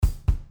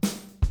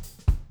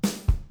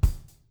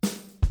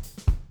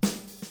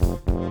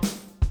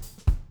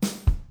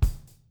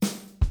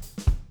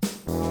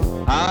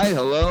right,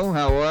 hello,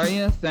 how are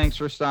you? Thanks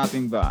for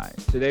stopping by.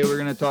 Today we're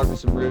going to talk to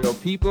some real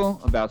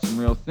people about some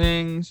real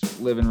things,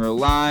 living real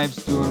lives,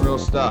 doing real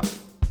stuff.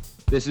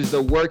 This is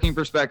the Working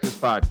Perspectives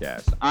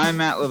Podcast. I'm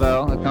Matt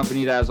Lavelle,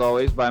 accompanied as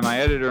always by my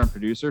editor and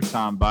producer,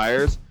 Tom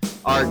Byers.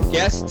 Our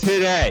guest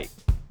today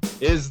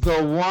is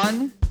the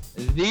one,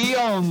 the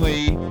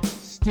only,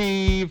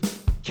 Steve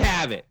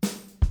Cavett.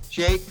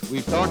 Jake,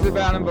 we've talked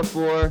about him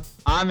before.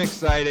 I'm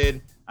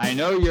excited. I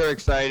know you're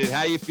excited.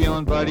 How you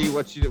feeling, buddy?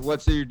 What's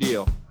your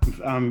deal?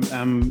 I'm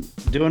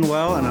doing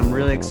well, and I'm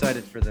really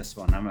excited for this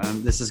one.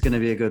 This is going to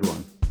be a good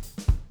one.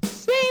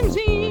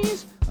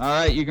 Samesies. All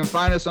right, you can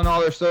find us on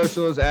all our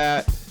socials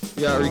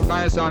you can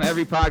find us on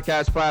every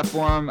podcast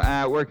platform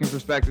at Working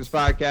Perspectives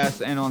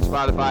Podcast and on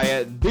Spotify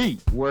at The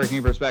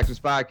Working Perspectives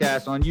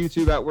Podcast, on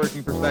YouTube at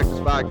Working Perspectives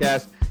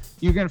Podcast.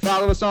 You can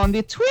follow us on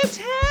the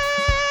Twitter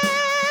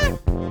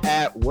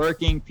at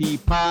Working P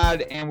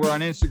Pod, and we're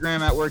on Instagram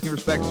at Working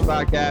Perspectives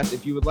Podcast.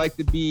 If you would like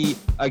to be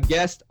a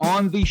guest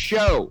on the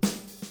show,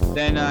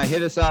 then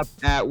hit us up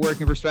at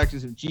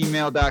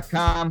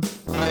workingperspectives@gmail.com.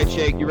 All right,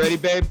 Shake, you ready,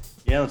 babe?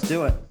 Yeah, let's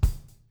do it.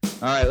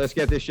 All right, let's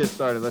get this shit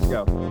started. Let's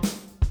go.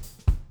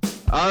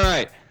 All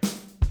right.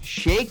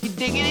 Shake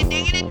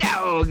diggity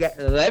dog.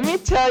 Let me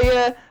tell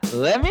you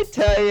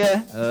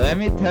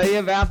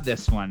about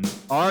this one.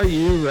 Are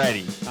you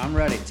ready? I'm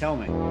ready. Tell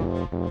me.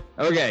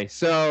 Okay,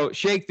 so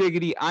Shake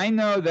Diggity, I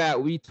know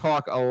that we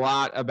talk a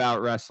lot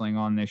about wrestling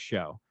on this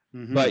show.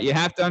 Mm-hmm. But you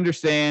have to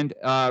understand,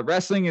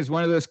 wrestling is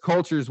one of those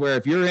cultures where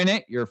if you're in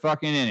it, you're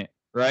fucking in it,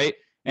 right?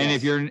 And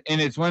yes.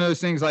 It's one of those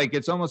things like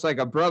it's almost like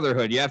a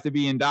brotherhood. You have to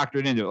be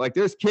indoctrinated into it. Like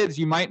there's kids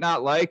you might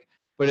not like,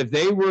 but if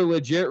they were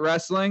legit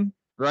wrestling,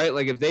 right?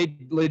 Like if they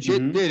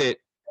legit did it,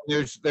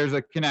 there's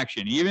a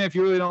connection. Even if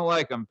you really don't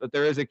like them, but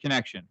there is a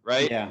connection,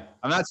 right? Yeah.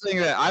 I'm not saying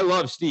that I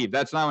love Steve.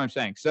 That's not what I'm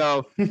saying.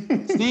 So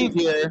Steve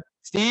here.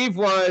 Steve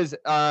was,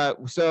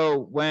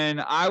 so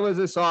when I was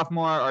a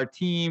sophomore, our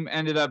team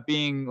ended up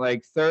being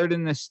like third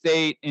in the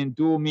state in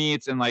dual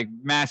meets and like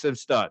massive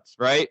studs,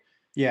 right?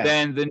 Yeah.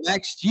 Then the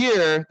next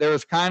year, there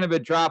was kind of a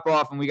drop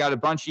off and we got a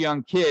bunch of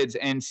young kids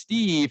and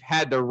Steve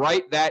had to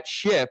right that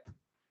ship,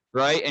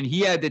 right? And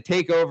he had to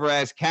take over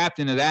as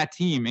captain of that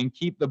team and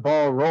keep the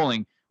ball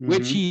rolling,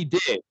 which he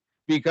did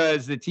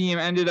because the team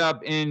ended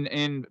up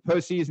in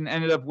postseason,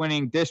 ended up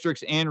winning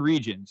districts and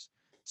regions.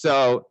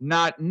 So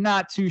not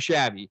too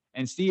shabby.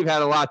 And Steve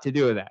had a lot to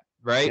do with that,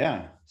 right?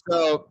 Yeah.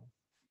 So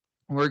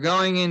we're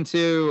going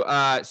into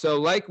so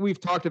like we've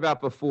talked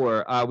about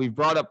before, we've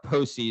brought up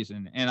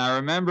postseason. And I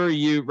remember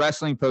you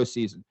wrestling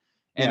postseason.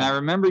 And I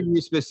remember you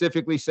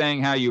specifically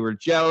saying how you were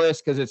jealous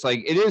because it's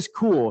like it is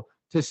cool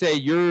to say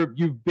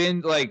you've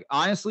been like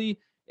honestly,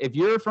 if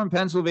you're from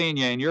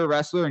Pennsylvania and you're a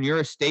wrestler and you're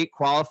a state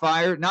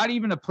qualifier, not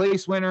even a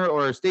place winner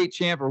or a state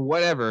champ or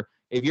whatever,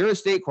 if you're a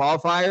state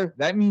qualifier,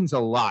 that means a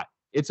lot.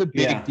 It's a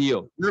big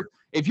deal.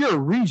 If you're a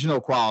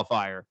regional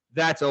qualifier,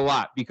 that's a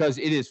lot because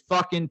it is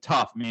fucking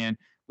tough, man.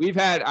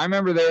 I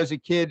remember there was a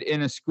kid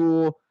in a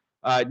school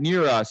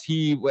near us.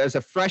 He was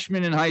a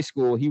freshman in high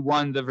school. He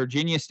won the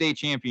Virginia State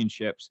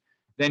Championships.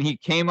 Then he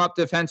came up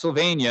to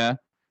Pennsylvania,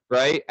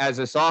 right, as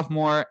a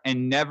sophomore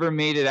and never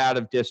made it out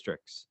of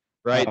districts,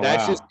 right?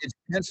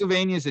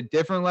 Pennsylvania is a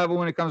different level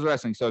when it comes to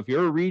wrestling. So if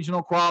you're a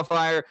regional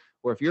qualifier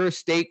or if you're a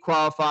state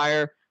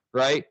qualifier,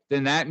 right,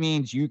 then that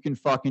means you can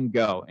fucking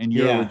go and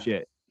you're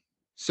legit.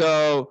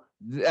 So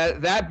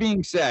that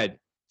being said,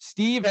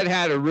 Steve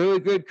had a really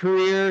good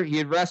career. He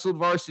had wrestled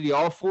varsity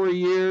all 4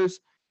 years,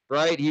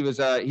 right? He was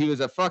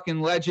a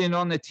fucking legend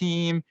on the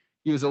team.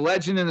 He was a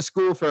legend in the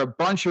school for a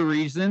bunch of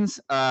reasons.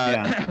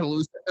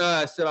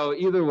 So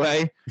either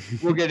way,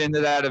 we'll get into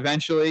that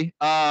eventually.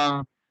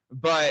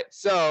 But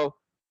so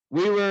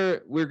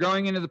we're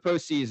going into the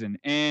postseason,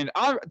 and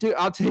I'll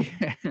tell you.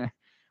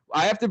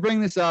 I have to bring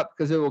this up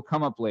because it will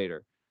come up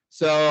later.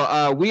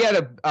 So we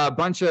had a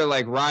bunch of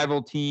like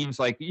rival teams,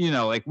 like, you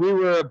know, like we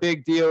were a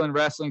big deal in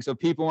wrestling. So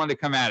people wanted to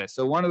come at us.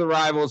 So one of the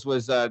rivals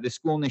was the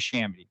school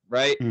Neshaminy,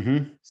 right?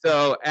 Mm-hmm.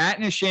 So at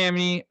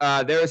Neshaminy,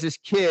 there was this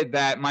kid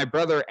that my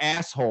brother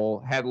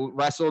Asshole had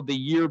wrestled the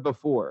year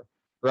before,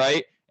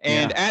 right?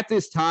 And at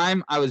this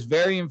time, I was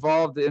very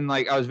involved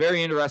I was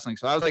very into wrestling.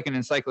 So I was like an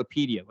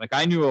encyclopedia. Like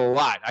I knew a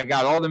lot. I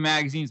got all the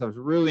magazines. I was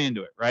really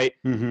into it, right?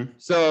 Mm-hmm.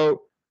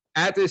 So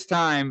at this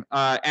time,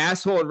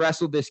 Asshole had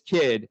wrestled this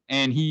kid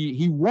and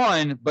he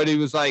won, but it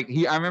was like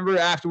I remember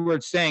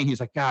afterwards saying, he's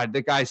like, God,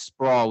 that guy's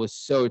sprawl was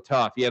so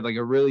tough. He had like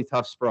a really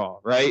tough sprawl,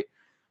 right?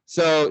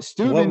 So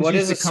students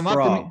used to come up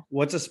to me.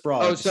 What's a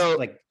sprawl? Oh, so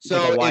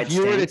if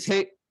you were to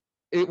take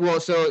it, well,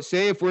 so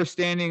say if we're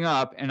standing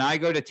up and I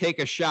go to take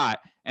a shot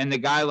and the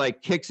guy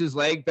like kicks his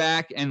leg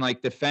back and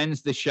like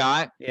defends the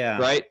shot,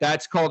 right?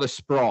 That's called a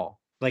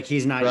sprawl. Like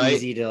he's not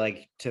easy to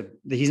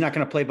he's not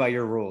going to play by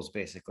your rules,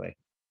 basically.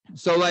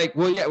 So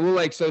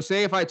so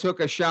say if I took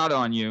a shot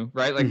on you,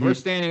 right? Like we're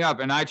standing up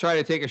and I try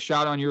to take a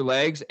shot on your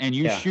legs and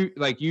you shoot,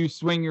 like you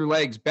swing your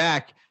legs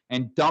back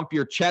and dump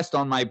your chest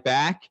on my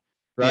back,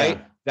 right?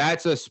 Yeah.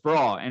 That's a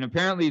sprawl. And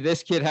apparently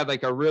this kid had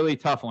like a really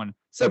tough one.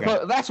 So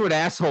that's what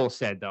Asshole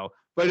said though.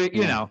 But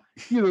you know,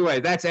 either way,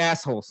 that's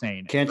asshole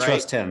saying it. Can't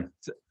trust him.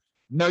 So,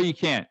 no, you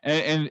can't.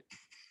 And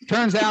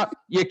turns out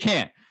you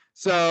can't.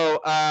 So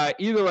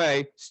either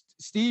way,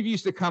 Steve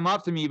used to come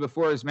up to me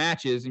before his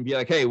matches and be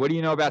like, "Hey, what do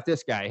you know about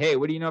this guy? Hey,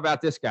 what do you know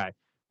about this guy?"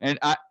 And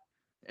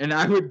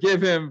I would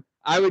give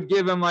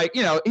him like,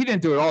 you know, he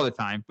didn't do it all the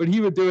time, but he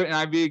would do it, and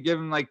I'd be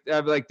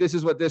like, this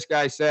is what this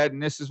guy said,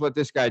 and this is what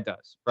this guy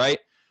does, right?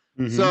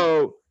 Mm-hmm.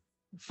 So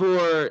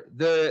for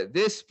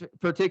this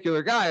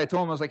particular guy, I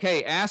told him, I was like,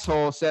 "Hey,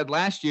 asshole said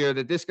last year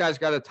that this guy's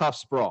got a tough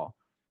sprawl,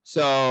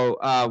 so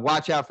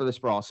watch out for the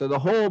sprawl." So the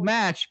whole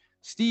match,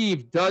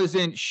 Steve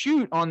doesn't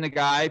shoot on the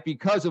guy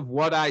because of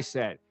what I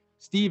said.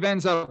 Steve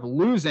ends up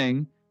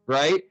losing,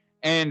 right?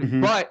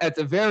 And but at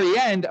the very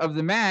end of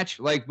the match,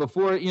 like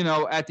before, you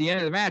know, at the end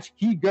of the match,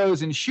 he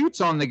goes and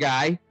shoots on the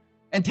guy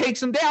and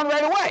takes him down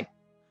right away.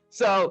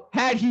 So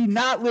had he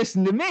not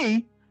listened to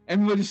me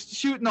and was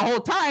shooting the whole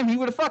time, he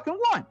would have fucking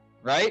won,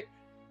 right?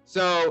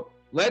 So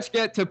let's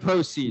get to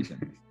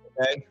postseason.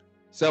 Okay.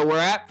 So we're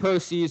at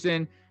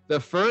postseason. The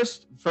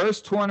first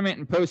tournament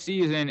in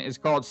postseason is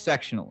called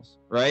sectionals,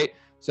 right?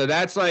 So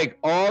that's like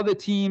all the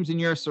teams in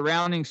your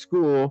surrounding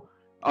school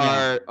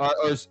or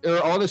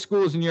all the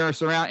schools in your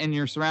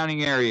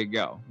surrounding area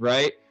go,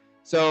 right?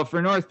 So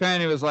for North Penn,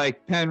 it was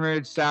like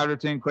Penridge,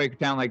 Souderton,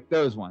 Quakertown, like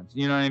those ones.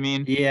 You know what I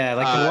mean? Yeah,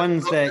 like the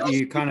ones that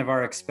you kind of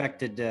are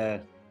expected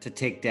to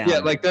take down. Yeah,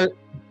 like they're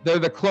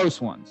the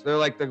close ones. They're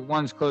like the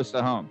ones close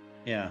to home.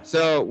 Yeah.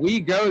 So we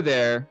go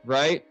there,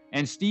 right?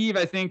 And Steve,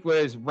 I think,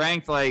 was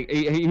ranked like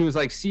he was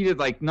like seated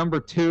like number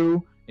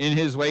 2 in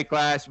his weight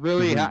class.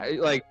 Really,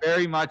 like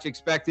very much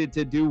expected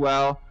to do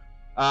well.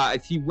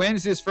 He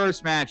wins his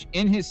first match.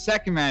 In his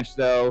second match,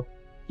 though,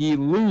 he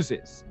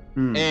loses.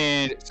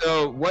 And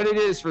so what it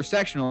is for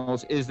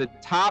sectionals is the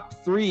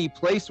top 3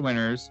 place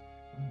winners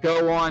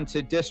go on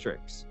to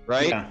districts,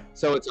 right? Yeah.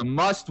 So it's a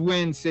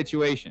must-win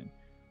situation.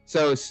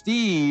 So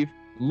Steve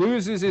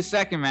loses his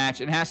second match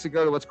and has to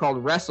go to what's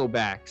called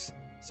wrestlebacks.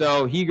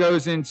 So he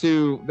goes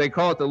into, they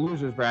call it the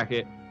loser's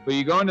bracket, but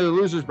you go into the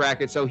loser's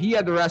bracket. So he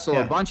had to wrestle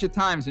a bunch of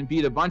times and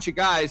beat a bunch of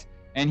guys,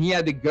 and he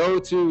had to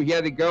go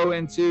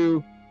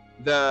into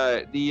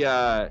the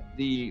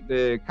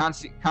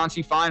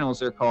Conci finals,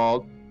 they're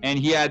called, and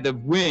he had to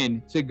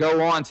win to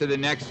go on to the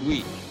next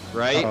week,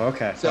 right? Oh,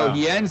 okay. So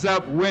he ends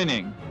up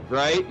winning,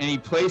 right? And he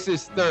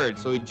places 3rd.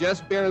 So he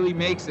just barely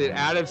makes it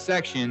out of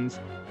sections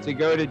to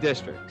go to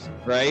districts,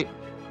 right?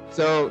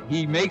 So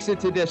he makes it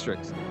to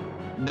districts.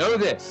 Know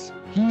this,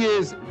 he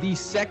is the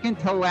second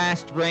to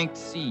last ranked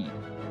seed.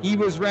 He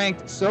was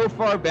ranked so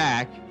far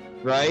back,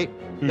 right,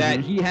 that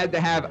he had to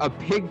have a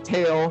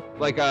pigtail,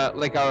 like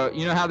a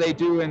you know how they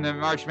do in the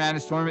March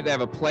Madness tournament, they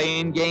have a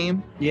play-in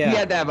game? Yeah. He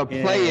had to have a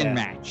play-in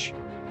match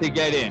to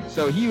get in.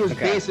 So he was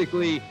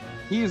basically,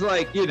 he's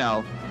like, you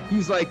know,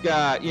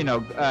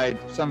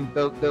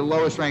 the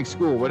lowest ranked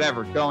school,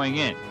 whatever, going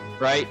in,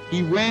 right?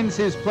 He wins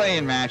his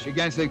play-in match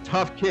against a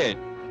tough kid,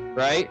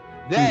 right?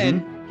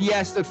 Then he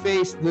has to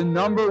face the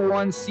number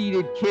 1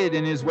 seeded kid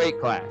in his weight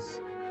class.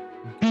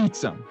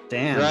 Beats him.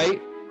 Damn.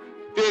 Right?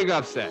 Big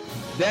upset.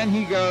 Then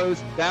he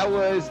goes, that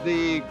was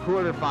the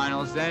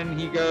quarterfinals. Then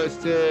he goes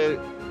to,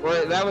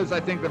 or that was, I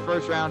think, the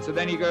first round. So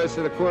then he goes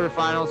to the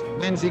quarterfinals,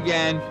 wins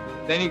again.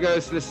 Then he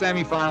goes to the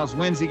semifinals,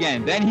 wins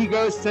again. Then he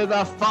goes to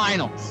the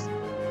finals,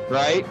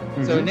 right?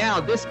 So now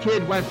this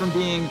kid went from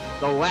being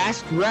the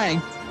last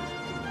ranked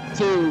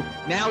to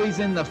now he's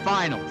in the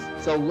finals.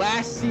 So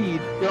last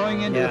seed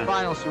going into the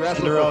finals to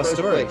wrestle for first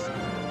place.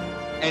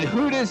 And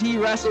who does he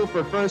wrestle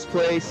for first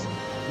place?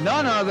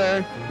 None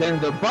other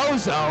than the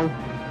bozo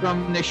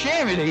from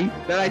Neshaminy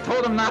that I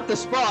told him not to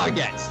spar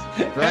against,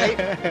 right?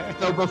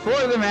 So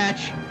before the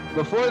match,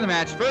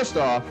 first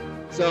off,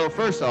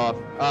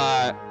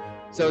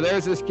 so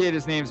there's this kid,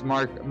 his name's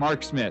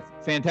Mark Smith.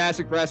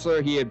 Fantastic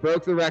wrestler. He had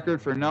broke the record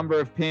for a number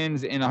of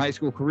pins in a high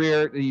school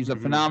career. He's a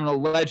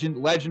phenomenal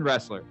legend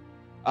wrestler.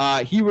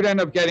 He would end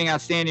up getting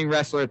outstanding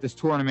wrestler at this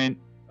tournament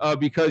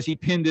because he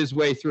pinned his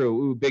way through.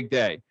 Ooh, big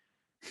day.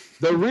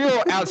 The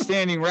real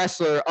outstanding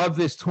wrestler of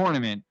this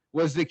tournament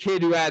was the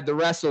kid who had to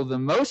wrestle the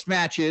most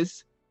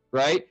matches,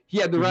 right? He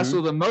had to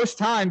wrestle the most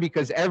time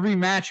because every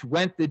match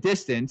went the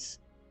distance,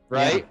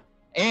 right?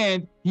 Yeah.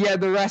 And he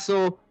had to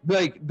wrestle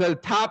like the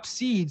top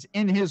seeds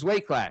in his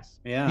weight class.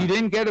 Yeah. He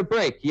didn't get a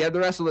break. He had to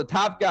wrestle the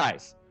top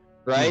guys,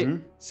 right?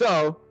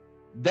 So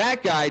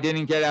that guy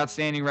didn't get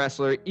outstanding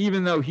wrestler,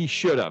 even though he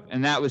should have,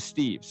 and that was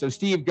Steve. So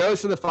Steve goes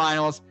to the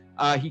finals.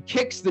 He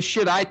kicks the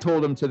shit I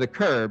told him to the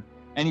curb,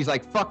 and he's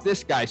like, fuck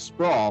this guy,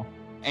 sprawl,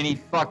 and he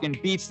fucking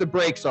beats the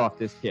brakes off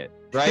this kid,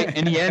 right?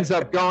 And he ends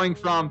up going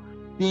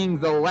from being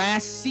the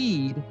last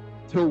seed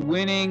to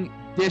winning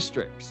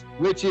districts,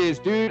 which is,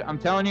 dude, I'm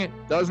telling you,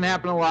 doesn't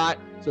happen a lot,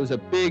 so it's a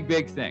big,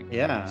 big thing.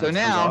 Yeah. So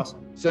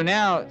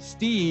now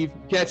Steve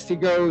gets to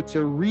go to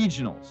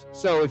regionals.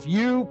 So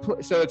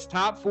so it's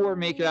top 4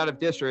 make it out of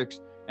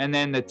districts, and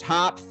then the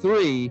top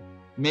 3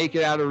 make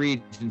it out of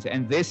regions.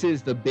 And this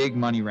is the big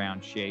money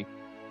round, Shake,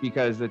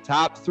 because the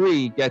top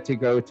 3 get to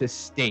go to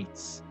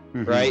states.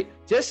 right?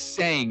 Just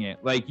saying it,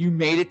 like you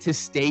made it to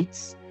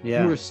states,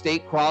 you were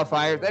state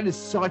qualifier. That is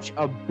such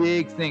a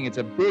big thing. It's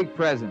a big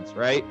presence,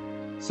 right?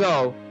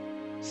 So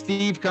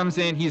Steve comes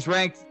in, he's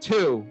ranked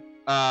 2.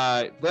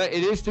 But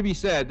it is to be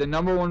said, the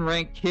number 1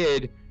 ranked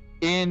kid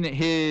in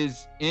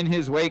his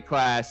weight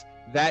class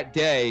that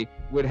day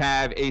would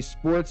have a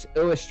Sports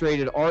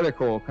Illustrated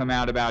article come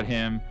out about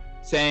him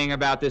saying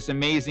about this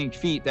amazing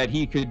feat that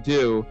he could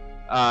do.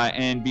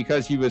 And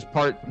because he was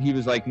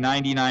like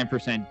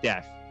 99%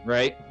 deaf,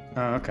 right?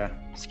 Oh, okay.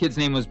 This kid's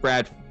name was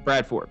Brad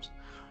Forbes.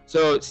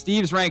 So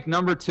Steve's ranked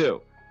number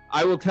 2.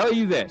 I will tell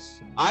you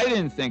this. I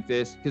didn't think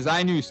this because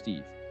I knew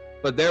Steve.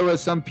 But there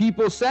was some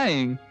people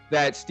saying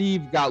that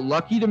Steve got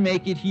lucky to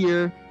make it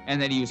here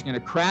and that he was going to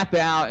crap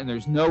out and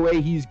there's no way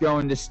he's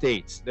going to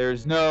states.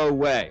 There's no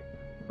way,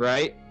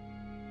 right?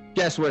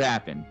 Guess what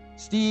happened?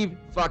 Steve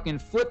fucking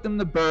flipped him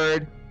the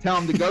bird, tell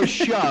him to go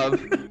shove,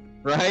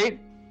 right?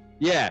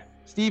 Yeah.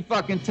 Steve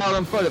fucking tell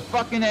him put a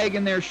fucking egg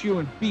in their shoe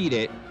and beat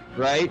it,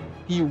 right?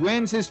 He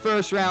wins his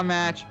first round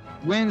match,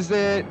 wins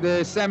the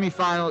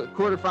quarterfinals,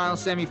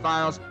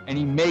 semifinals, and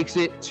he makes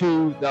it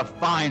to the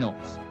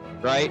finals.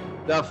 Right?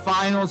 The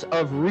finals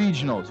of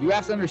regionals. You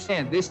have to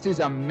understand, this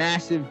is a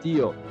massive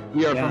deal.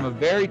 We are from a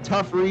very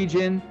tough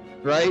region,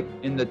 right?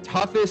 In the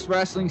toughest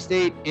wrestling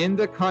state in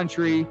the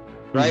country,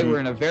 right? We're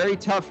in a very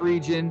tough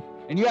region.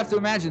 And you have to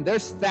imagine,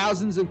 there's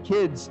thousands of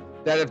kids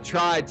that have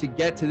tried to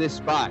get to this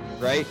spot,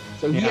 right?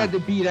 So he had to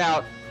beat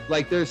out,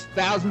 like there's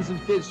thousands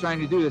of kids trying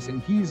to do this,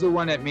 and he's the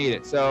one that made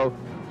it. So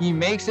he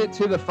makes it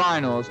to the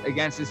finals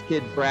against this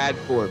kid, Brad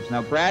Forbes.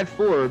 Now, Brad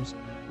Forbes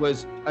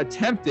was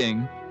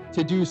attempting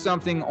to do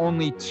something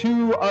only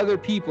 2 other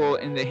people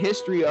in the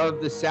history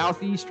of the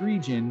Southeast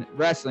region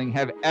wrestling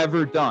have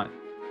ever done.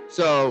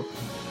 So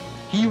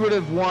he would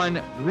have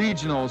won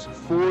regionals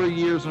 4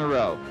 years in a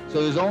row.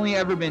 So there's only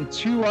ever been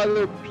 2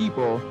 other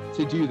people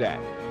to do that.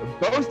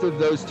 Both of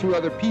those 2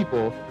 other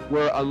people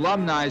were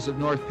alumni of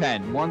North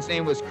Penn. One's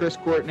name was Chris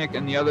Kortnick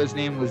and the other's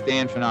name was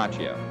Dan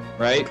Finaccio,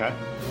 right? Okay.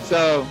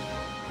 So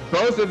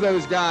both of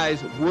those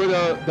guys won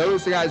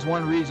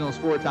regionals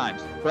 4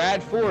 times.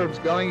 Brad Forbes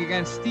going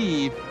against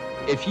Steve,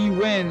 if he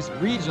wins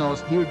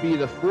regionals, he would be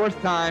the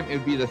 4th time. It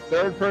would be the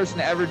 3rd person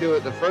to ever do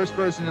it, the 1st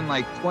person in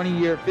like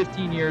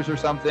 15 years or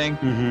something,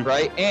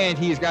 right? And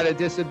he's got a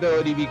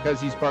disability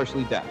because he's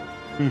partially deaf,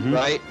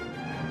 right?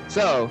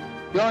 So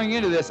going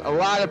into this, a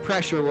lot of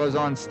pressure was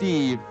on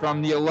Steve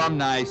from the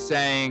alumni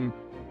saying,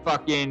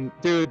 fucking,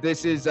 dude,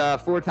 this is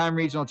a 4-time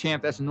regional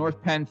champ. That's a North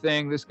Penn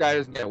thing. This guy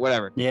doesn't get it,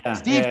 whatever. Yeah.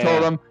 Steve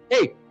told him,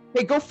 hey,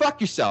 go fuck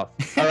yourself,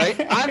 all right?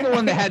 I'm the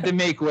one that had to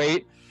make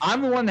weight.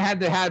 I'm the one that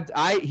had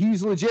to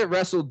he's legit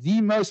wrestled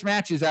the most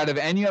matches out of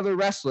any other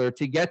wrestler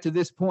to get to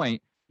this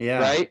point. Yeah.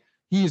 Right?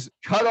 He's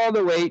cut all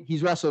the weight.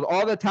 He's wrestled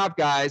all the top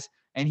guys.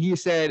 And he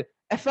said,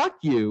 fuck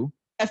you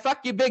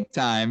big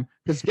time.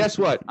 Because guess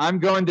what? I'm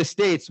going to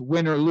states,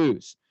 win or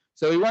lose.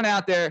 So he went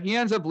out there. He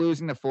ends up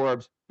losing to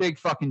Forbes. Big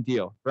fucking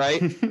deal, right?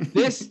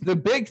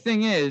 The big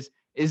thing is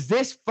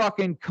this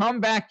fucking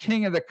comeback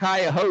king of the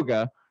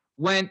Cuyahoga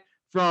went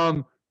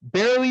from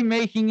barely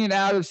making it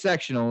out of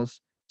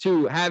sectionals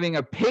to having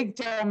a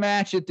pigtail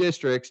match at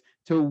districts,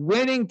 to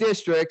winning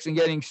districts and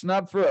getting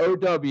snubbed for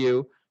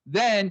OW,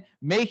 then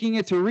making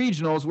it to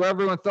regionals where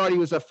everyone thought he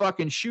was a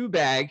fucking shoe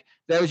bag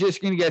that was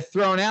just going to get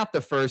thrown out the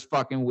first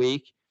fucking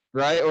week,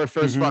 right? Or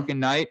first fucking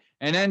night,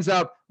 and ends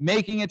up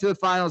making it to the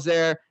finals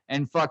there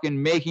and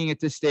fucking making it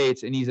to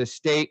states, and he's a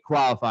state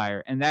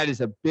qualifier. And that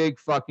is a big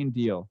fucking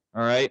deal,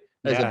 all right?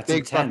 That's a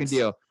big fucking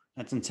deal.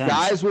 That's intense.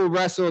 Guys will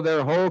wrestle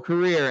their whole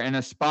career and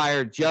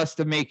aspire just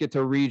to make it to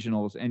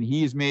regionals, and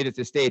he's made it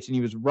to states, and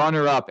he was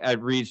runner-up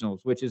at regionals,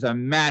 which is a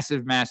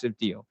massive, massive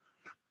deal.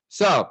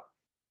 So,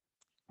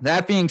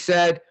 that being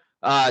said,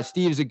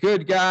 Steve's a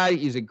good guy.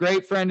 He's a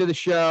great friend of the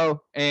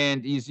show,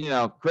 and he's,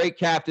 great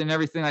captain,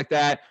 everything like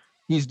that.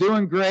 He's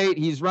doing great.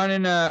 He's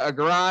running a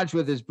garage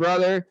with his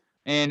brother,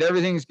 and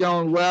everything's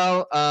going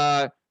well.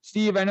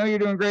 Steve, I know you're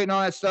doing great and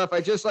all that stuff. I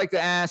just like to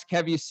ask,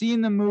 have you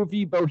seen the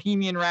movie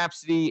Bohemian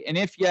Rhapsody? And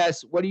if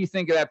yes, what do you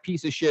think of that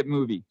piece of shit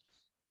movie?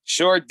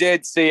 Sure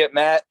did see it,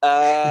 Matt.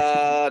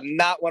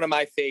 Not one of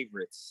my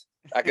favorites.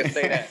 I can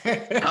say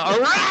that. All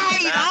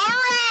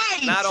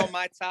right. Not on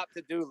my top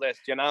to-do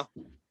list,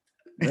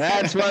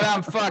 That's what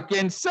I'm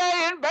fucking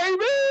saying,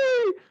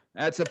 baby.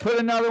 That's put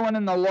another one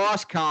in the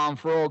lost column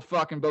for old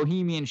fucking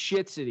Bohemian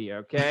Shit City,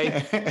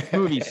 okay?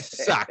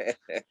 Movies suck.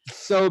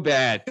 So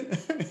bad.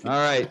 All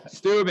right.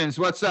 Steubens,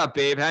 what's up,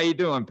 babe? How you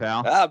doing,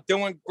 pal?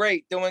 Doing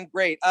great.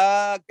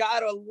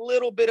 Got a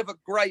little bit of a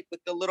gripe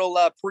with the little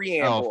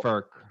preamble. Oh,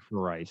 for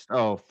Christ.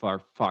 Oh,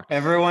 for fuck.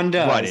 Everyone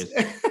does. What is?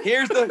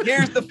 Here's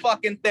the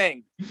fucking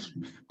thing.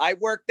 I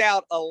worked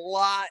out a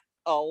lot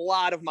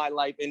of my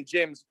life in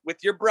gyms with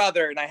your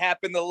brother, and I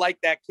happen to like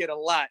that kid a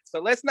lot. So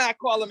let's not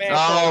call him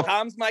asshole. Oh.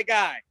 Tom's my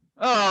guy.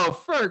 Oh,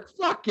 for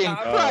fucking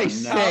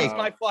Christ's sake. Tom's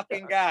my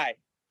fucking guy.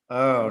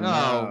 Oh,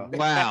 no.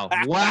 Wow.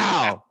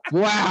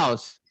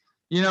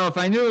 If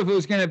I knew if it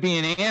was going to be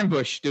an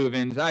ambush,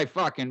 Steubens,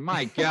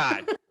 my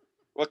God.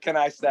 What can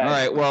I say? All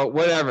right. Well,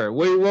 whatever.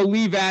 We'll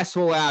leave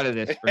asshole out of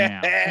this for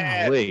now.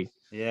 Golly.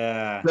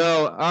 Yeah.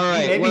 So, all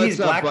right. Maybe what's he's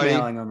up,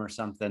 blackmailing buddy? him or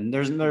something.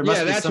 There must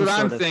be that's some what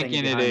I'm sort of thing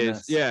thinking it behind is.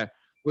 this. Yeah.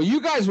 Well,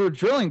 you guys were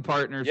drilling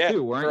partners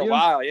too, weren't for you? a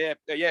while. Yeah.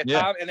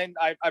 Tom, and then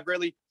I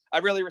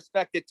really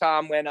respected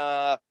Tom when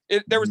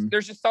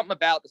there's just something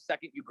about the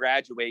second you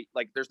graduate,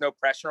 like there's no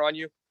pressure on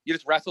you. You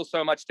just wrestle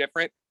so much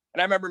different.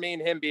 And I remember me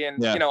and him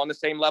being, on the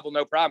same level,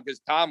 no problem, because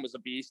Tom was a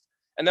beast.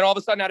 And then all of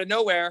a sudden, out of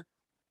nowhere,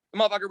 the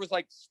motherfucker was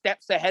like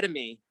steps ahead of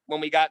me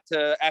when we got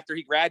to after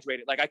he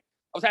graduated. Like I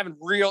was having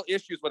real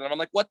issues with him. I'm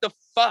like, what the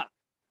fuck?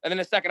 And then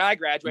the second I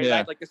graduated, I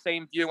had like the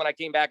same view when I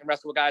came back and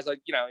wrestled with guys. Like,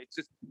 it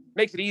just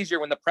makes it easier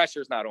when the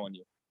pressure's not on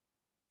you.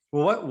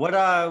 Well,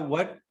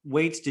 what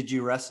weights did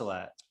you wrestle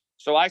at?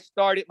 So I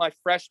started my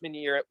freshman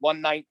year at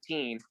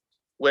 119,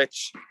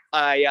 which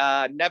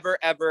I never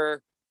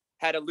ever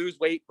had to lose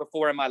weight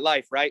before in my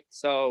life, right?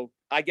 So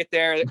I get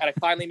there and I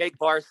finally make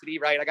varsity,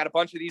 right? I got a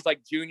bunch of these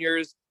like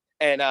juniors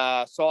and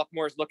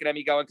sophomores looking at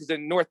me going, because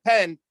in North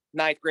Penn,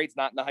 9th grade's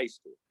not in the high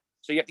school.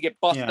 So you have to get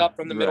bussed up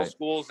from the middle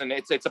schools, and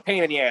it's a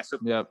pain in the ass. So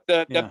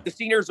the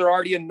seniors are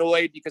already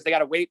annoyed because they got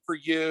to wait for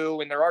you,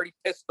 and they're already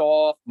pissed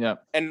off.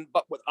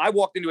 But I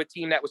walked into a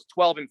team that was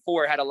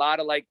 12-4, had a lot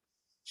of like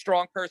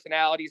strong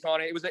personalities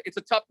on it. It's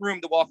a tough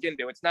room to walk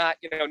into. It's not,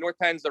 North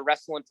Penn's a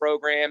wrestling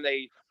program.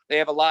 They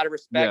have a lot of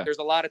respect. There's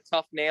a lot of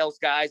tough nails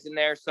guys in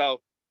there. So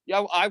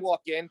I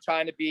walk in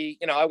trying to be,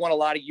 I won a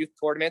lot of youth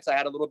tournaments. I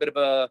had a little bit of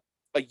a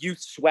youth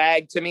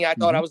swag to me. I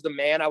thought I was the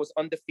man. I was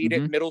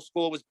undefeated in middle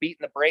school, was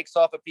beating the brakes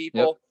off of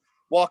people.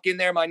 Walk in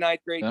there my 9th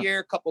grade year.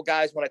 A couple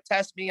guys want to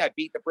test me. I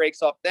beat the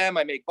brakes off them.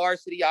 I make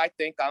varsity. I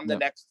think I'm the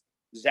next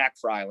Zach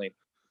Freiling.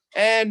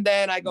 And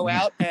then I go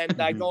out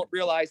and I don't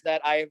realize that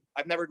I've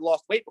never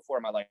lost weight before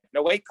in my life.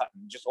 No weight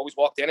cutting. Just always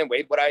walked in and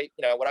weighed what I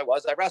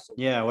was. I wrestled.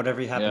 Yeah, whatever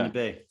you happen to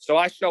be. So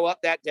I show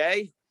up that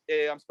day.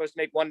 I'm supposed to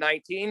make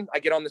 119. I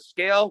get on the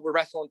scale. We're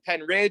wrestling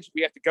Penn Ridge.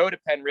 We have to go to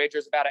Penn Ridge.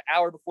 There's about an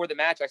hour before the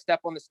match. I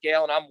step on the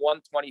scale and I'm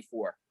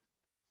 124.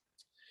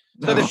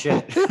 So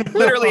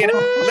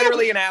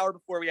literally an hour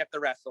before we have to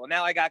wrestle. And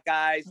now I got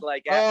guys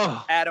like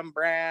Adam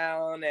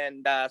Brown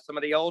and some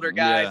of the older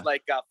guys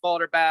like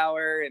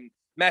Falterbauer and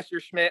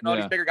Messerschmitt and all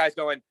these bigger guys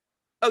going,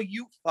 "Oh,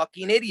 you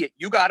fucking idiot.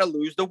 You got to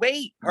lose the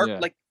weight." And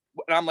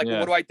I'm like, well,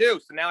 what do I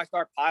do? So now I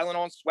start piling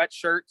on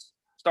sweatshirts,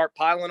 start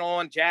piling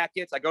on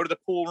jackets. I go to the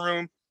pool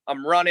room.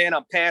 I'm running.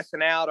 I'm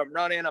passing out. I'm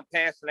running. I'm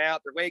passing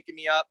out. They're waking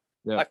me up.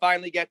 I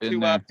finally get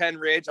to Penn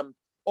Ridge. I'm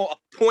a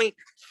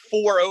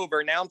 0.4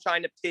 over. Now I'm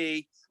trying to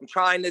pee. I'm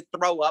trying to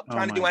throw up. I'm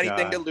trying to do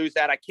anything to lose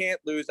that. I can't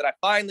lose it. I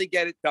finally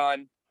get it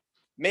done.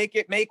 Make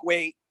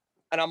weight.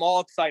 And I'm all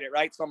excited,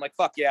 right? So I'm like,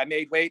 fuck yeah, I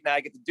made weight. Now I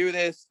get to do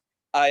this.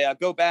 I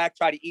go back,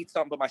 try to eat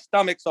something, but my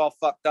stomach's all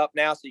fucked up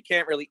now, so you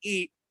can't really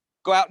eat.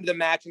 Go out into the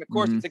match, and of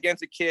course, it's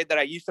against a kid that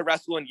I used to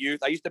wrestle in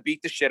youth. I used to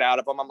beat the shit out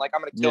of him. I'm like, I'm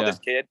going to kill this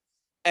kid.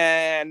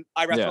 And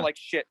I wrestle like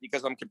shit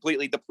because I'm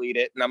completely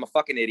depleted, and I'm a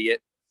fucking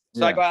idiot.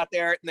 So I go out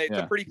there, and it's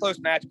a pretty close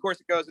match. Of course,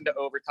 it goes into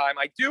overtime.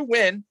 I do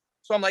win,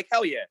 so I'm like,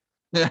 hell yeah.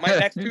 My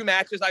next 2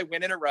 matches, I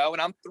win in a row,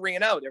 and I'm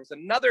 3-0. There was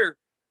another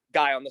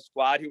guy on the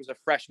squad who was a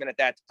freshman at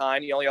that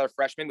time. The only other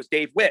freshman was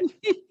Dave Witt.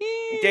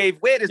 Dave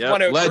Witt is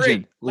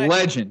 103.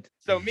 Legend.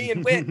 So me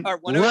and Witt are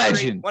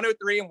 103 and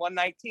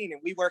 119,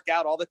 and we work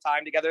out all the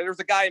time together. There was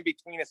a guy in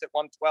between us at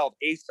 112,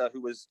 Asa,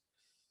 who was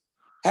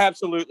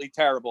absolutely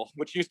terrible,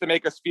 which used to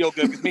make us feel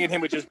good because me and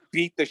him would just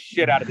beat the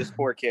shit out of this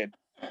poor kid.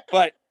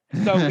 But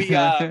so we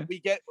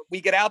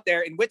get out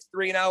there, and Witt's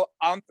 3-0.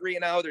 I'm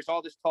 3-0. There's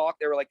all this talk.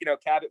 They were like,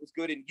 Cabot was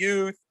good in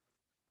youth.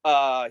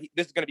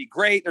 This is going to be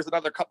great. There's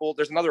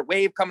another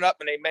wave coming up,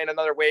 and they made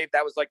another wave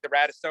that was like the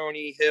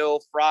Radisoni,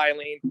 Hill,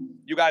 Freiling,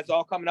 you guys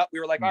all coming up. We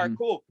were like, all right,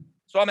 cool.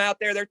 So I'm out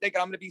there. They're thinking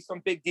I'm going to be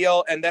some big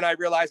deal, and then I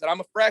realized that I'm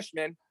a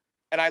freshman,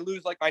 and I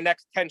lose like my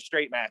next 10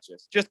 straight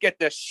matches. Just get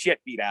the shit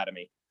beat out of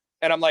me,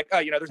 and I'm like,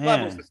 oh, there's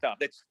levels to stuff.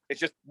 It's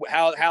just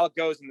how it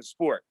goes in the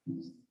sport.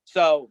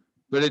 So.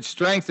 But it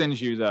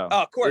strengthens you, though.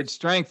 Oh, of course. It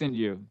strengthened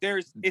you.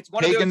 It's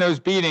one taking of those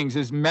beatings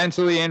is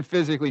mentally and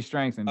physically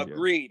strengthened you.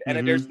 Agreed. And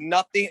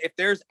if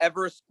there's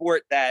ever a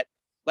sport that,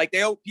 like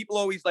people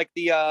always like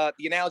the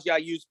analogy I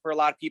use for a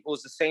lot of people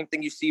is the same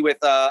thing you see with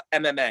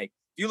MMA. If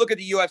you look at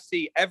the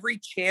UFC, every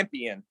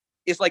champion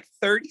is like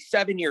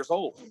 37 years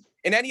old.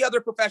 In any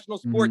other professional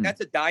sport, that's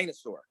a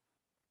dinosaur.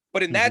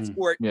 But in that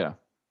sport,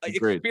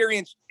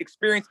 experience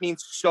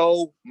means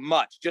so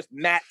much. Just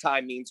mat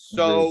time means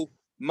so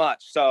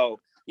much. So.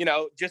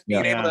 Just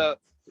being able to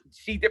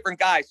see different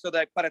guys so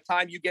that by the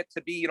time you get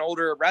to be an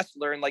older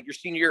wrestler and like your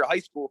senior year of high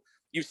school,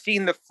 you've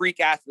seen the freak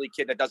athlete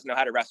kid that doesn't know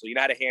how to wrestle. You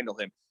know how to handle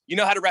him. You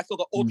know how to wrestle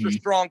the ultra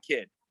strong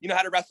kid. You know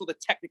how to wrestle the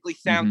technically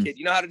sound kid.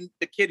 You know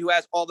the kid who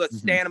has all the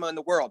stamina in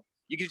the world.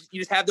 You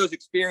just have those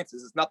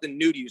experiences. It's nothing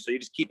new to you. So you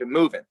just keep it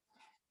moving.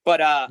 But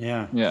so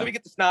we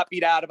get the snot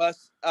beat out of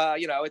us.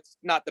 It's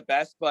not the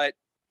best, but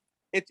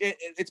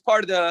it's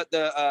part of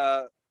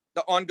the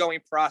ongoing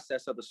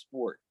process of the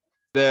sport.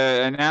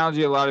 The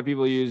analogy a lot of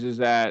people use is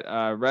that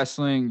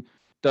wrestling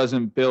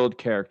doesn't build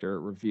character, it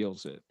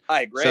reveals it.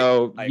 I agree.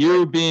 So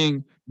you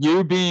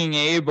being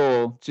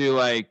able to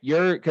like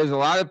because a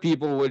lot of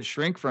people would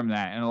shrink from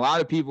that, and a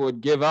lot of people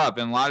would give up,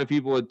 and a lot of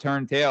people would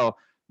turn tail.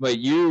 But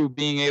you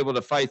being able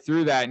to fight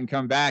through that and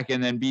come back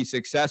and then be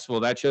successful,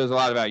 that shows a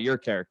lot about your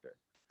character.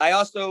 I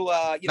also,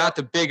 not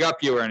to big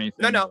up you or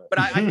anything. No, but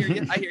I hear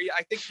you. I hear you.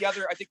 I think the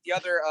other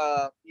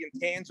the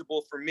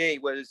intangible for me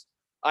was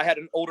I had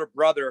an older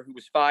brother who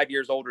was 5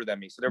 years older than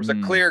me, so there was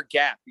a clear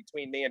gap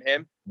between me and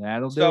him.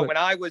 That'll do so it. when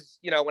I was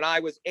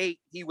 8,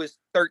 he was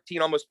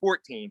 13, almost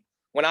 14.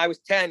 When I was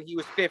 10, he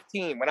was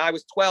 15. When I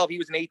was 12, he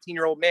was an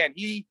 18-year-old man.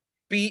 He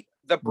beat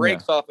the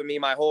brakes off of me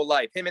my whole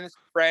life. Him and his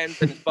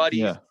friends and his buddies.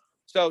 Yeah.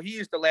 So he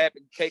used to laugh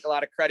and take a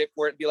lot of credit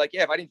for it and be like,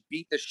 yeah, if I didn't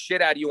beat the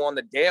shit out of you on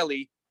the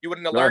daily, you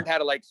wouldn't have learned how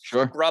to like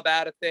scrub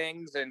out of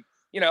things. And,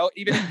 even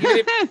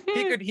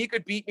if he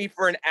could beat me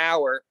for an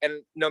hour, and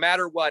no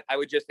matter what, I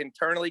would just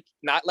internally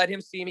not let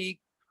him see me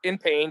in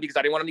pain because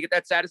I didn't want him to get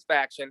that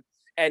satisfaction,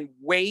 and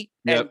wait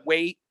and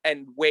wait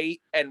and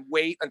wait and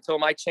wait until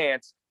my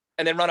chance,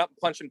 and then run up and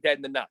punch him dead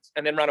in the nuts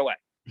and then run away.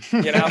 So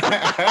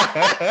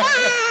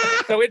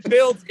it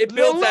builds that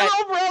little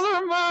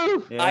brother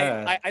move.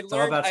 Yeah, I it's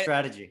all about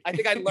strategy. I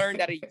think I learned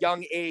at a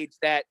young age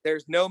that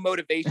there's no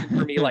motivation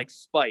for me like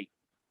spite.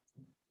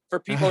 For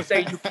people to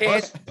say you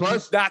can't, you're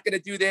not going to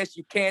do this,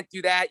 you can't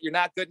do that, you're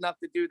not good enough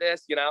to do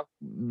this,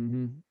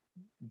 Mm-hmm.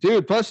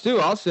 Dude, plus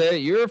too, I'll say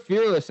you're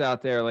fearless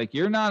out there. Like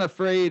you're not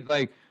afraid.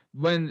 Like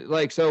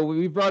so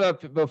we brought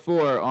up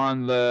before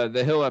on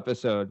the Hill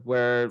episode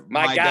where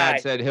my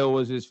dad said Hill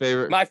was his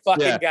favorite. My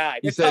fucking guy.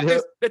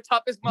 The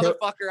toughest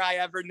motherfucker I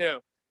ever knew.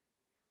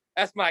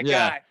 That's my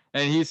guy.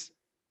 And he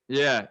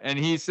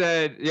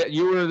said,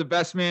 you were the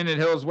best man at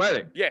Hill's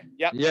wedding.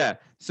 Yeah.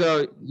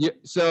 So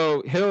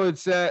Hill had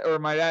said, or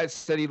my dad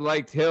said he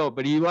liked Hill,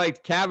 but he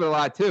liked Cabot a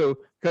lot too,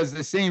 because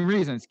the same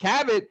reasons.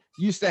 Cabot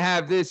used to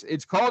have this,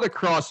 it's called a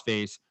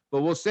crossface,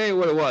 but we'll say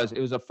what it was.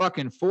 It was a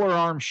fucking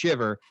forearm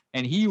shiver,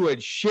 and he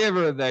would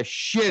shiver the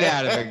shit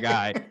out of a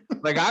guy.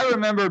 Like I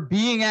remember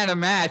being at a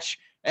match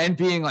and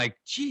being like,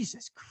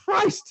 Jesus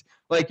Christ,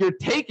 like you're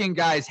taking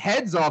guys'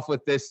 heads off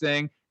with this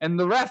thing. And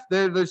the ref,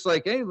 they're just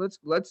like, hey, let's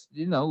let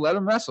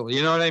them wrestle.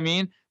 You know what I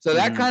mean? So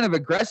that kind of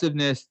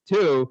aggressiveness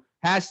too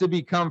has to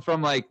become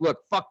from like, look,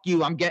 fuck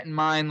you, I'm getting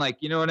mine. Like,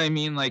 you know what I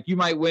mean? Like you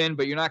might win,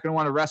 but you're not going to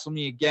want to wrestle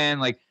me again.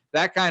 Like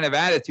that kind of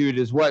attitude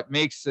is what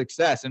makes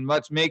success and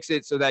what makes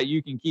it so that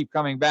you can keep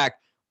coming back.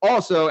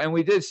 Also, and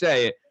we did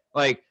say it,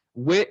 like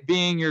Whit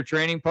being your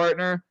training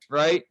partner,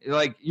 right?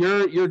 Like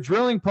your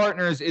drilling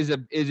partners it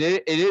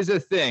is a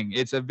thing.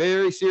 It's a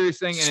very serious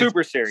thing. And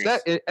super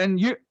serious.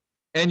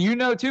 And you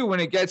know too, when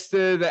it gets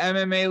to the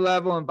MMA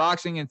level and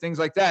boxing and things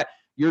like that,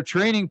 your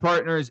training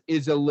partners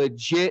is a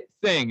legit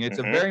thing. It's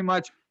a very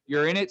much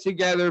you're in it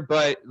together.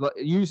 But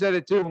you said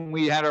it too when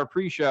we had our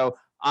pre-show.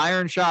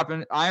 Iron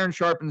sharpens iron,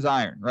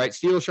 right?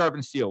 Steel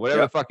sharpens steel,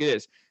 whatever the fuck it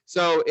is.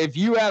 So if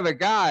you have a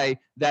guy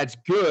that's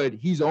good,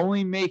 he's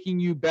only making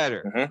you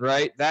better,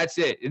 right? That's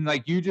it. And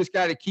like you just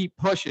got to keep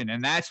pushing,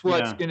 and that's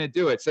what's gonna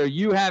do it. So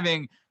you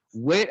having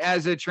Whit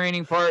as a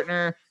training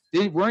partner.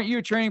 Weren't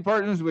you training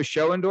partners with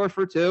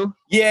Schoendorfer too?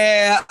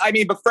 Yeah, I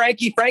mean, but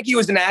Frankie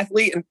was an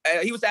athlete, and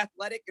he was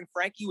athletic, and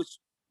Frankie was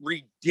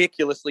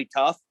ridiculously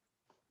tough.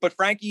 But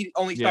Frankie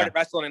only started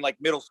wrestling in like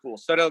middle school.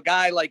 So to a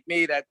guy like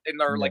me that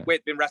like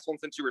we've been wrestling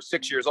since you were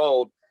 6 years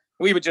old,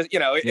 we would just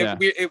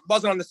it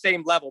wasn't on the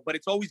same level. But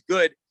it's always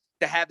good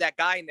to have that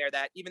guy in there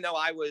that even though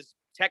I was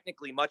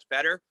technically much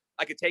better,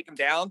 I could take him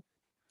down.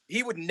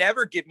 He would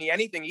never give me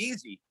anything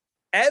easy,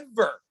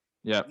 ever.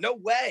 Yeah. No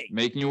way.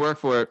 Making you work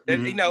for it.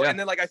 And, and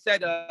then, like I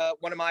said,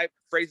 one of my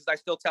phrases I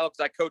still tell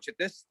because I coach at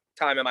this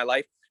time in my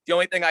life. The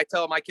only thing I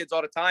tell my kids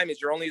all the time is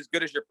you're only as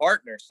good as your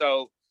partner.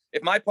 So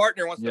if my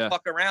partner wants to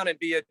fuck around and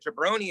be a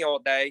jabroni all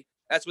day,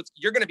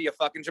 you're going to be a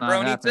fucking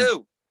jabroni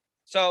too.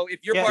 So if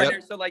your partner,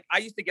 so like I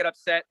used to get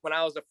upset when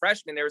I was a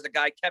freshman, there was a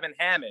guy, Kevin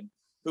Hammond,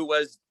 who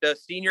was the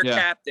senior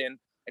captain,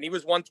 and he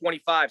was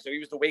 125. So he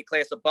was the weight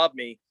class above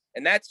me.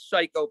 And that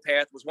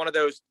psychopath was one of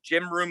those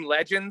gym room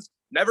legends.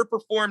 Never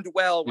performed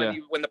well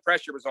when the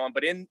pressure was on,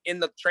 but in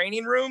the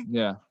training room,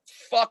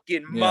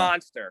 fucking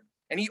monster.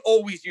 And he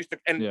always used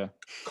to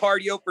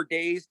cardio for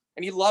days.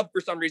 And he loved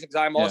for some reason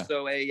because I'm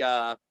also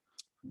a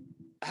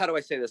how do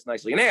I say this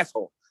nicely? An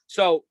asshole.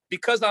 So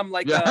because I'm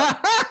like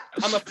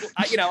I'm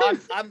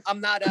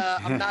not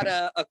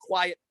a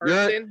quiet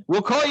person.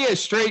 We'll call you a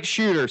straight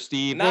shooter,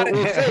 Steve.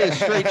 We'll say a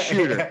straight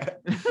shooter.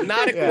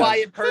 Not a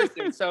quiet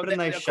person. So put a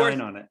nice shine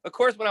on it. Of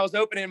course, when I was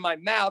opening my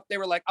mouth, they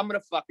were like, "I'm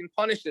gonna fucking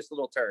punish this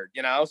little turd,"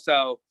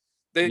 So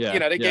they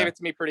gave it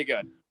to me pretty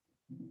good.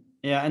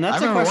 Yeah, and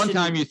that's I remember one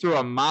time you threw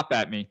a mop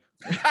at me.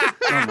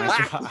 Oh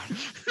my god!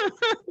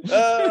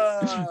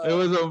 It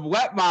was a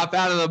wet mop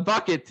out of the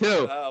bucket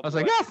too. I was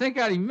like, "Oh, thank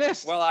God he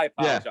missed." Well, I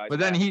apologize. Yeah, but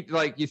then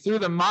you threw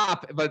the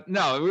mop, but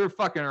no, we were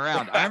fucking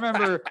around. I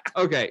remember.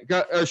 Okay,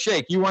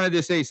 Shake, you wanted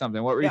to say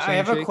something. What were you saying? I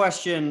have Shake? a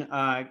question,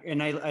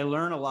 and I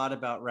learn a lot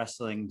about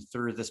wrestling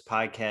through this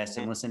podcast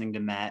and listening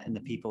to Matt and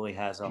the people he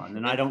has on.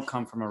 And I don't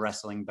come from a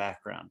wrestling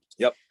background.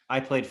 Yep. I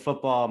played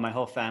football. My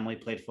whole family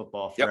played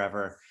football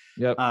forever.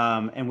 Yep.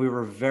 And we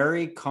were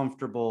very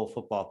comfortable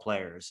football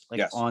players,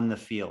 like on the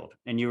field.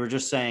 And you were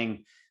just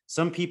saying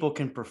some people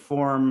can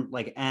perform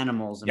like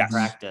animals in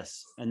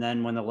practice. And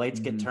then when the lights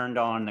get turned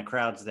on, the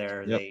crowd's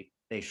there,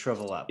 they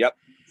shrivel up.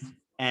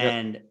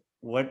 And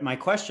what my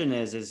question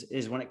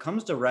is when it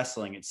comes to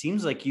wrestling, it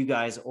seems like you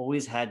guys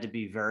always had to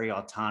be very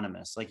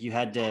autonomous. Like you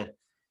had to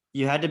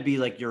be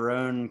like your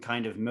own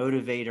kind of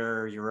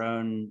motivator, your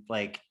own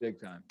like big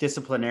time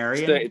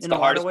disciplinarian. It's the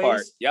hardest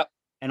part.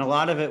 And a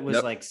lot of it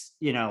was like,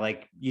 you know,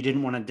 like you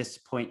didn't want to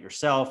disappoint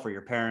yourself or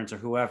your parents or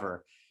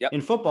whoever. In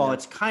football,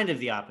 it's kind of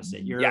the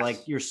opposite. You're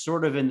like, you're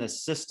sort of in the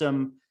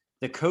system.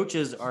 The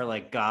coaches are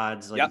like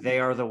gods. Like they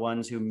are the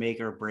ones who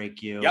make or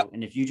break you.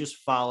 And if you just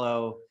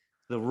follow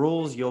the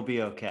rules, you'll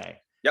be okay.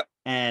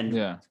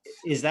 And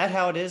is that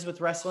how it is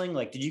with wrestling?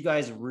 Like, did you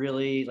guys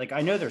really, like,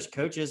 I know there's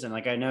coaches and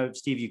like, I know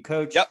Steve, you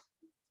coach,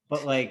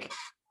 but like,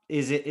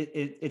 is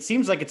it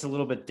seems like it's a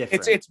little bit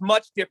different. It's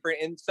much different.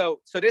 And so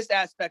this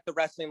aspect of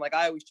wrestling, like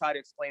I always try to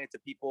explain it to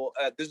people.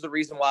 This is the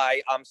reason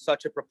why I'm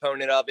such a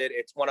proponent of it.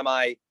 It's one of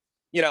my,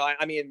 you know,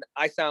 I mean,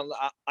 I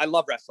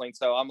love wrestling,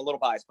 so I'm a little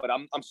biased, but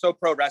I'm so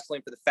pro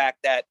wrestling for the fact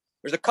that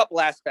there's a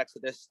couple aspects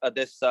of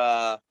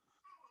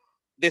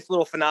this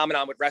little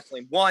phenomenon with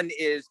wrestling. One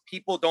is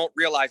people don't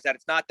realize that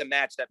it's not the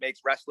match that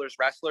makes wrestlers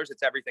wrestlers.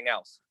 It's everything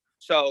else.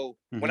 So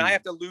when I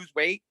have to lose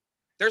weight,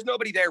 there's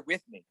nobody there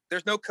with me.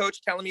 There's no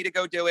coach telling me to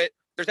go do it.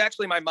 There's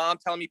actually my mom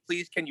telling me,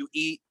 please, can you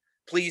eat?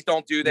 Please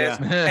don't do this.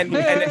 And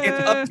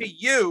it's up to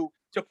you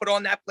to put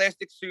on that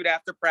plastic suit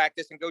after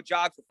practice and go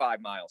jog for 5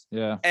 miles.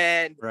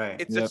 And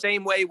it's the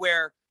same way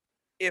where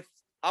if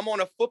I'm on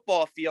a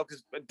football field,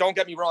 because don't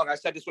get me wrong, I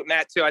said this with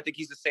Matt too. I think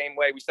he's the same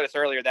way. We said this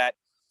earlier that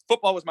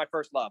football was my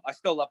first love. I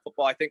still love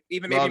football. I think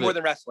even maybe more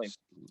than wrestling.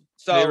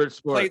 So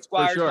played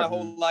Squires my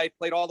whole life,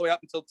 played all the way up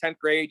until 10th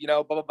grade, you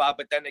know, blah, blah, blah.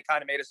 But then they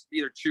kind of made us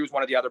either choose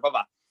one or the other, blah,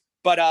 blah.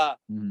 But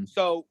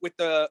so with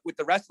the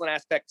wrestling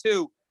aspect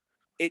too,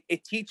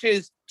 it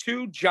teaches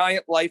 2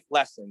 giant life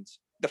lessons.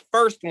 The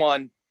first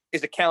one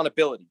is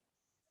accountability.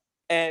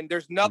 And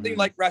there's nothing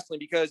like wrestling,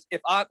 because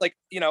if I, like,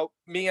 you know,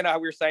 me and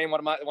we were saying,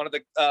 one of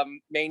the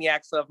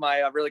maniacs of my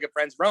really good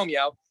friends,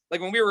 Romeo, like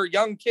when we were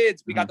young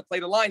kids, we got to play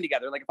the line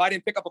together. Like if I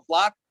didn't pick up a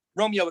block,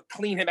 Romeo would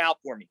clean him out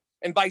for me,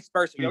 and vice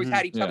versa. We always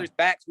had each other's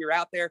backs. We were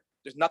out there.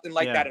 There's nothing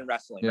like that in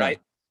wrestling, right?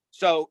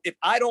 So if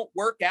I don't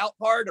work out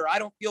hard or I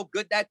don't feel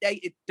good that day,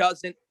 it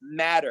doesn't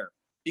matter,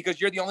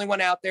 because you're the only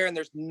one out there and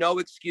there's no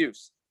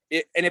excuse.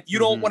 And if you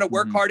don't want to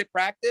work hard at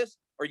practice,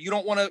 or you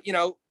don't want to, you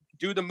know,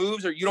 do the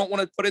moves, or you don't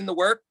want to put in the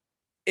work,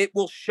 it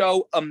will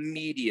show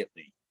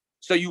immediately.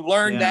 So you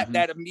learn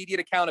that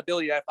immediate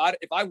accountability. That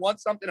if I want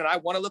something and I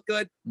want to look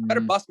good, I better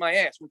bust my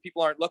ass when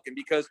people aren't looking,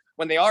 because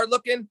when they are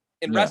looking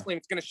in wrestling,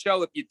 it's going to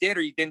show if you did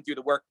or you didn't do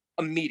the work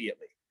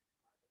immediately.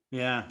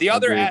 The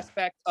other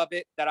aspect of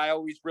it that I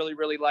always really,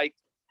 really liked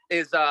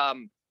is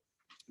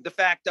the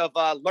fact of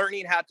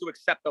learning how to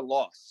accept a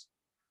loss.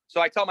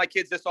 So I tell my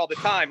kids this all the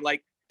time.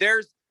 Like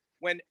this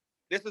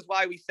is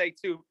why we say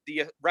too,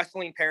 the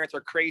wrestling parents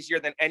are crazier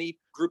than any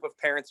group of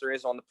parents there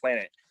is on the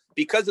planet,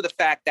 because of the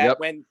fact that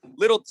when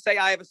say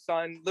I have a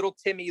son, little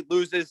Timmy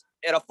loses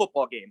at a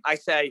football game, I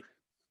say,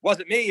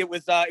 wasn't me. It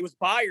was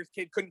Byers'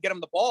 kid couldn't get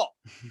him the ball.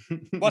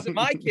 It wasn't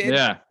my kid.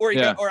 Or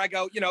I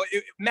go, you know,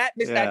 Matt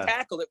missed that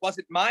tackle. It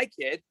wasn't my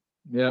kid.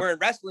 Where in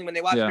wrestling, when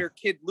they watch their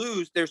kid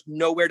lose, there's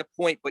nowhere to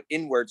point but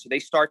inward. So they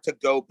start to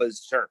go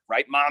berserk,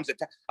 right?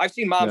 I've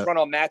seen moms run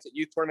on mats at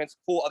youth tournaments,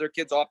 pull other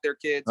kids off their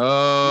kids.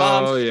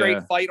 Moms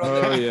straight fight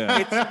on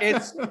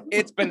them.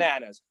 It's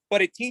bananas.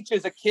 But it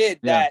teaches a kid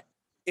that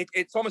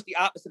it's almost the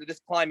opposite of this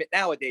climate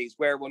nowadays,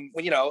 where when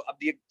you know,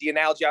 the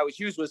analogy I always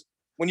use was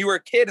when you were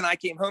a kid and I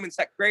came home in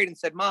 2nd grade and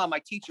said, Mom,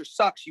 my teacher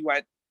sucks. You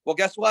went, well,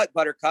 guess what,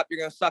 Buttercup? You're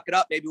going to suck it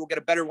up. Maybe we'll get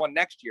a better one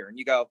next year. And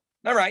you go,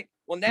 all right.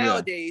 Well,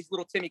 nowadays,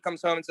 little Timmy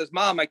comes home and says,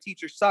 Mom, my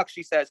teacher sucks.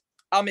 She says,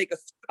 I'll make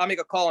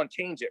a call and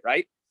change it.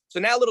 Right. So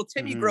now little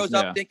Timmy grows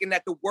up thinking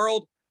that the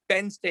world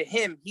bends to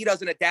him. He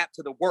doesn't adapt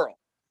to the world.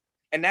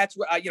 And that's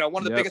what, you know,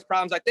 one of the biggest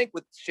problems I think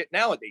with shit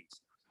nowadays.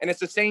 And it's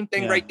the same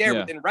thing right there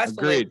within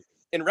wrestling. Agreed.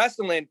 In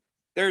wrestling,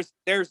 there's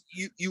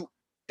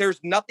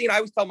nothing. I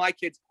always tell my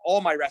kids,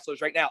 all my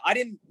wrestlers right now, I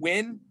didn't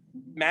win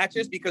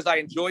matches because I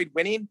enjoyed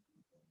winning.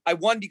 I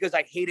won because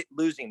I hated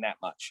losing that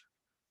much.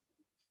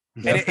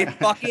 And it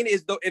fucking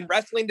is in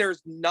wrestling,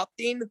 there's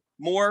nothing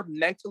more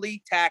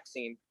mentally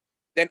taxing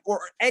than,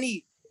 or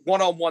any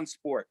one-on-one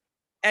sport,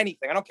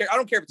 anything. I don't care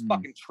if it's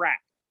fucking track.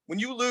 When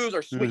you lose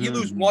or you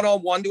lose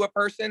one-on-one to a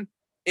person,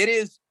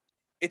 it's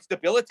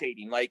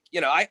debilitating. Like, you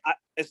know, I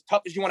as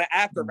tough as you want to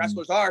act, or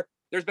wrestlers are,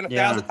 there's been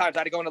 1,000 times I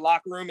had to go in the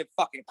locker room and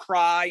fucking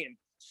cry and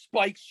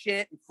spike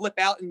shit and flip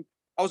out. And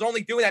I was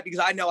only doing that because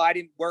I know I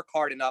didn't work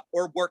hard enough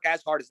or work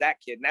as hard as that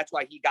kid. And that's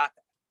why he got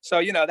that. So,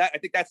 you know, I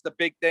think that's the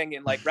big thing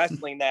in like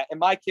wrestling, and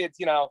my kids,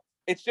 you know,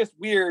 it's just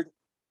weird.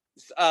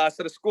 So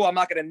the school I'm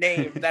not going to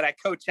name that I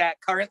coach at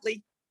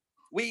currently,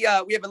 we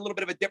have a little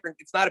bit of a different,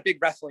 it's not a big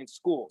wrestling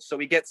school. So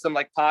we get some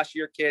like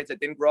poshier kids that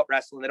didn't grow up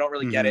wrestling. They don't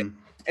really get it.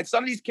 And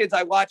some of these kids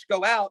I watch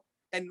go out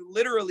and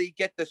literally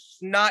get the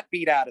snot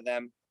beat out of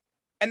them.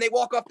 And they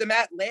walk off the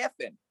mat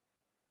laughing.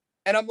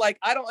 And I'm like,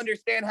 I don't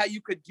understand how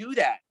you could do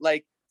that.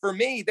 Like, for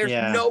me, there's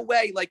no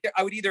way. Like,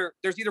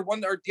 there's either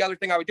one or the other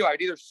thing I would do. I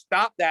would either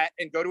stop that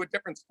and go to a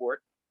different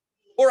sport,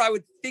 or I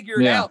would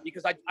figure it out,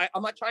 because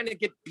I'm not trying to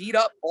get beat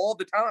up all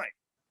the time.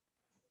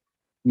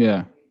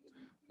 Yeah.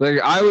 Like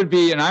I would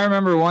be, and I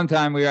remember one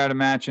time we were at a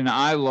match and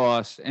I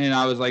lost, and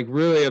I was like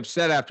really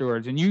upset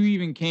afterwards. And you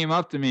even came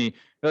up to me,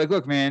 you're like,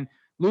 look, man,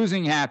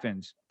 losing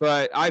happens.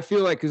 But I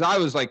feel like, because I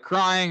was like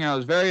crying and I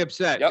was very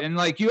upset. And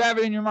like you have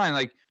it in your mind,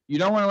 like you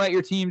don't want to let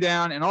your team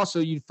down. And also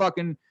you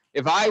fucking,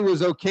 if I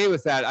was okay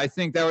with that, I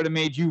think that would have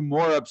made you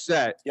more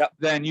upset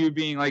than you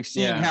being like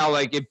seeing how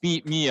like it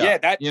beat me up. Yeah,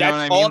 that's what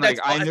I mean? Like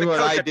I knew what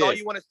I did. That's all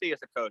you want to see as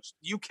a coach.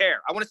 You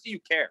care. I want to see you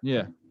care.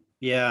 Yeah.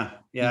 Yeah,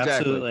 exactly.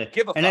 Absolutely.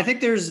 And I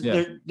think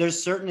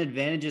there's certain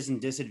advantages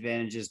and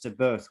disadvantages to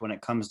both when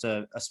it comes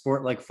to a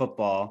sport like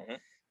football.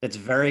 That's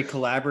very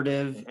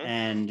collaborative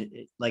and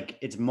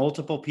it's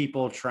multiple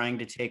people trying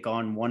to take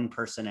on one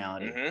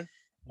personality.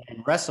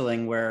 And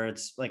wrestling, where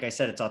it's like I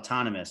said, it's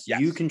autonomous.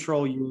 You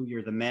control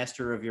you're the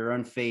master of your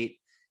own fate.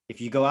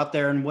 If you go out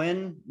there and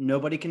win,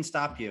 nobody can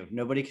stop you.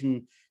 Nobody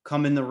can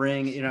come in the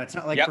ring. You know, it's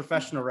not like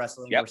professional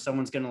wrestling where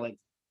someone's gonna like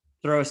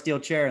throw a steel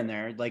chair in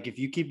there. Like if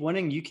you keep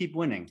winning, you keep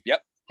winning.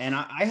 And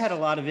I had a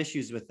lot of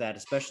issues with that,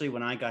 especially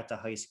when I got to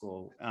high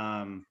school,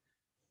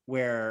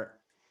 where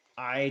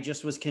I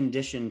just was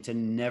conditioned to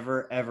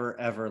never, ever,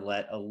 ever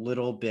let a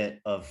little bit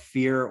of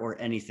fear or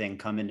anything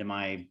come into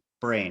my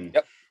brain.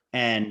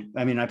 And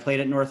I mean, I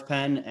played at North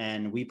Penn,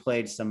 and we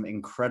played some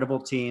incredible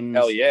teams.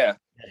 Hell yeah.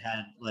 That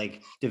had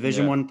like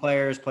Division I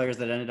players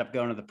that ended up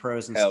going to the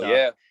pros and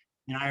stuff.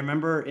 And I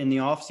remember in the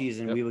off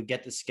season, we would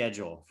get the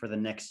schedule for the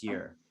next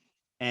year.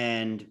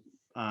 And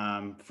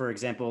for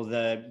example,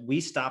 we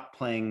stopped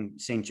playing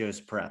St.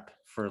 Joe's Prep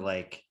for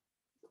like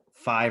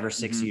 5 or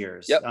 6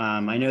 years.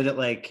 I know that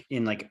like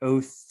in like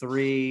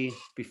 03,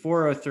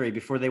 before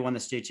they won the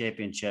state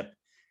championship,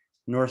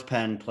 North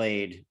Penn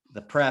played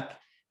the Prep,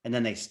 and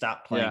then they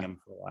stopped playing them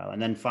for a while.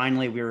 And then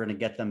finally we were going to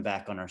get them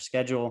back on our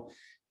schedule.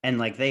 And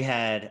like they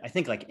had, I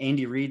think like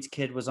Andy Reid's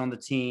kid was on the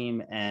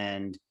team,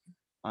 and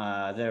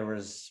there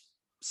was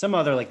some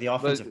other like the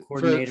offensive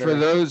coordinator. For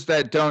those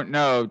that don't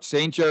know,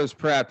 St. Joe's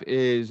Prep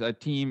is a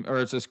team, or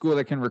it's a school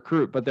that can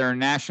recruit, but they're a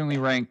nationally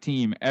ranked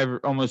team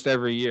almost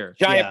every year.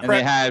 And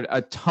they had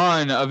a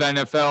ton of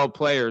NFL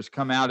players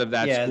come out of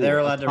that school. Yeah, they're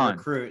allowed to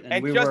recruit.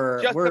 And just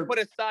to put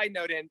a side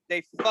note in,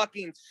 they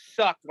fucking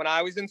sucked when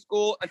I was in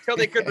school. Until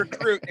they could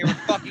recruit, they were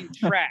fucking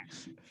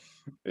trash.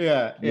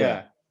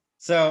 Yeah.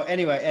 So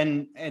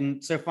anyway,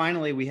 and so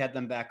finally we had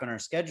them back on our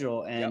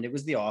schedule, and it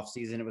was the off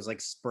season. It was like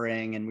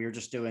spring, and we were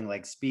just doing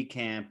like speed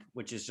camp,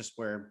 which is just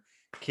where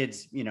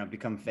kids,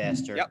 become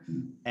faster.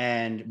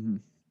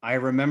 And I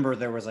remember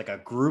there was like a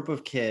group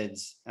of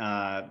kids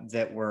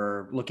that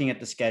were looking at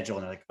the schedule,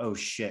 and they're like, oh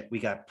shit, we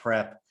got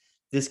Prep.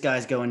 This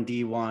guy's going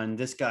D1.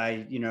 This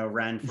guy,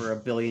 ran for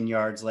 1 billion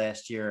yards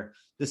last year.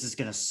 This is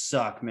going to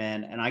suck,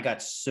 man. And I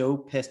got so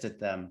pissed at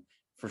them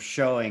for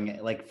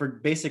for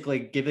basically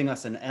giving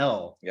us an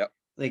L.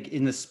 Like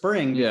in the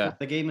spring,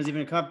 the game was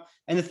even a cup.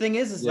 And the thing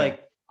is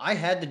like, I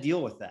had to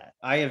deal with that.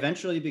 I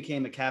eventually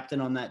became a captain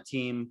on that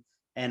team.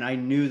 And I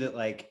knew that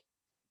like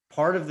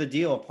part of the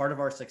deal, part of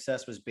our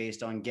success was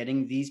based on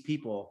getting these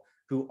people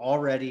who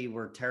already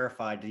were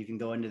terrified to even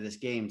go into this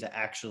game to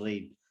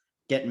actually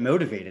get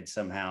motivated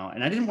somehow.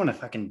 And I didn't want to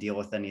fucking deal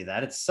with any of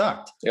that. It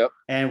sucked.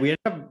 And we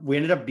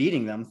ended up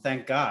beating them,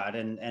 thank God.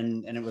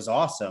 And it was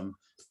awesome.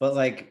 But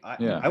like,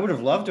 I would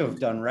have loved to have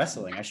done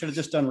wrestling. I should have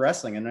just done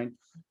wrestling, and I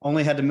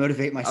only had to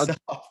motivate myself.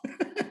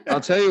 I'll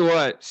tell you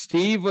what,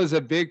 Steve was a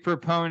big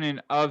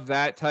proponent of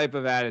that type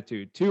of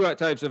attitude. 2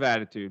 types of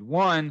attitude.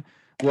 One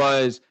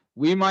was,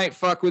 we might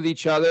fuck with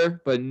each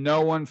other, but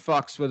no one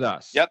fucks with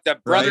us. The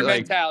brother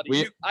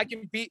mentality. I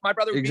can beat my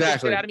brother. Beat the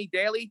shit out of me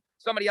daily.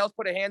 Somebody else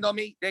put a hand on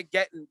me, they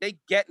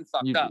getting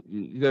fucked up.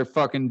 They're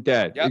fucking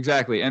dead.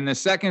 Exactly. And the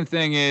second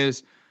thing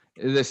is,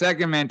 the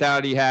second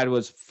mentality he had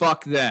was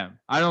fuck them.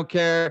 I don't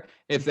care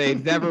if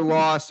they've never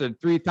lost a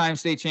 3-time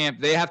state champ.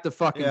 They have to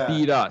fucking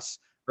beat us,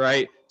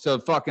 right? So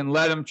fucking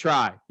let them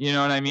try. You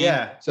know what I mean?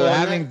 So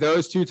having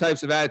those 2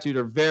 types of attitude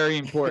are very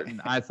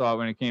important, I thought,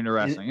 when it came to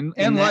wrestling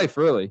and life,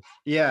 really.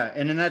 Yeah,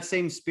 and in that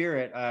same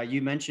spirit,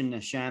 you mentioned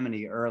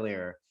Neshaminy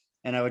earlier,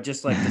 and I would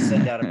just like to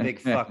send out a big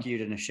fuck you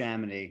to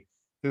Neshaminy,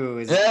 who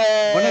is one of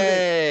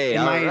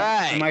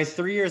the, in my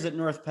 3 years at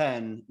North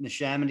Penn,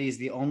 Neshaminy is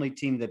the only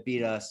team that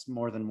beat us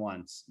more than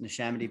once.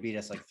 Neshaminy beat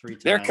us like 3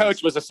 times. Their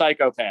coach was a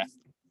psychopath.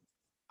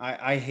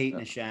 I hate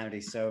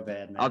Neshaminy so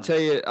bad, man. I'll tell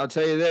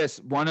you this.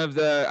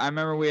 I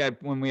remember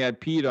when we had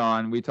Pete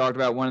on, we talked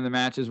about one of the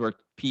matches where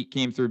Pete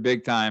came through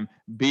big time.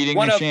 Beating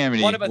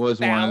Neshaminy was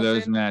one of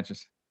those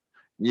matches.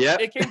 Yeah.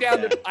 It came down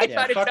to I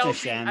try to tell of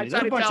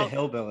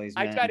hillbillies,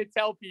 man. I try to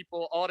tell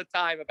people all the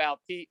time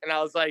about Pete, and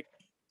I was like,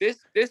 This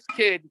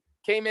kid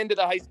came into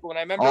the high school, and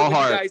I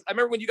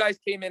remember when you guys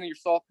came in your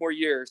sophomore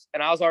years,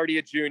 and I was already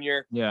a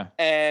junior. Yeah.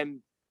 And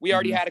we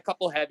already had a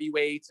couple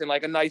heavyweights and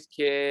like a nice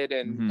kid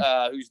and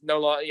who's no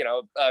longer,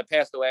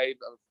 passed away,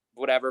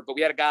 whatever. But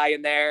we had a guy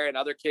in there and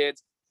other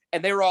kids,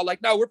 and they were all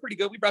like, "No, we're pretty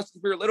good. We wrestled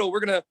since we were little. We're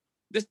gonna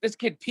this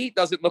kid Pete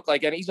doesn't look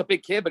like any. He's a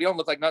big kid, but he don't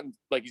look like nothing.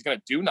 Like he's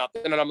gonna do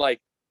nothing." And I'm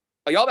like,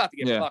 "Are y'all about to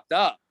get fucked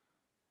up?"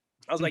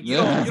 I was like, "You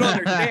don't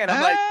understand."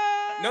 I'm like,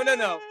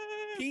 "No.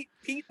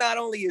 Pete not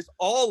only is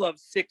all of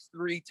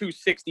 6'3",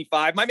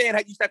 265. My man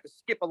used to have to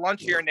skip a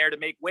lunch here and there to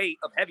make weight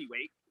of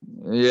heavyweight.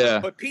 Yeah.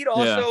 But Pete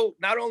also,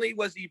 not only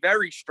was he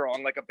very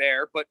strong like a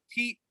bear, but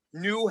Pete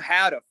knew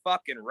how to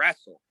fucking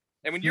wrestle.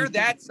 And when you're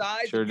that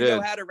size, you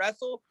know how to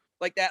wrestle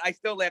like that. I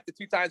still laugh. The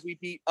 2 times we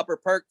beat Upper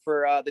Perk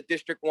for the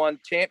District 1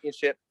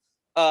 championship.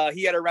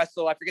 He had to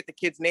wrestle. I forget the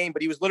kid's name,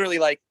 but he was literally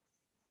like,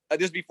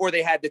 this is before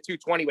they had the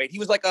 220 weight. He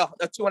was like a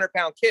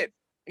 200-pound kid.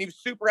 And he was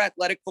super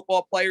athletic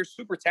football player,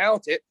 super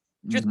talented.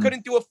 Just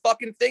couldn't do a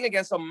fucking thing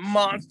against a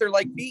monster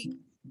like Pete.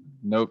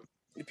 Nope.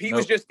 Pete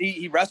was just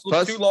he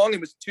wrestled too long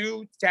and was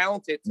too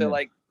talented to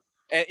like.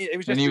 And it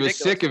was just. And he was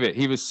sick of it.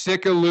 He was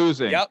sick of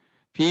losing. Yep.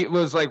 Pete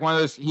was like one of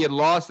those. He had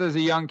lost as a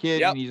young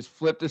kid, and he just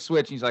flipped the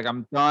switch. He's like,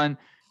 I'm done.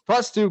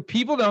 Plus, too,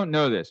 people don't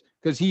know this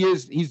because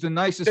he's the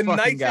nicest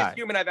fucking guy.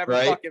 Human I've ever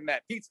fucking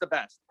met. Pete's the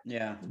best.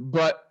 Yeah.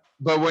 But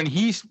when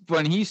he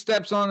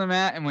steps on the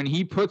mat and when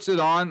he puts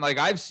it on, like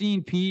I've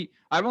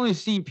only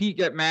seen Pete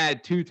get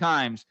mad 2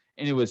 times.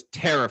 And it was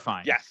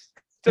terrifying. Yes.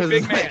 It's a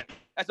big man.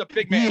 That's a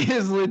big man. He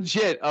is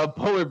legit a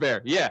polar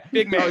bear. Yeah.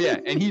 Big man. Oh yeah.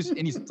 And he's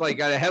like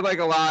got a head like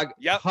a log,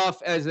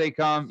 tough as they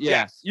come. Yeah.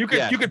 Yes. You could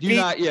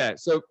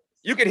So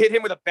you could hit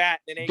him with a bat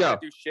and it ain't gonna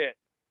do shit.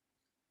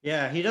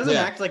 Yeah, he doesn't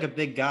act like a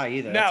big guy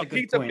either. No, that's a good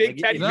Pete's point. A big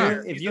teddy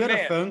bear. If you had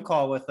a phone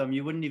call with him,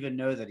 you wouldn't even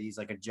know that he's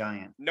like a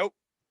giant. Nope.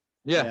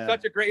 Yeah.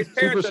 Such a great his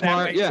parents super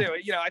smart, too.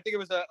 I think it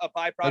was a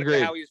byproduct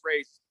of how he was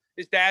raised.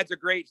 His dad's a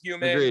great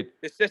human. Agreed.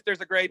 His sister's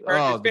a great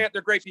person.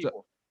 They're great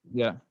people.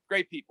 Yeah.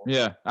 Great people.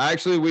 Yeah.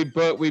 Actually, we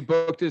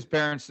booked his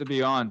parents to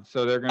be on,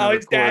 so they're gonna. Oh,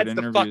 his dad's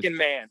interviews. the fucking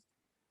man.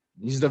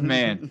 He's the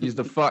man. He's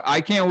the fuck. I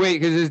can't wait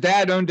because his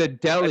dad owned a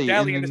deli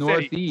in the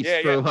Northeast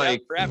for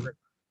like forever.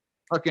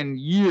 Fucking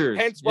years.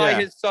 Hence why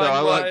his son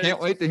I can't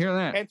wait to hear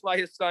that. Hence why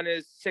his son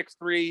is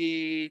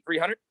 6'3",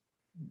 300.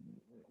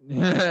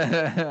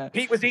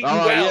 Pete was eating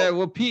well. Yeah,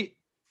 well, Pete.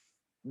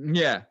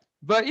 Yeah.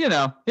 But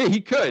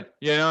he could.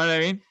 You know what I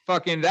mean?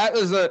 Fucking that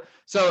was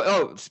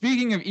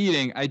speaking of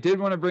eating, I did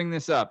want to bring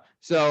this up.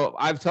 So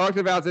I've talked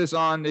about this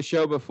on the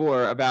show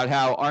before about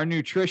how our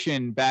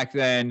nutrition back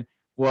then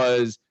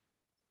was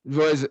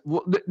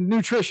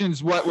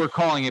nutrition's what we're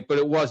calling it, but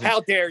it wasn't. How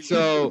dare you?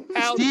 So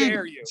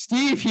dare you?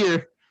 Steve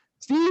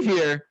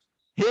here,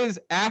 his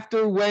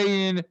after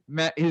weigh-in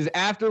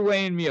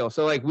meal.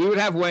 So like we would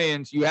have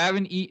weigh-ins. You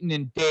haven't eaten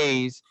in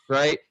days,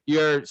 right?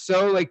 You're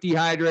so like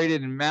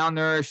dehydrated and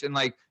malnourished and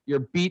like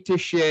you're beat to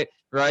shit,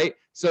 right?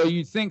 So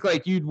you'd think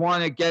like you'd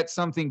want to get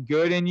something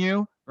good in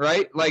you,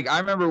 right? Like I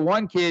remember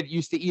one kid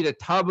used to eat a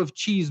tub of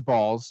cheese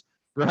balls,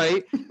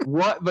 right?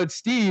 But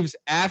Steve's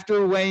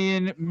after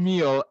weigh-in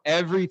meal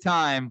every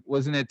time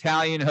was an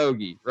Italian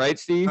hoagie, right,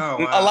 Steve? Oh,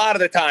 wow. A lot of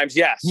the times,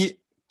 yes. He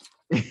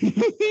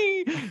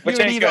would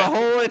eat a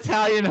whole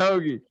Italian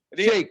hoagie.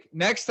 Jake,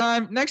 next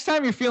time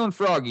you're feeling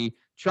froggy,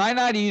 try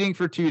not eating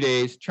for 2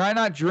 days. Try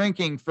not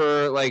drinking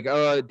for like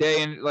a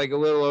day and like a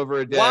little over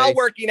a day. While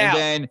working out.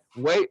 And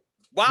then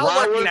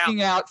while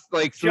working out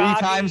like 3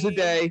 times a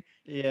day.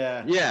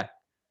 Yeah. Yeah.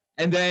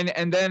 And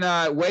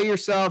then weigh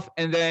yourself,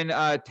 and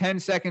then 10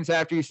 seconds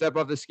after you step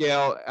off the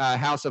scale,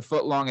 house a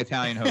foot-long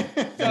Italian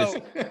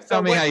hoagie.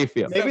 Tell me how you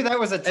feel. Maybe that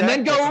was a tactic. And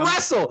then go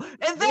wrestle.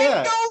 And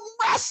then go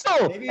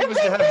wrestle. Maybe it was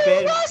to have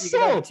bed. You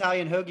could have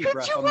Italian hoagie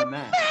breath on the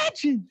mat.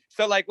 Imagine?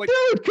 So like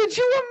dude, could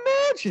you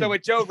imagine? So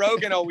what Joe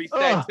Rogan always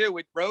said too,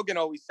 what Rogan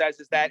always says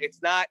is that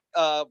it's not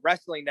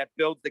wrestling that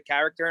builds the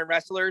character in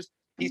wrestlers.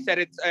 He said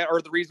it's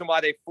or the reason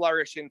why they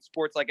flourish in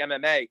sports like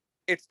MMA.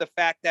 It's the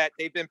fact that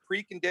they've been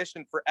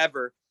preconditioned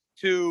forever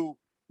to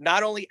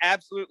not only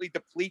absolutely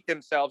deplete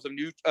themselves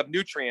of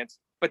nutrients,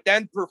 but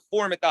then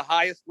perform at the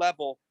highest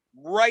level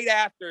right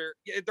after,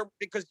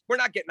 because we're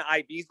not getting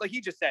IVs. Like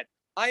he just said,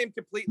 I am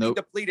completely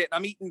depleted.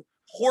 I'm eating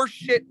horse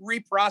shit,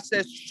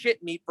 reprocessed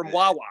shit meat from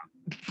Wawa.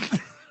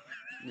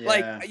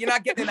 Like you're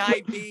not getting an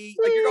IV.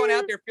 Like you're going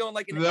out there feeling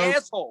like an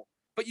asshole.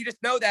 But you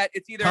just know that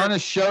it's either ton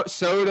of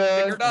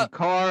soda, and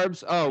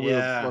carbs. Oh,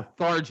 we're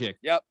lethargic.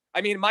 Yep. I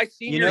mean, my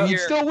senior year,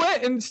 still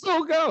wet and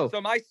still go. So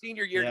my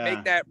senior year to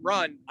make that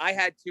run, I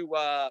had to,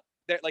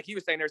 like he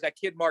was saying, there's that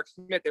kid Mark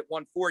Smith at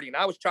 140, and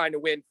I was trying to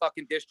win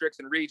fucking districts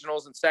and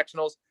regionals and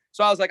sectionals.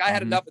 So I was like, I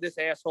had enough of this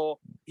asshole.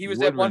 He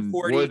was at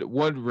 140.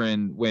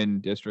 Woodrin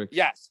win district.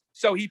 Yes.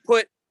 So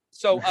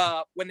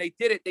when they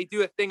did it, they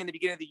do a thing in the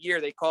beginning of the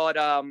year. They call it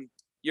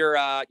your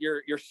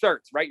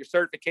certs, right? Your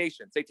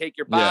certifications. They take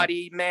your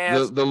body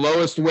mass, the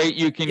lowest weight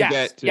you can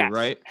get to,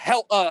 right?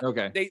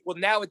 Okay.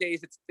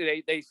 Nowadays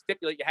they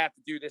stipulate you have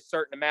to do this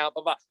certain amount.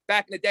 But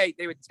back in the day,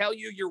 they would tell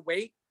you your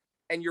weight,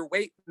 and your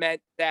weight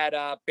meant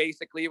that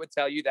basically it would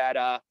tell you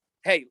that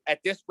hey, at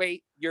this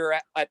weight you're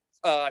at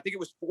I think it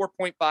was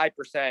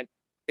 4.5%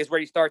 is where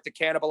you start to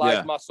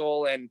cannibalize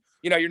muscle, and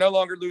you're no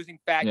longer losing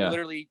fat. You're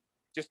literally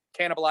just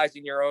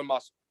cannibalizing your own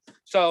muscle.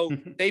 So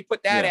they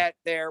put that at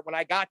there. When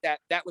I got that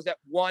was at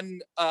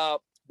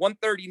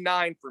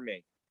 139 for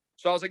me.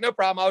 So I was like, no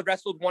problem. I would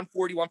wrestle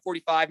 140,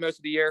 145 most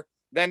of the year.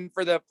 Then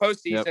for the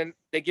postseason,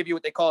 they give you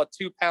what they call a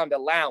 2-pound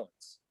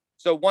allowance.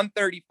 So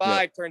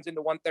 135 turns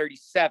into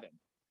 137.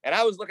 And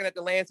I was looking at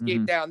the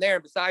landscape down there.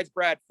 And besides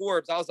Brad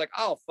Forbes, I was like,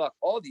 I'll fuck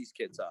all these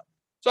kids up.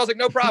 So I was like,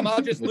 no problem.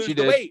 I'll just lose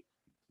the weight.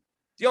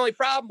 The only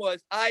problem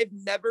was I've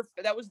never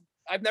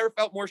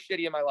felt more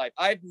shitty in my life.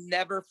 I've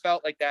never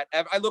felt like that.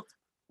 I look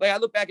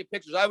back at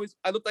pictures. I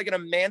looked like an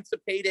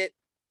emancipated,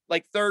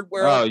 like third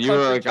world. Oh, you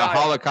were like a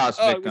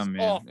Holocaust victim,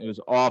 man. It was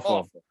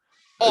awful.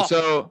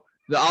 So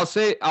I'll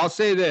say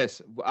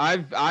this.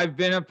 I've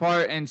been a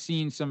part and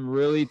seen some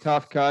really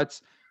tough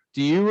cuts.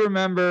 Do you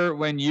remember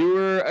when you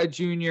were a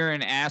junior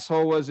and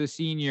Asshole was a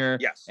senior?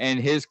 Yes. And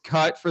his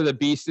cut for the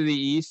Beast of the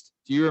East?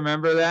 Do you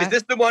remember that? Is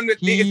this the one with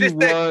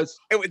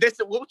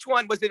which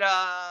one was it?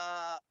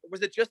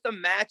 Was it just a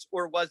match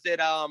or was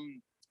it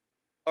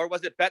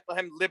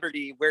Bethlehem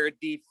Liberty where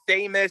the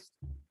famous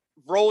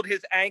rolled his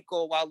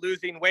ankle while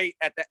losing weight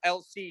at the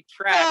LC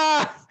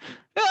track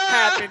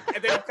happened?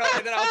 And then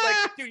I was like,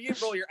 dude, you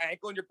didn't roll your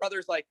ankle. And your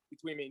brother's like,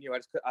 between me and you,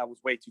 I was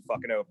way too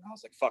fucking over. I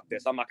was like, fuck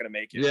this. I'm not going to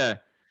make it. Yeah.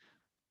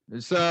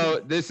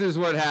 So this is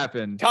what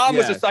happened. Tom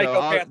was a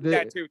psychopath with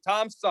that too.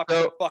 Tom sucked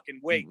some fucking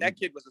weight. That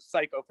kid was a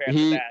psychopath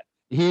with that.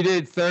 He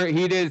did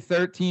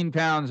 13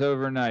 pounds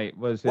overnight.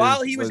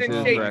 While he was in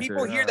shape. Record.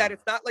 People hear that.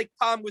 It's not like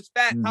Tom was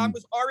fat. Tom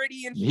was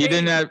already in shape. He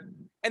didn't have,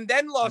 and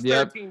then lost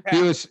 13 pounds.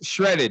 He was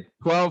shredded,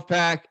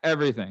 12-pack,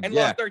 everything. And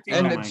lost 13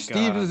 pounds. And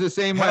Steve was the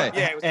same way.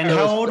 And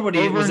how old would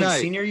he? Was it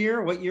senior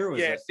year? What year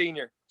was it? Yeah,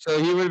 senior.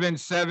 So he would have been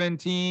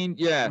 17.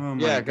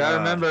 Gotta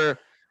remember.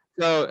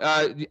 So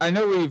I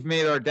know we've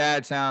made my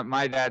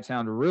dad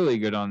sound really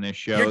good on this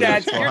show. Your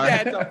dad's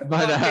a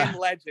fucking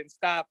legend.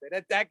 Stop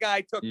it. That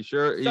guy took. He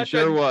sure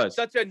was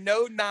such a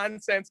no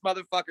nonsense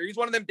motherfucker. He's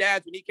one of them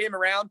dads. When he came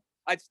around,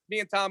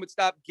 me and Tom would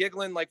stop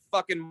giggling like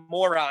fucking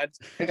morons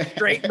and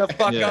straighten the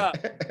fuck up.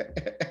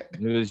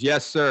 It was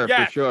yes, sir,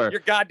 for sure. You're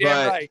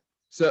goddamn right.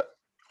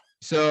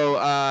 So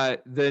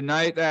the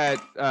night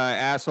that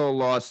Asshole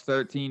lost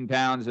 13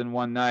 pounds in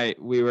one night,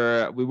 we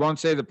won't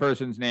say the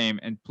person's name,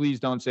 and please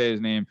don't say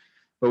his name,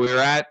 but we were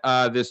at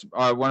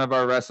one of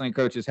our wrestling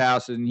coach's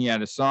houses, and he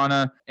had a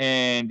sauna,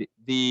 and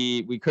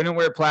we couldn't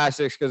wear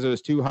plastics because it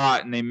was too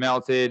hot and they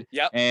melted.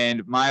 Yep.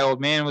 And my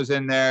old man was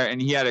in there, and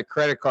he had a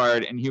credit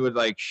card, and he would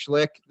like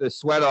schlick the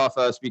sweat off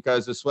us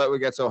because the sweat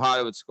would get so hot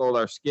it would scald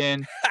our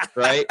skin,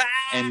 right?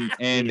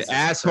 and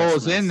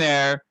Asshole's in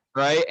there.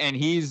 Right. And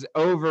he's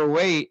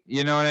overweight,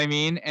 you know what I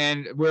mean?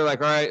 And we're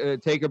like, all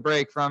right, take a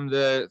break from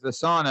the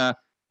sauna.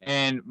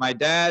 And my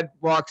dad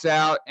walks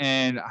out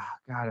and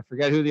God, I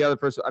forget who the other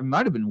person, I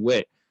might've been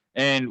Whit.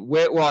 And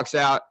Whit walks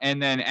out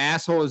and then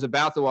Asshole is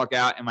about to walk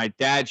out and my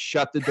dad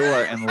shut the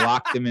door and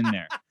locked him in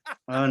there.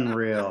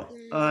 Unreal.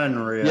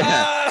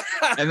 Yeah.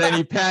 And then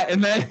he passed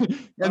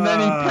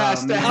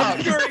out.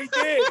 I'm sure he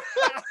did.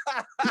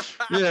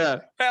 Yeah.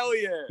 Hell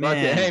yeah.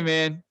 Man. Hey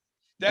man.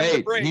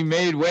 Hey, he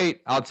made weight.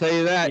 I'll tell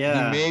you that.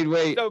 Yeah. He made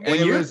weight. So,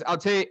 and I'll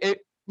tell you,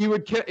 he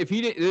would kill if he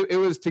didn't. It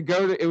was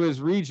it was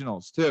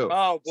regionals too.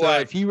 Oh boy! So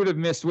if he would have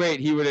missed weight,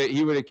 he would have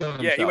killed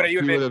himself. Yeah, he would have.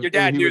 Your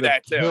dad knew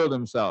that too. Killed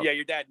himself. Yeah,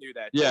 your dad knew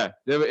that. Too. Yeah,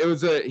 it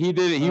was he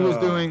did it. He was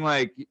doing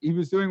what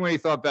he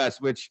thought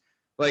best. Which,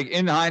 like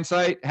in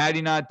hindsight, had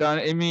he not done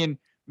it, I mean,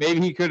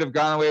 maybe he could have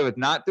gone away with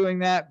not doing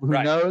that. Who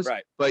knows?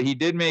 Right. But he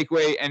did make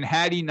weight, and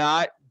had he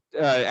not,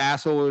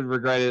 Asshole would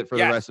regret it for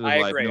the rest of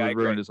his life. It would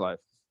ruin his life.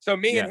 So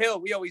me and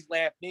Hill, we always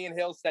laugh. Me and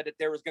Hill said that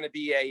there was going to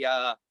be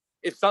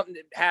if something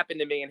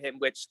happened to me and him,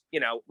 which,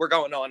 we're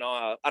going on,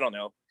 I don't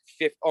know,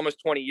 almost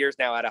 20 years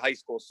now out of high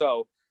school.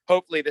 So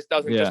hopefully this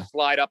doesn't just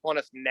slide up on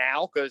us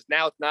now, because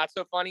now it's not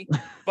so funny.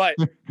 But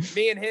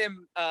me and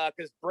him,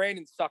 because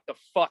Brandon sucked a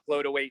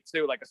fuckload of weight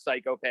too, like a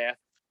psychopath.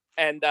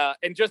 And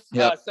just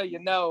so you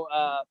know,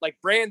 like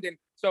Brandon,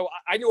 so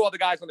I knew all the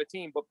guys on the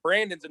team, but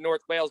Brandon's a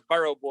North Wales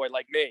borough boy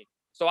like me.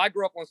 So I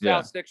grew up on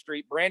South 6th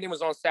Street. Brandon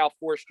was on South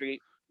 4th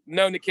Street.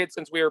 Known the kid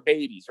since we were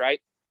babies, right?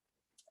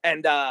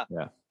 And so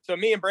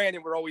me and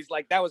Brandon were always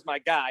like, that was my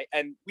guy.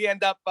 And we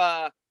end up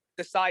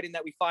deciding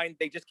that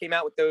they just came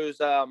out with those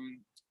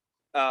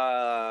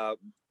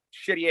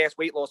shitty ass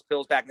weight loss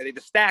pills back in the day,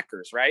 the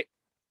Stackers, right?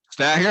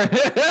 Stacker.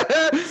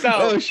 So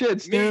oh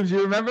shit, Steve,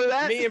 you remember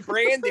that? Me and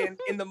Brandon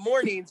in the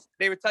mornings,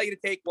 they would tell you to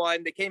take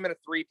one. They came in a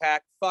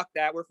 3-pack. Fuck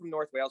that. We're from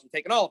North Wales. We're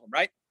taking all of them,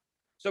 right?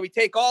 So we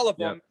take all of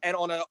them and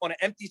on an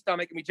empty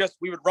stomach, and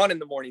we would run in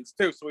the mornings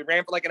too. So we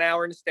ran for like an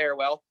hour in the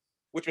stairwell,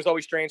 which was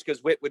always strange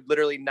because Whit would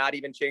literally not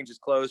even change his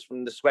clothes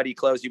from the sweaty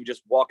clothes. He would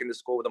just walk into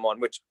school with them on,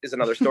 which is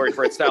another story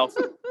for itself.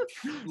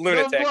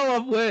 Lunatic.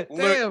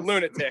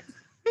 Lunatic.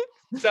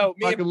 So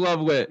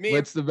love Whit.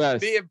 Whit's the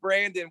best. Me and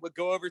Brandon would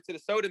go over to the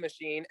soda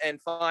machine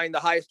and find the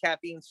highest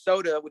caffeine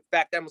soda, which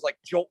back then was like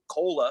Jolt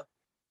Cola.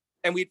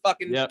 And we'd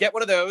fucking get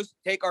one of those,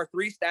 take our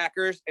 3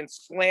 stackers and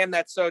slam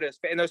that soda.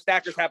 And those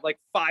stackers have like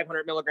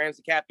 500 milligrams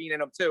of caffeine in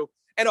them too.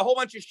 And a whole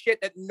bunch of shit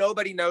that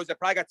nobody knows that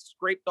probably got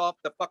scraped off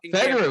the fucking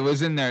Federer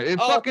was in there.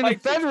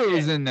 Federer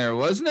was in there,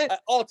 wasn't it?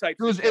 All types.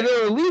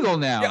 They're illegal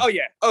now.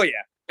 Yeah, oh yeah.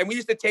 And we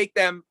used to take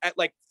them at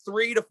like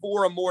 3 to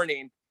 4 in the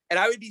morning. And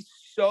I would be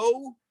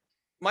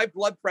my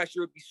blood pressure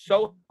would be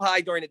so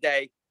high during the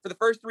day. For the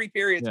first 3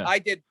 periods, I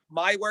did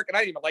my work, and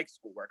I didn't even like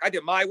schoolwork. I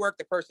did my work,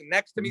 the person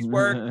next to me's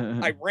work.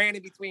 I ran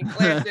in between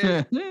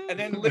classes. And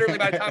then literally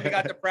by the time we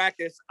got to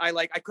practice, I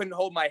couldn't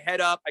hold my head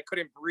up. I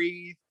couldn't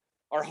breathe.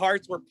 Our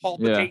hearts were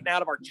palpitating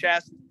out of our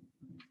chest.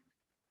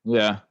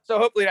 Yeah. So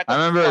hopefully that.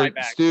 I remember,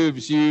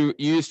 Stoobs, you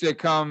used to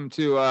come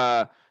to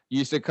my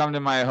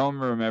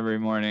homeroom every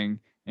morning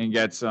and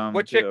get some.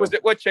 What chick was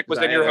it? What chick was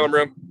in your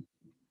homeroom?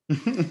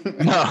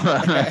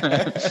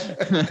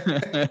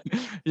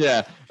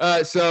 Yeah.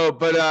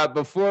 But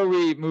before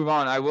we move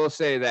on, I will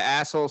say the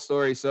asshole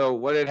story. So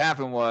what had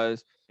happened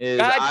was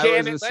I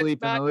was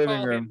asleep in the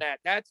living room.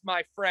 That's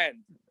my friend.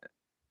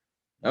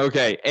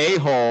 Okay,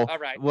 a-hole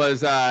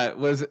was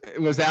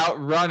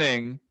out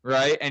running,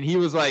 right? And he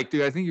was like,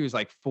 dude, I think he was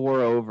like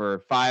 4 over,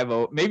 5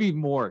 over, maybe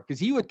more, because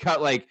he would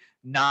cut like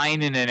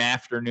 9 in an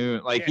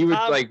afternoon. Like he would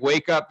like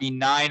wake up, be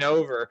 9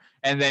 over,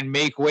 and then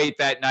make weight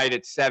that night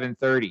at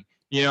 7:30.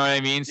 You know what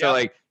I mean? So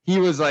like he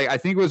was like, I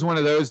think it was one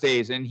of those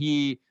days, and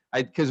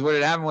because what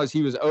had happened was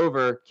he was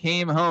over,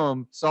 came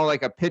home, saw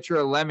like a pitcher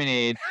of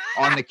lemonade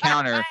on the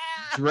counter,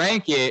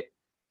 drank it.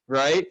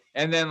 Right.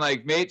 And then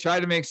like tried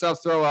to make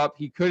himself throw up.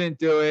 He couldn't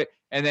do it.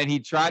 And then he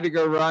tried to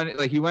go run.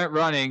 Like he went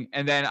running.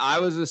 And then I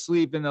was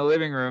asleep in the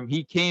living room.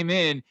 He came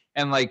in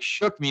and like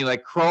shook me,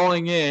 like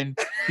crawling in.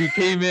 He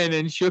came in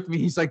and shook me.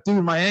 He's like,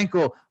 dude, my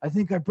ankle. I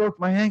think I broke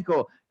my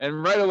ankle.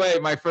 And right away,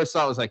 my first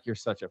thought was like, you're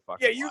such a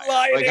fucking you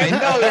lied. Like I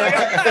know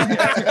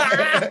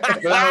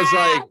that. But I was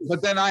like,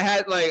 but then I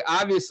had like,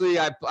 obviously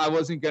I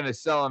wasn't going to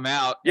sell him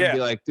out and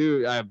be like,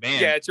 dude, man.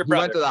 Yeah, it's your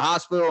brother. He went to the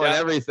hospital and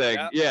everything.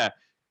 Yeah.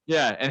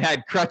 Yeah, and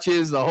had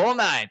crutches the whole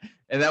 9,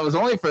 and that was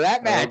only for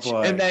that match.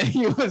 And then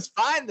he was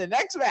fine the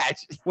next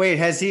match. Wait,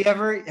 has he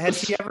ever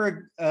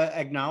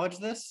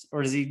acknowledged this,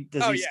 or does he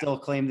still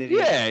claim that? He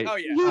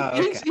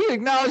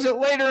acknowledged it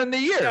later in the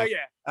year. Oh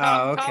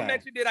yeah. Tom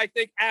mentioned it, I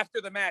think,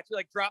 after the match. He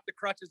like dropped the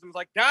crutches and was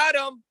like, "Got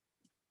him."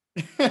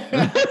 But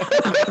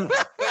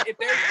if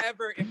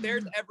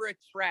there's ever a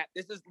trap,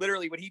 this is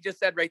literally what he just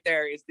said right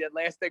there. Is the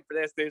last thing for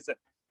this is.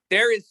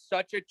 There is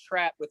such a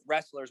trap with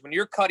wrestlers when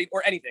you're cutting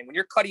or anything, when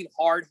you're cutting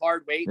hard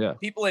weight. Yeah.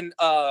 People in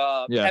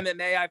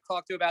MMA I've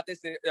talked to about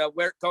this,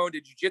 we're going to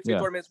jiu-jitsu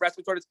tournaments,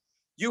 wrestling tournaments.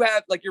 You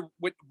have like your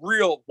with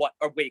real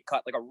a weight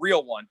cut, like a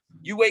real one.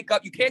 You wake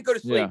up, you can't go to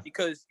sleep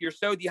because you're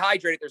so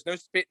dehydrated. There's no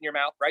spit in your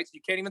mouth, right? So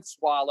you can't even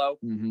swallow.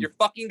 Mm-hmm. You're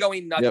fucking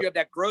going nuts. You have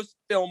that gross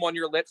film on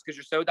your lips because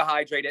you're so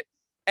dehydrated.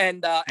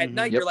 And at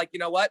night, you're like, you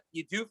know what?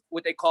 You do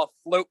what they call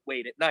float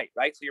weight at night,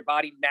 right? So your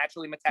body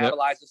naturally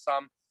metabolizes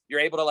some. You're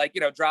able to like,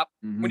 drop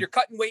when you're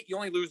cutting weight, you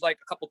only lose like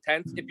a couple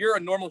tenths. If you're a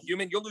normal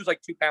human, you'll lose like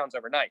 2 pounds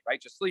overnight,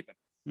 right? Just sleeping.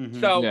 Mm-hmm.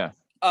 So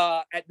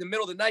at the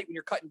middle of the night, when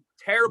you're cutting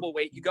terrible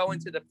weight, you go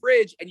into the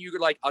fridge and you're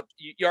like,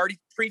 you already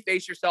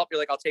preface yourself.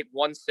 You're like, I'll take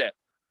 1 sip.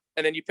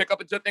 And then you pick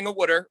up a thing of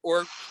water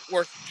or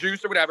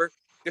juice or whatever.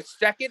 The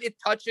second it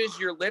touches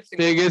your lips, and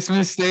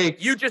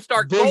mistake. You just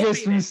start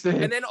gulping it.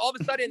 And then all of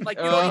a sudden, like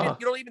you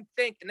don't even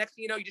think. And next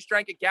thing you know, you just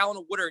drank a gallon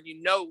of water and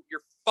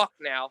you're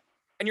fucked now.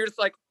 And you're just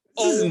like,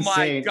 oh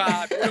my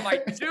God, what am I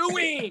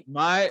doing?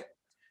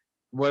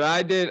 What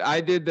I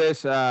did this.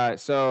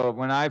 So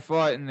when I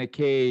fought in the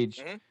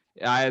cage,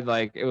 I had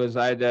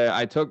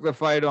I took the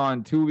fight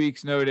on 2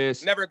 weeks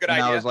notice. Never a good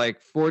idea. I was like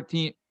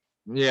 14.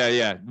 Yeah.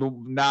 It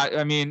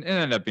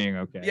ended up being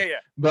okay. Yeah.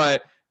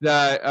 But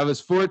I was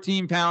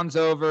 14 pounds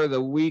over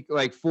the week,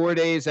 like 4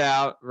 days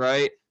out.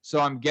 Right. So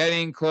I'm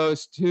getting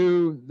close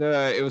to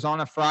it was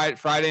on a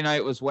Friday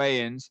night was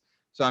weigh-ins.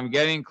 So I'm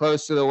getting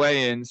close to the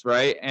weigh-ins,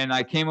 right? And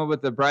I came up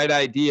with the bright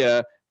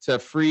idea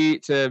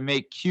to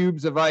make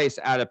cubes of ice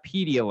out of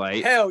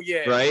Pedialyte. Hell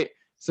yeah! Right.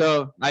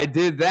 So I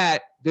did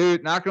that,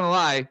 dude. Not gonna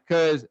lie,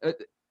 because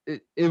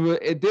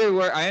it did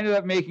work. I ended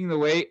up making the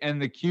weight,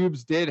 and the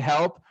cubes did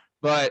help.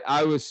 But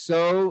I was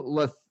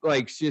so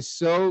just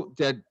so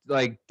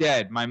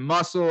dead. My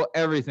muscle,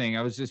 everything.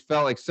 I was just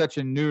felt like such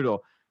a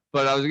noodle.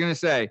 But I was gonna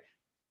say,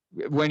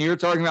 when you're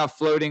talking about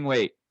floating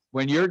weight.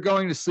 When you're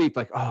going to sleep,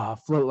 like, I'll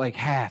float like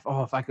half.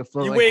 Oh, if I could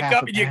float like half. You wake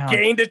up and you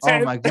gained a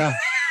 10. Oh my God.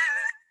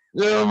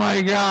 Oh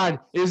my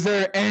God. Is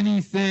there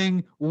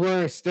anything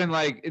worse than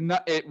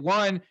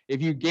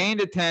if you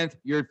gained a 10th,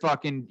 you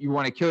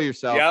want to kill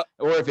yourself. Yep.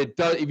 Or if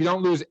you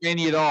don't lose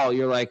any at all,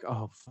 you're like,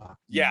 oh fuck.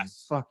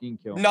 Yes. Fucking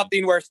kill me.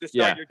 Nothing worse to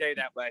start your day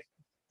that way.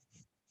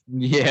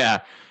 Yeah.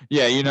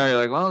 Yeah. You're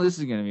like, well, this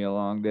is going to be a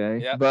long day.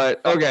 Yep.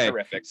 But okay.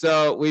 Terrific.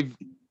 So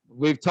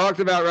We've talked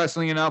about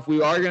wrestling enough.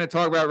 We are going to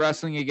talk about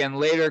wrestling again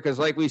later because,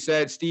 like we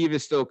said, Steve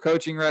is still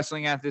coaching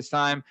wrestling at this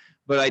time.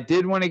 But I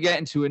did want to get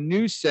into a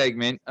new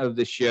segment of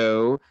the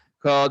show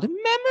called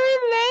Memory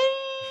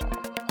Lane.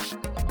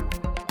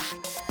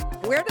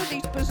 Where do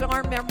these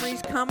bizarre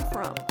memories come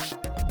from?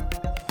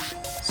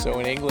 So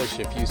in English,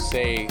 if you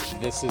say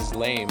this is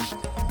lame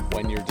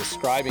when you're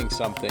describing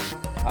something,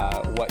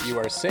 what you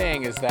are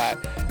saying is that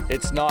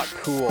it's not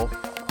cool,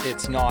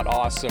 it's not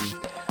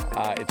awesome,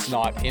 it's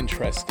not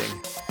interesting.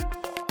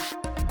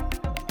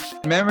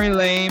 Memory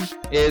Lane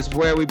is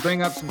where we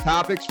bring up some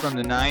topics from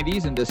the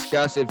 90s and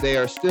discuss if they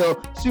are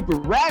still super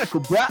radical,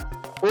 bruh,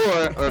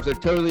 or if they're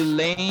totally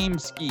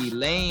lame-ski,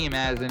 lame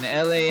as in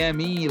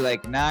L-A-M-E,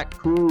 like not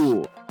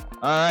cool.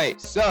 All right,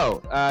 so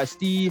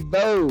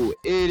Steve-O,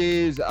 it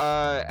is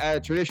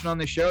a tradition on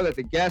the show that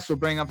the guests will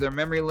bring up their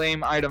memory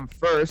lane item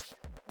first.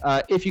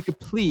 If you could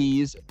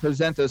please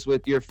present us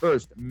with your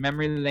first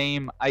memory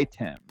lane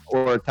item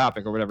or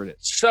topic or whatever it is.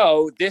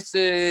 So this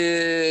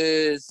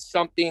is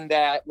something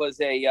that was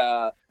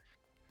a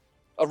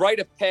rite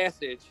of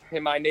passage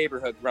in my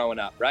neighborhood growing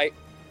up, right?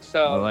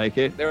 So I like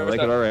it. I like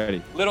it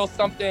already. Little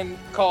something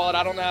called,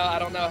 I don't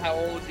know how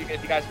old you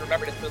guys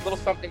remember this, but a little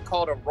something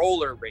called a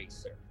roller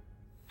racer.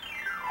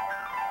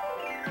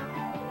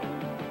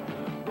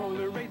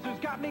 Roller racers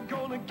got me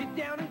gonna get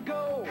down and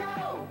go.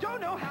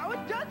 Don't know how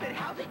it does it.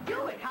 How's it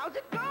do it? How's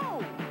it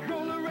go?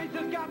 Roller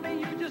racers got me,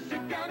 you just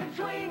sit down and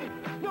swing.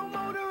 No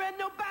motor and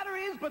no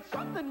batteries, but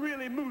something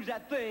really moves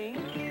that thing.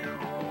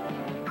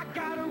 I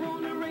got a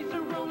roller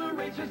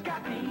racer's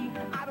got me.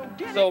 I don't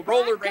get so it.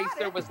 Roller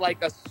racer was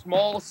like a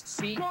small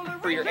seat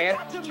for your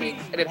ass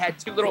cheeks, and it had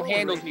two little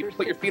handles, and you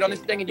put your feet on this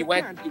thing, and you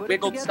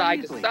wiggled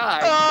side to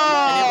side,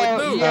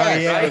 and it would move.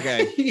 Yeah, right?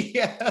 okay.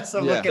 Yes,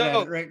 I'm looking at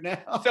it right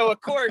now. So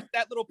of course,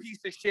 that little piece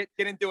of shit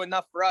didn't do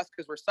enough for us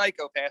because we're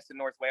psychopaths in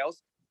North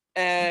Wales.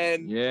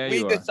 And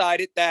we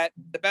decided that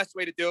the best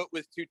way to do it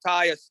was to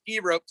tie a ski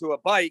rope to a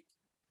bike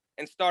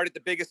and start at the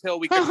biggest hill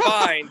we could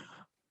find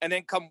and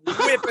then come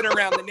whipping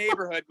around the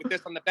neighborhood with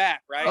this on the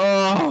back,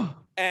 right?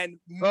 And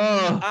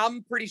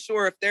I'm pretty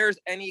sure if there's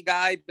any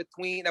guy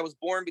that was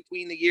born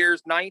between the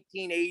years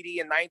 1980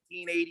 and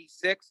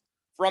 1986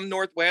 from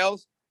North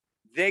Wales,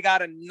 they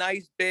got a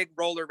nice big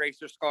roller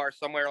racer scar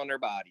somewhere on their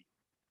body.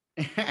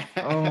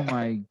 Oh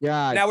my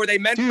God! Now, were they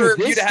meant for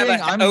you to have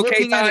an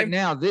okay time? At it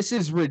now. This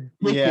is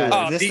ridiculous.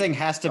 Yeah, this thing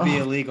has to be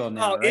illegal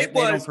now, right? It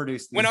was, they don't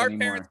produce these when our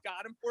anymore. Parents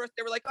got them for us,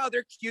 they were like, "Oh,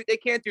 they're cute. They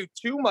can't do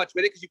too much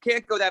with it because you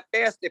can't go that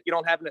fast if you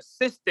don't have an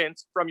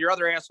assistance from your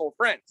other asshole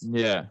friends."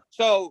 Yeah.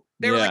 So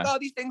they were like, "Oh,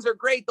 these things are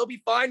great. They'll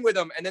be fine with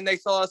them." And then they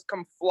saw us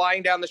come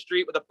flying down the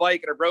street with a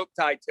bike and a rope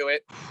tied to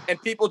it, and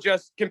people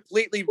just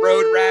completely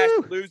road rash,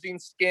 losing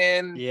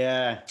skin,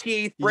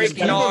 teeth,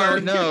 breaking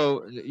arms.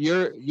 No,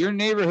 your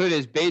neighborhood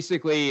is basically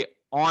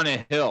on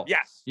a hill.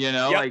 Yes. You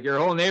know, like your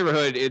whole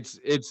neighborhood,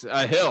 it's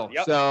a hill.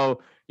 Yep.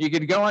 So you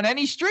could go on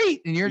any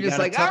street and you're just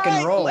like, all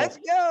right, let's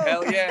go.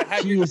 Hell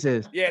yeah.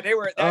 Jesus. Yeah, they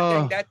were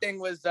that thing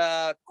was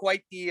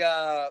quite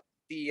the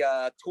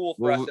tool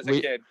for us as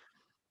a kid.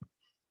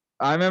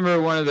 I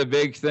remember one of the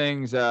big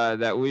things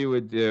that we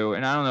would do,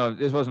 and I don't know,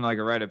 this wasn't like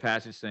a rite of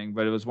passage thing,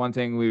 but it was one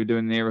thing we would do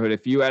in the neighborhood.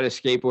 If you had a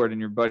skateboard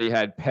and your buddy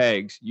had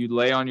pegs, you'd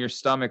lay on your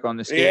stomach on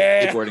the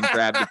skateboard and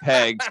grab the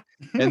pegs,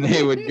 and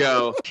they would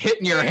go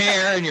hitting your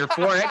hair and your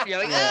forehead.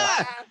 You're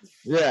like,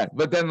 yeah.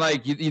 But then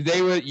like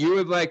you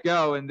would let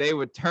go, and they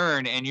would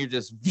turn, and you're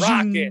just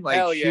rocking, like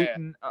hell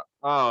shooting.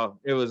 Oh,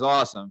 it was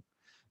awesome.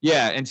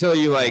 Yeah, until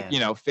you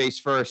face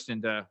first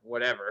into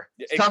whatever.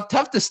 It's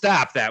tough to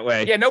stop that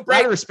way. Yeah, no breaks.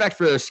 A lot of respect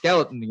for those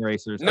skeleton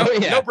racers. No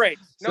breaks. No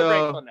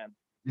breaks on them.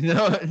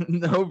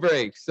 No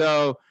breaks.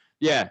 So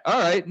yeah, all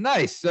right,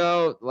 nice.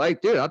 So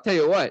like, dude, I'll tell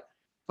you what,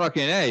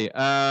 fucking A.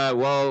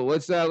 Well,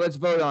 let's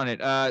vote on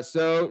it.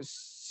 So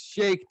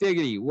Shake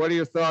Diggity, what are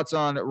your thoughts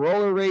on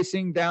roller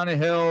racing down a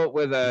hill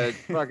with a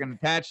fucking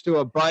attached to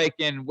a bike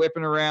and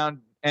whipping around?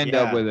 End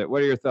up with it.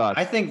 What are your thoughts?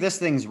 I think this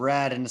thing's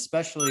rad, and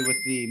especially with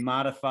the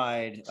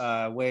modified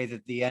way that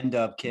the End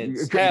Up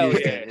kids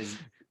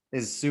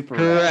is super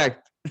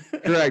correct.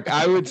 Correct.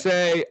 I would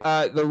say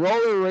the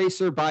roller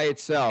racer by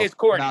itself is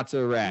not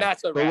so rad. Not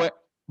so rad.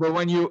 But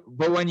when you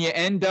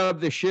end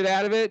up the shit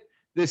out of it,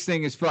 this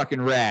thing is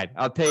fucking rad.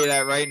 I'll tell you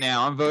that right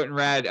now. I'm voting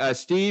rad.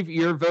 Steve,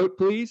 your vote,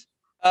 please.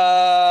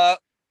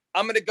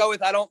 I'm going to go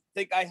with, I don't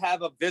think I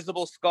have a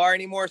visible scar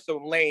anymore,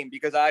 so lame,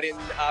 because I didn't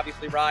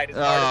obviously ride as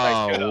hard as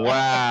I should have.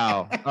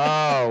 Wow.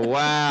 Oh,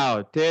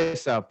 wow.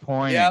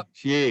 Disappointing. Yep.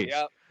 Jeez.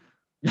 Yep.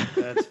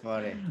 That's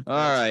funny.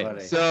 All right.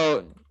 Funny.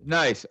 So,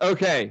 nice.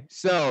 Okay.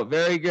 So,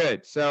 very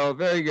good.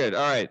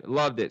 All right.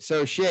 Loved it.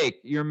 So, Shake,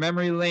 your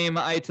memory lane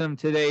item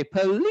today,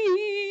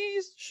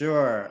 please.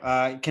 Sure.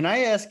 Can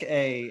I ask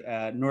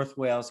a North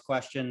Wales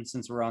question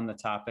since we're on the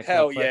topic?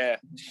 Hell yeah.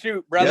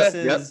 Shoot,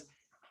 brother.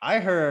 I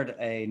heard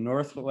a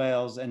North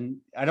Wales, and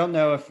I don't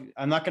know if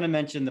I'm not going to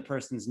mention the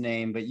person's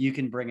name, but you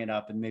can bring it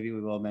up and maybe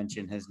we will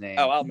mention his name.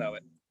 Oh, I'll know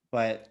it.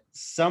 But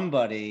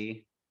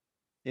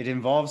it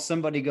involves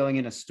somebody going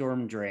in a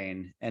storm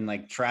drain and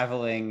like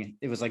traveling.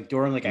 It was like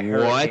during like a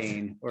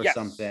hurricane or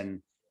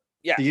something.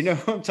 Yeah. Do you know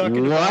what I'm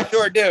talking about? I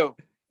sure do.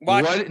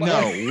 What? No.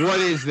 What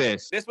is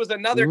this? This was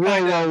another It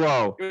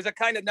was a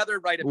kind of another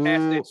rite of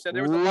passage. So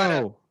there was a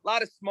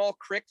lot of small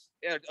creeks.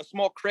 A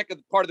small creek,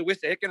 part of the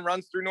Wissahickon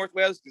runs through North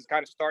Wales. This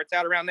kind of starts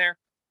out around there.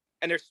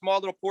 and there's small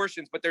little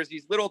portions, but there's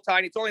these little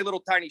tiny, it's only little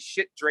tiny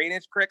shit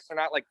drainage creeks. They're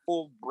not like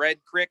full bred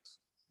creeks.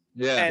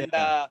 Yeah.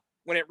 And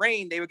when it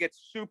rained, they would get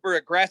super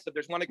aggressive.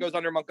 There's one that goes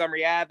under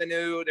Montgomery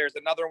Avenue. There's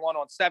another one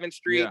on 7th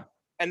Street. Yeah.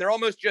 And they're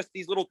almost just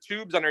these little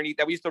tubes underneath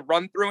that we used to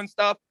run through and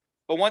stuff.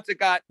 But once it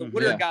got, the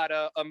water got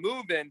a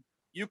moving,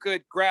 you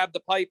could grab the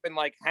pipe and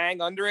like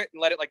hang under it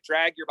and let it like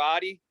drag your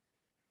body.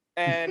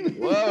 And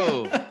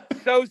whoa.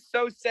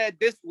 So said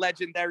this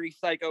legendary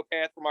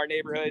psychopath from our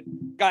neighborhood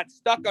got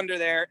stuck under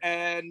there,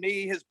 and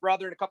me, his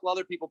brother, and a couple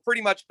other people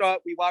pretty much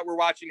thought we were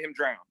watching him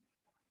drown.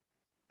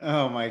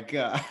 Oh my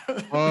God.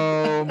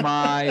 Oh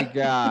my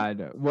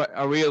God. What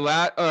are we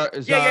allowed?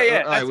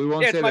 Yeah. All right, we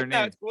won't say their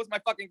name. It was my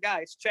fucking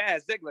guy. It's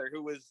Chaz Ziegler,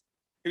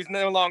 who's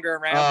no longer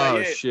around. Oh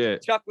but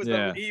shit. Chuck was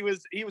he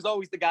was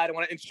always the guy to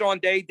want it. And Sean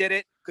Day did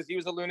it because he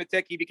was a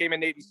lunatic. He became a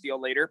Navy SEAL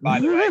later, by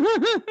the way.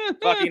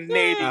 Fucking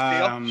Navy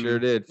SEAL. Sure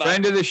did.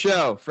 Friend of the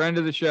show.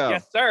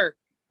 Yes, sir.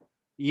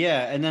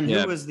 Yeah, and then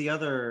who was the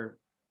other?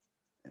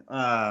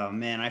 Oh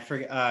man, I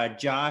forget.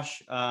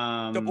 Josh.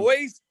 The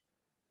boys.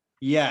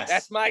 Yes,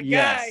 that's my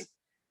guy.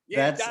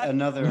 Yeah, that's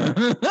another.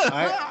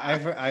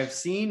 I've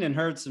seen and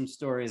heard some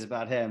stories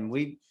about him.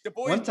 The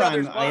boys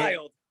brothers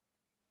wild.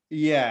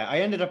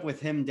 I ended up with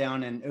him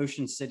down in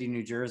Ocean City,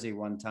 New Jersey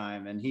one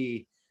time, and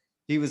he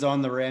was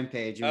on the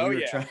rampage, and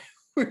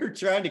we were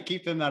trying to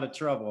keep him out of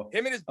trouble.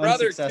 Him and his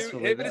brother too.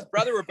 Him and his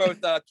brother were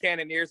both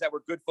cannoneers that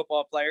were good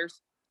football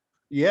players.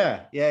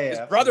 Yeah. His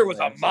brother was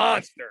a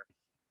monster.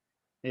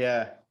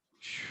 Yeah,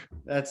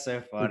 that's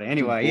so funny.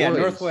 Anyway,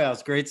 North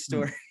Wales, great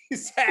stories.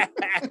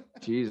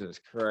 Jesus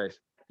Christ,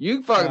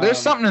 you there's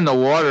something in the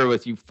water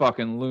with you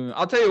fucking loon.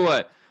 I'll tell you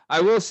what. I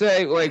will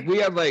say, like, we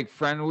have like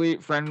friendly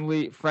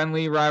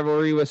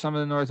rivalry with some of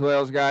the North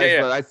Wales guys,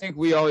 but I think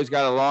we always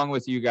got along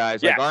with you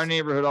guys. Like our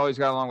neighborhood always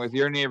got along with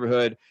your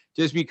neighborhood,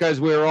 just because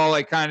we were all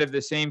like kind of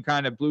the same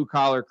kind of blue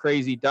collar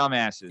crazy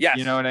dumbasses. Yes.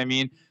 You know what I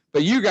mean?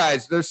 But you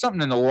guys, there's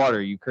something in the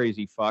water, you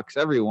crazy fucks,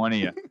 every one of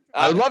you.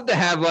 I would love to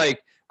have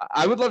like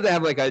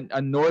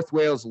a North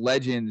Wales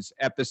Legends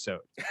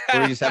episode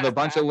where we just have a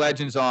bunch of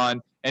legends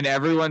on and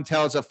everyone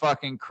tells a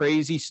fucking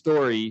crazy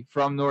story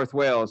from North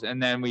Wales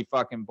and then we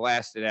fucking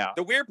blast it out.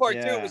 The weird part too,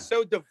 it was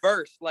so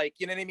diverse. Like,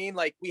 you know what I mean?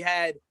 Like we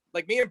had,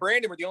 like me and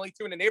Brandon were the only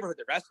two in the neighborhood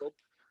that wrestled.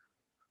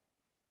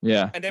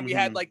 Yeah. And then we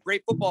had like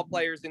great football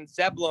players in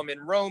Zeblum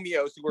and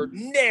Romeo's who were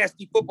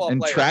nasty football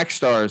players. And track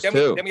stars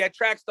too. Then we had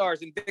track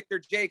stars and Victor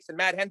Jakes and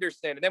Matt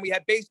Henderson. And then we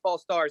had baseball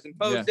stars and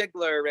Bo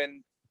Ziegler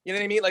and you know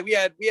what I mean? Like we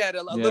had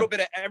a little bit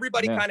of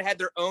everybody kind of had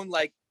their own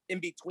like in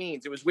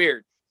betweens. It was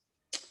weird.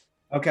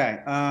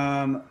 Okay.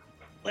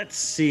 Let's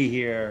see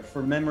here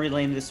for memory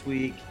lane this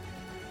week.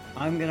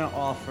 I'm gonna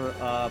offer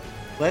up.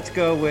 Let's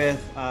go with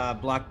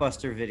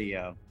Blockbuster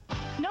Video.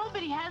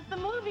 Nobody has the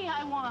movie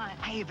I want.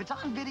 Hey, if it's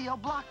on video,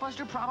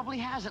 Blockbuster probably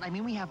has it. I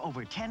mean, we have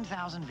over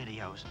 10,000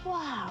 videos.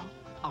 Wow.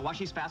 I'll watch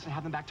these fast and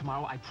have them back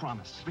tomorrow, I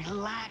promise.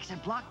 Relax.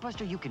 At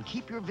Blockbuster, you can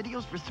keep your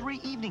videos for 3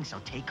 evenings, so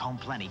take home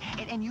plenty.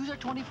 And use our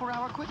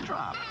 24-hour quick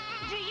drop.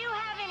 Do you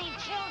have any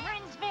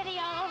children's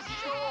videos?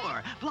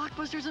 Sure.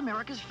 Blockbuster's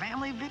America's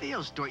family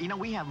video store. You know,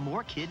 we have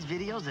more kids'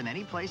 videos than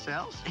any place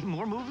else.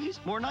 More movies,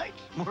 more nights,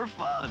 more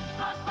fun.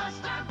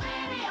 Blockbuster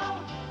Video.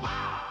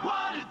 Wow,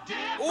 what a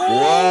difference.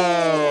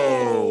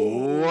 Whoa.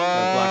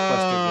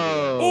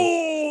 Blockbuster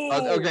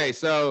Video. Okay,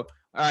 so,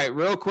 all right,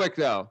 real quick,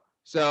 though.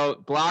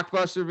 So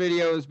Blockbuster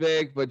Video is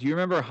big, but do you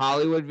remember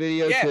Hollywood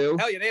Video too?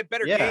 Hell yeah, they had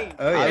better games,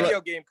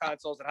 video game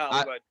consoles in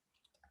Hollywood.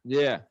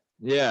 Yeah.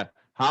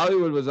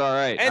 Hollywood was all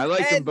right. I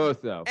liked them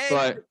both though.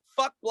 But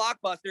fuck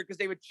Blockbuster because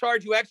they would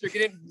charge you extra if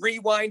you didn't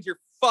rewind your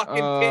fucking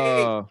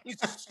tape. You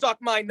suck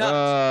my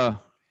nuts.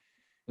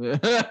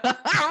 Rewinding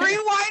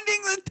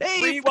the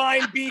tape.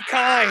 Rewind, be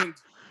kind.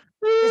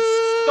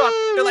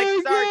 They're like,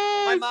 sorry.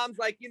 My mom's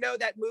like, you know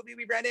that movie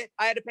we rented?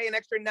 I had to pay an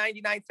extra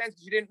 99 cents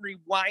because you didn't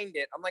rewind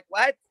it. I'm like,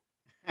 what?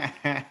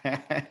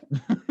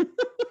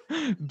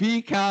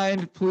 Be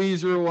kind,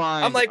 please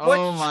rewind. I'm like,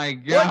 oh my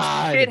God.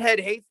 What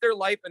shithead hates their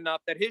life enough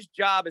that his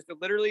job is to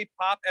literally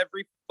pop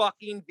every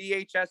fucking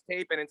VHS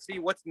tape in and see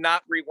what's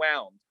not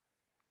rewound.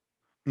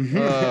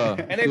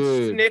 And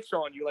then snitch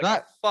on you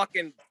like a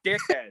fucking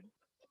dickhead.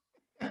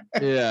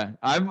 Yeah,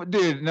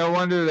 no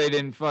wonder they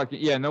didn't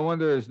no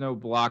wonder there's no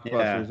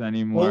Blockbusters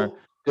anymore.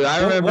 Well,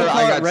 I remember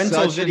I got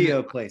rental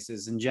video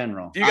places in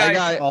general.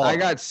 I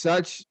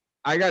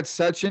got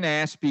such an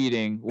ass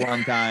beating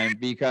one time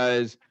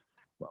because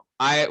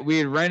we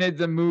had rented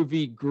the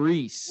movie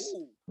Grease,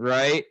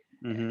 right?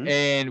 Mm-hmm.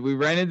 And we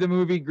rented the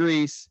movie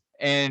Grease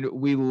and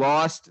we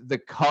lost the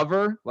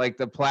cover, like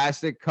the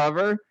plastic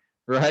cover,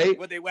 right?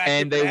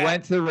 And they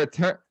went to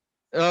return.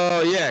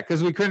 Oh yeah,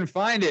 because we couldn't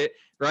find it,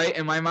 right?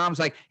 And my mom's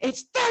like,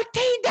 "It's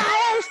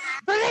 $13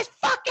 for this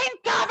fucking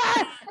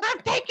cover. I'm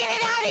taking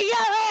it out of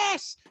your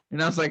ass."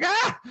 And I was like,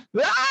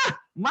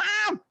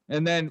 Mom.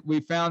 And then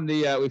we found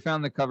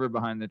the cover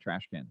behind the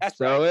trash can. That's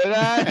so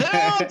right. It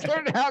all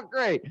turned out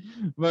great.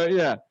 But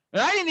yeah,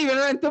 And I didn't even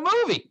rent the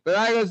movie, but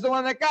I was the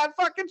one that got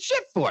fucking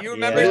shit for it. You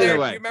remember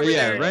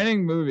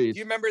renting movies. Do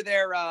you remember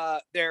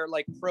their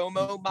like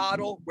promo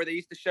model where they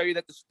used to show you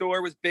that the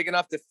store was big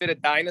enough to fit a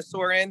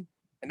dinosaur in?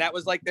 And that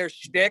was like their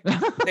shtick.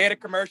 They had a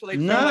commercial. They'd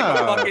show like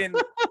a fucking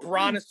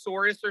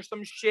brontosaurus or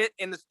some shit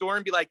in the store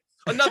and be like,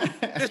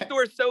 this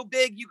store is so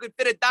big you could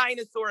fit a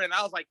dinosaur. And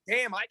I was like,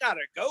 damn, I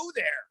gotta go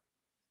there.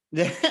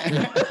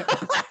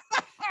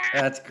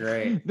 That's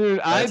great. Dude,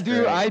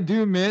 I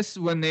do miss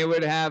when they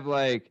would have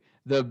like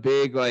the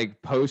big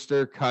like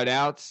poster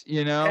cutouts,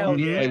 you know? Hell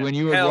yeah. Like when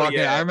you were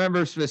walking. I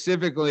remember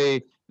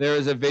specifically there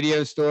was a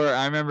video store.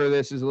 I remember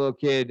this as a little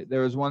kid.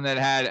 There was one that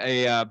had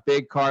a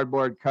big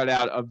cardboard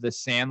cutout of the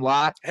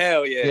Sandlot.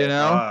 Hell yeah. You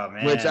know?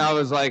 Oh, which I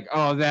was like,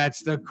 oh,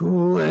 that's the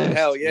coolest.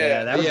 Hell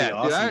yeah. That would be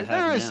awesome. Dude,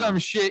 there is some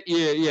shit.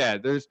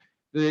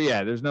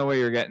 There's no way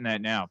you're getting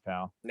that now,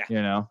 pal. Nah.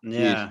 You know?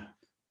 Yeah.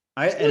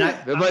 But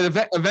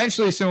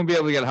eventually someone will be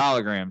able to get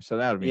holograms. So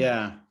that would be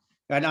nice.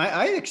 And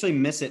I actually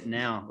miss it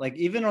now. Like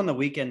even on the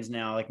weekends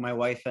now, like my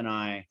wife and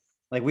I,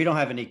 like we don't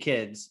have any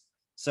kids.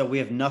 So we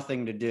have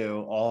nothing to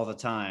do all the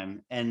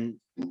time. And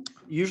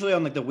usually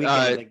on like the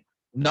weekends, like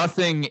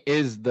nothing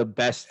is the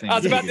best thing. I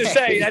was about to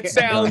say, that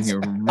sounds,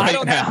 I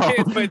don't have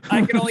kids, but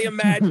I can only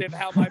imagine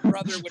how my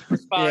brother would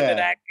respond to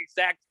that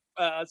exact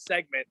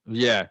segment.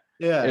 Yeah.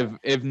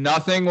 If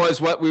nothing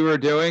was what we were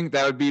doing,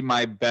 that would be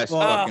my best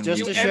fucking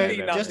just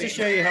to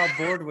show you how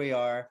bored we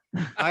are.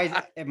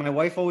 My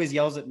wife always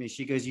yells at me.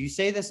 She goes, "You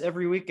say this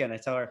every weekend." I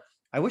tell her,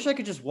 I wish I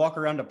could just walk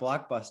around a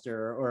Blockbuster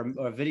or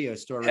a video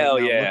store right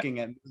now looking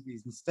at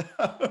movies and stuff.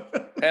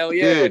 Hell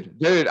yeah.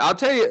 Dude, I'll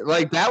tell you,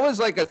 like that was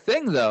like a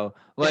thing though.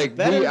 Like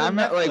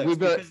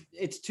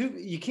it's too,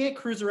 you can't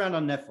cruise around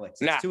on Netflix.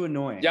 It's too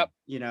annoying. Yep.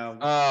 You know.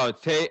 Oh,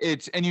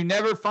 and you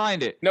never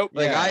find it. Nope.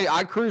 Like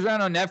I cruise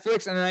around on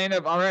Netflix and then I end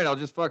up, all right, I'll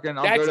go to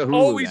Hulu. That's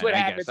always what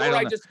happens.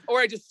 Or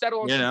I just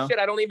settle on some shit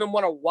I don't even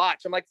want to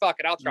watch. I'm like, fuck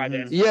it, I'll try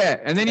this. Yeah,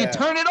 and then you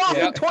turn it off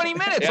in 20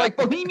 minutes, like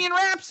Bohemian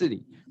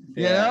Rhapsody.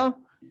 You know?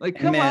 Like,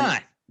 come on.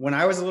 When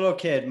I was a little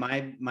kid,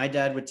 my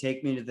dad would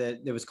take me to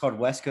it was called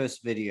West Coast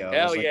Video.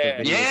 Hell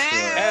yeah.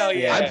 Hell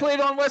yeah. I played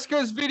on West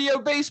Coast Video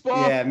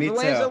baseball. Yeah, me too.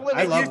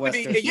 I love West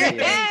Coast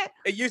Video.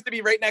 It used to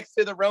be right next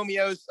to the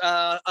Romeo's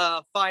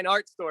fine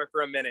art store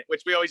for a minute,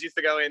 which we always used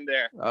to go in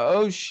there.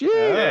 Oh,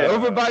 shit.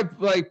 Over by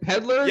like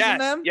Peddlers and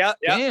them? Yeah.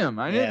 Damn,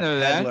 I didn't know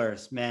that.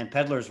 Peddlers, man.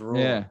 Peddlers rule.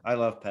 Yeah. I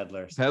love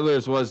Peddlers.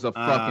 Peddlers was the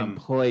fucking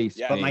place.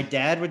 But my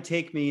dad would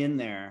take me in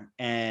there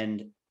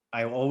and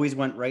I always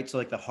went right to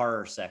like the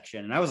horror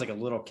section, and I was like a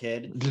little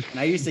kid, and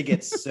I used to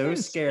get so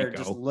scared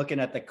just looking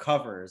at the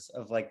covers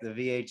of like the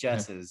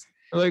VHSs.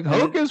 Like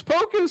Hocus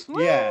Pocus.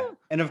 Yeah,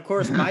 and of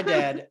course my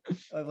dad,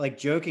 like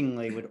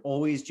jokingly, would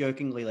always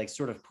jokingly like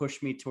sort of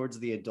push me towards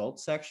the adult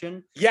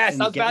section. Yes,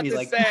 I was about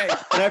to say,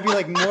 and I'd be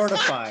like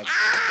mortified.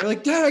 They're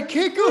like, Dad, I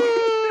can't go.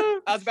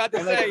 I was about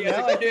to say,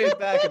 now I think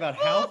back about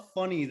how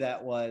funny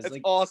that was. That's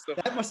like, awesome.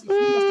 That must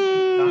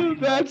have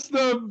that's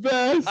the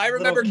best. I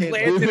remember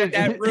glancing at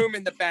that room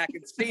in the back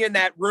and seeing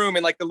that room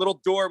and like the little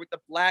door with the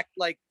black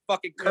like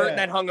fucking curtain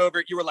that hung over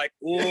it. You were like,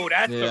 "Oh,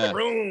 that's the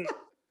room."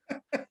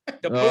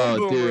 The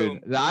boom room.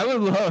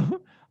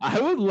 I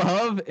would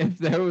love if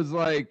there was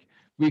like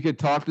we could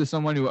talk to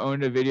someone who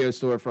owned a video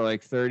store for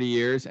like 30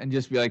 years and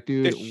just be like,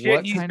 dude,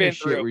 what kind of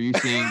shit were you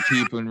seeing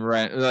cheap and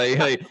rent?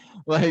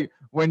 Like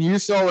when you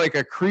saw like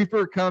a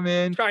creeper come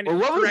in, or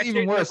what was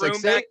even worse? Like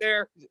say,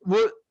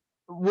 well,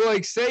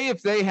 like say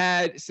if they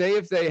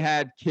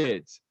had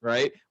kids,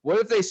 right? What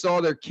if they saw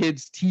their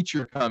kid's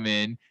teacher come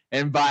in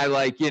and buy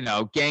like,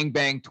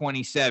 gangbang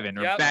 27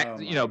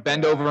 or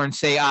bend over and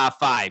say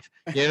 5.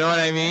 You know what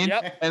I mean?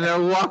 And they're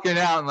walking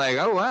out and like,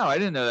 oh wow, I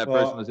didn't know that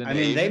person was in. I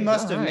mean, they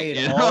must have made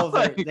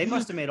they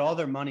must have made all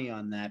their money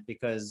on that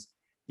because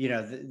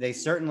they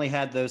certainly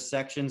had those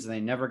sections and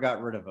they never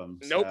got rid of them.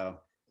 Nope. So.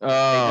 They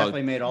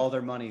definitely made all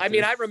their money. I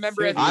mean, I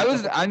remember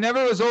I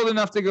never was old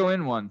enough to go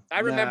in one.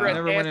 I remember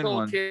as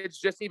asshole kids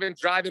just even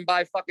driving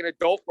by fucking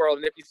Adult World,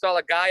 and if you saw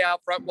a guy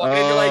out front walking,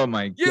 you're like,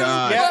 my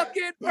God. You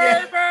fucking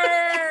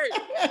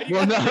pervert!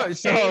 Well, no,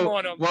 so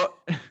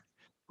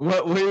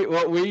what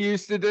we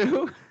used to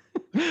do,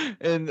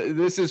 and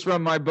this is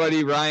from my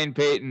buddy Ryan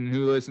Payton,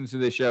 who listens to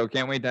the show.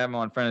 Can't wait to have him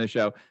on front of the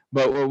show.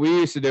 But what we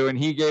used to do, and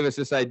he gave us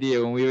this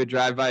idea when we would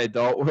drive by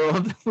Adult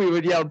World, we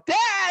would yell, Dad,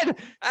 what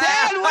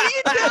are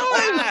you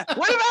doing?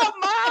 What about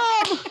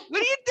Mom? What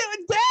are you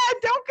doing? Dad,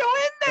 don't go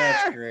in there.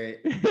 That's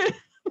great.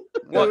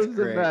 That was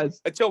the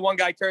best. Until one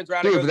guy turns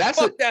around and goes,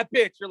 fuck that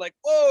bitch. You're like,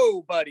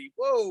 whoa, buddy,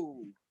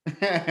 whoa.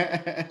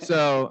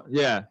 So,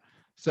 yeah.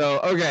 So,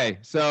 okay.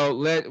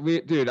 So,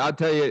 dude, I'll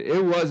tell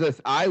you,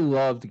 I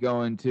loved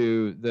going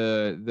to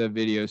the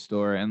video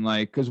store and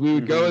like, cause we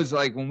would go as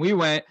like, when we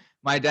went,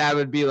 my dad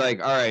would be like,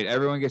 all right,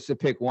 everyone gets to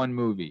pick one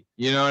movie.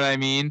 You know what I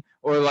mean?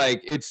 Or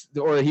like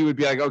or he would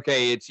be like,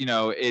 okay,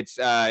 it's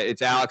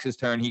Alex's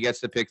turn. He gets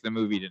to pick the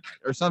movie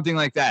tonight or something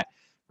like that.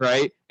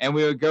 Right. And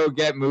we would go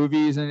get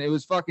movies and it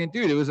was fucking,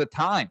 dude, it was a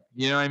time.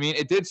 You know what I mean?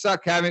 It did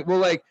suck having,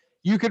 like,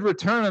 you could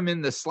return them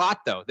in the slot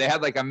though. They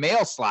had like a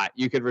mail slot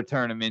you could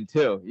return them in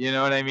too. You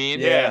know what I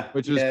mean? Yeah.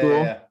 Which was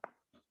cool. Yeah.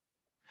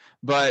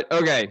 But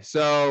okay,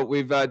 so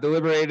we've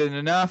deliberated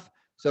enough.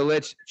 So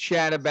let's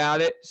chat about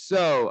it.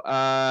 So,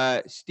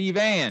 Steve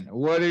Ann,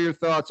 what are your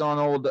thoughts on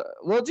old,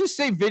 we'll just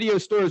say video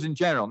stores in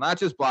general, not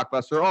just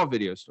Blockbuster, all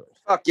video stores.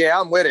 Fuck yeah,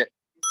 I'm with it.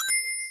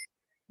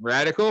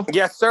 Radical?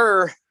 Yes,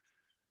 sir.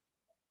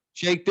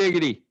 Shake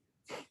Diggity.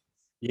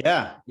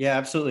 Yeah,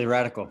 absolutely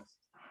radical.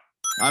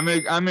 I'm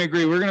gonna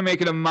agree. We're gonna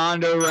make it a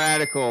Mondo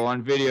Radical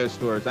on video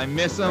stores. I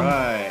miss them.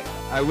 Right.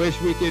 I wish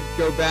we could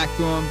go back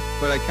to them,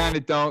 but I kind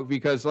of don't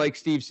because, like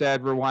Steve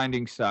said,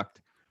 rewinding sucked.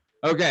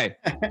 Okay,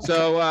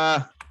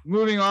 so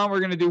moving on, we're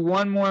going to do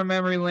one more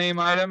memory lane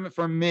item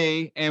from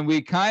me, and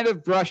we kind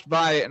of brushed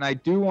by it, and I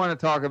do want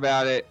to talk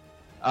about it.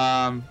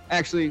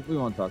 Actually, we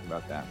won't talk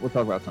about that. We'll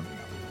talk about something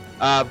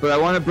else. But I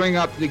want to bring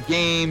up the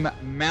game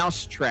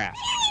Mousetrap.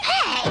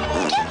 Hey,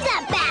 give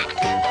that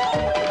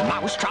back!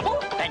 Mouse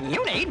trouble? Then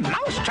you need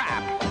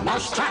Mousetrap.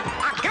 Mousetrap,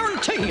 I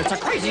guarantee it's the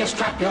craziest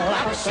trap you'll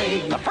ever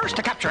see. The first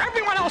to capture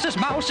everyone else's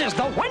mouse is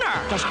the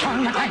winner. Just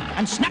turn the crank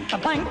and snap the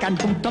blank and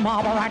boot the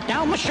marble right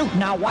down the chute.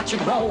 Now watch it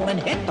roll and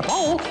hit the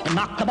bowl and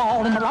knock the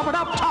ball in the rubbered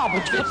up tub,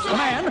 which fits the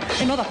man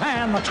into the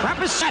pan. The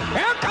trap is set.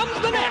 Here comes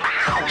the net.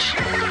 Ouch!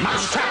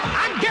 Mousetrap,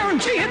 I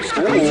guarantee it's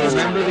the craziest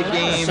trap. Remember the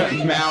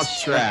game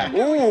Mousetrap?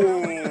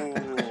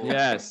 Ooh.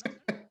 Yes.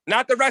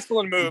 Not the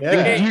wrestling move.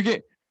 Yeah. You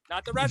get.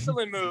 Not the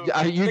wrestling move.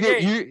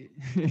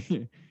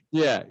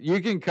 Yeah, you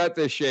can cut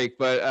this, Shake,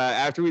 but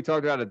after we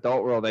talked about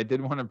Adult World, I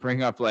did want to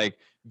bring up like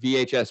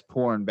VHS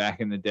porn back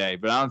in the day,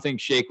 but I don't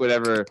think Shake would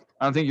ever,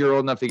 I don't think you're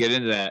old enough to get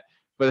into that,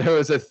 but there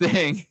was a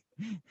thing.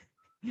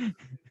 I'm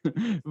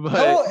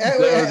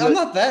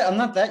not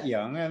that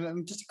young.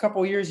 I'm just a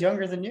couple years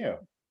younger than you.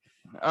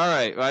 All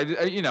right. I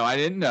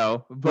didn't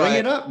know. But bring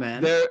it up,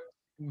 man.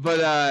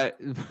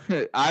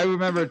 I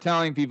remember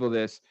telling people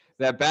this,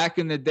 that back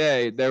in the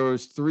day, there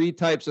was 3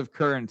 types of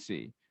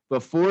currency.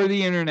 Before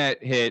the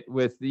internet hit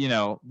with,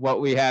 what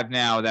we have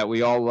now that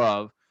we all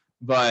love,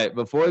 but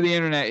before the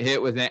internet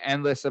hit with an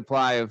endless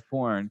supply of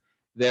porn,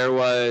 there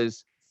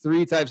was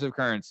 3 types of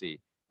currency.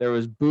 There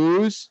was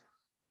booze,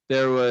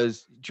 there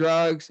was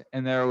drugs,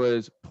 and there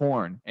was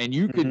porn. And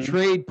you could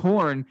trade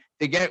porn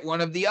to get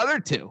one of the other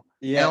 2.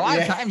 Yeah. And a lot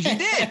of times you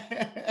did.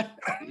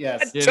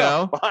 Yes.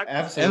 And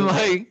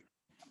Absolutely.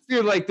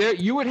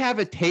 you would have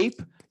a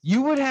tape.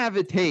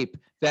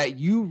 That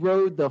you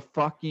rode the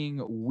fucking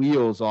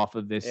wheels off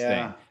of this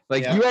thing.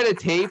 You had a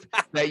tape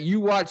that you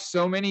watched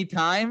so many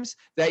times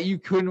that you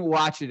couldn't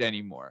watch it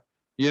anymore.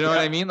 You know what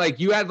I mean? Like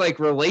you had like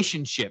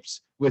relationships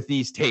with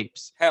these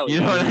tapes. Hell you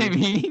know what I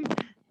mean?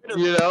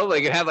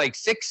 It had like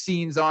 6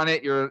 scenes on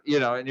it.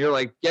 And you're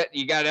like,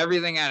 you got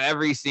everything out of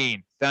every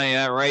scene. Telling you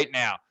that right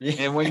now.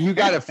 And when you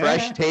got a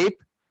fresh tape,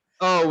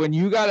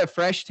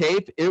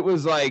 it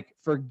was like,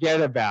 forget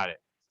about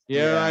it. You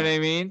know what I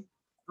mean?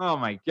 Oh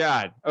my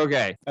God.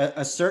 Okay.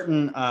 A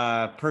certain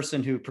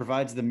person who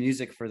provides the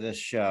music for this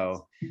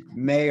show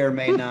may or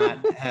may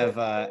not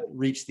have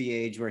reached the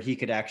age where he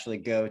could actually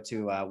go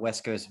to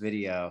West Coast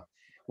Video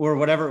or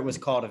whatever it was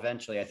called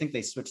eventually. I think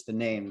they switched the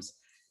names,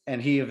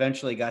 and he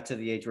eventually got to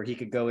the age where he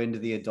could go into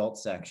the adult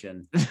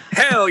section.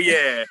 Hell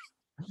yeah.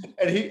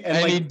 And he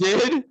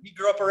did. He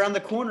grew up around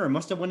the corner and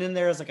must have went in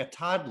there as like a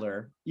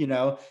toddler, and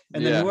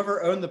then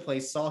whoever owned the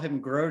place saw him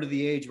grow to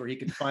the age where he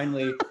could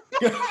finally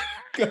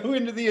go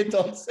into the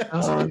adult section.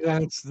 Oh,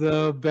 that's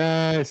the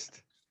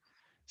best.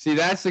 See,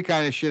 that's the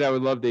kind of shit I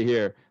would love to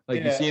hear.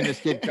 Like you seeing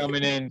this kid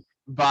coming in,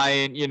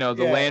 buying, the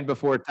Land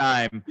Before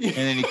Time, and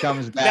then he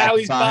comes back now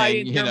he's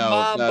buying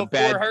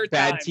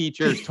bad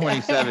Teachers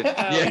 27.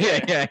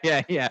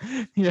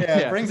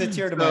 Yeah. Brings a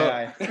tear to my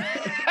eye.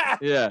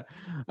 Yeah.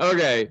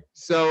 Okay.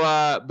 So,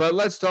 but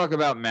let's talk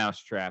about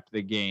Mousetrap,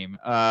 the game.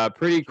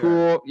 Pretty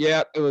cool.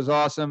 Yeah, it was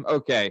awesome.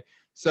 Okay.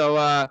 So,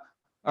 all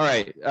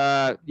right.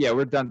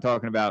 We're done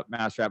talking about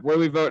Mousetrap. What are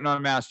we voting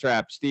on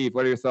Mousetrap? Steve,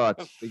 what are your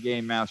thoughts? The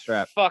game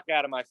Mousetrap. Fuck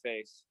out of my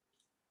face.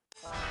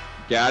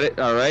 Got it.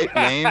 All right.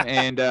 Lame.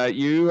 And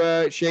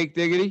you, Shake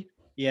Diggity?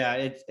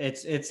 Yeah,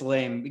 it's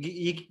lame.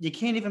 You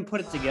can't even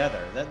put it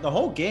together. The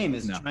whole game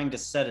is trying to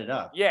set it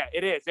up. Yeah,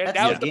 it is. And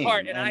that was the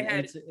part.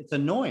 And it's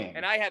annoying.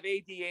 And I have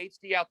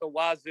ADHD out the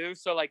wazoo.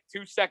 So like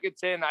 2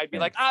 seconds in, I'd be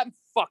like, I'm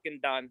fucking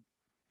done.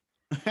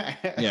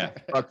 Yeah,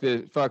 fuck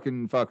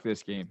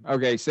this game.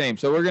 Okay, same.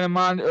 So we're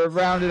gonna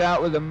round it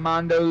out with a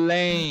Mondo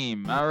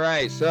Lame. All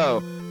right, so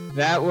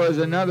that was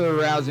another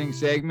rousing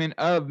segment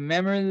of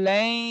Memory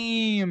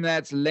Lame.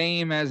 That's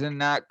lame as in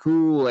not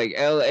cool, like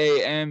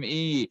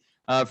LAME.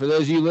 For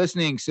those of you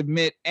listening,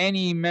 submit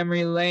any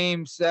memory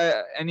lame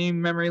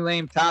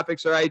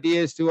topics or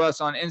ideas to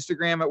us on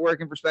Instagram at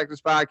Working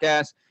Perspectives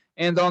Podcast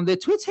and on the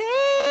Twitter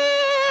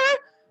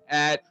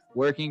at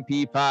Working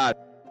P Pod.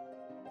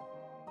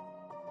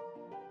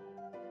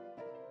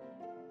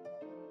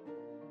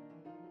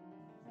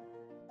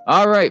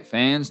 All right,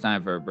 fans,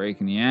 time for a break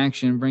in the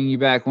action. Bring you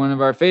back one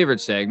of our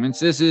favorite segments.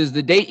 This is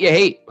The Date You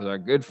Hate with our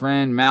good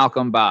friend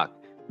Malcolm Bach.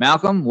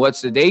 Malcolm, what's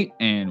the date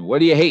and what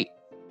do you hate?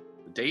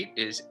 The date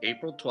is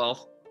April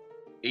 12th,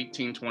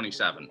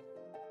 1827.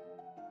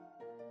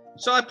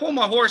 So I pull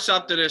my horse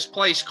up to this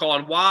place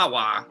called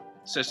Wawa,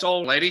 It's this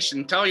old lady,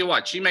 and tell you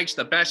what, she makes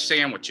the best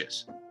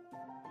sandwiches.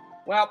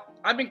 Well,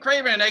 I've been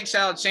craving an egg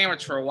salad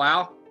sandwich for a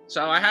while,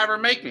 so I have her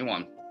make me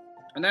one.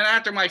 And then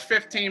after my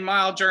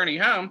 15-mile journey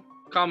home,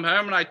 come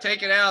home and I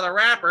take it out of the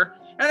wrapper,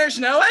 and there's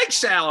no egg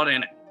salad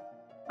in it.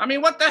 I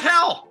mean, what the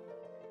hell?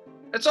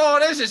 That's all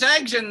it is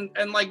eggs and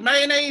like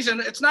mayonnaise,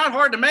 and it's not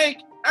hard to make.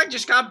 I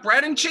just got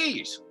bread and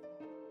cheese.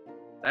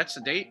 That's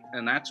the date,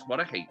 and that's what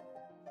I hate.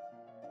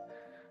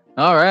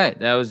 All right,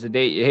 that was the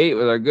date you hate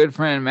with our good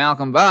friend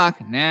Malcolm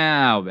Bach.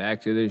 Now,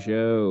 back to the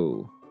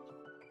show.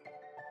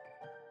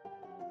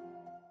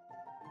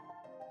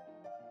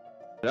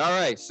 All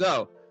right,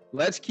 so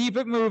let's keep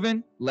it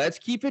moving. Let's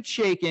keep it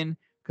shaking,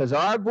 because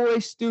our boy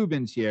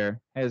Stubbins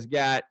here has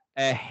got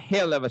a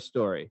hell of a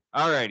story.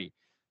 All righty,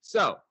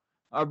 so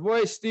our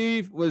boy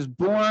Steve was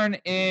born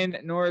in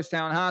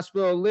Norristown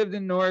Hospital, lived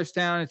in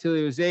Norristown until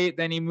he was 8.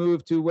 Then he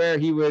moved to where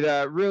he would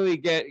really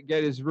get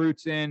his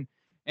roots in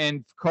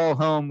and call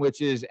home,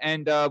 which is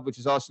NW, which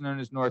is also known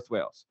as North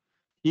Wales.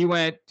 He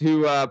went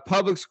to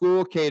public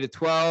school, K to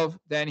 12.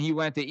 Then he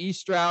went to East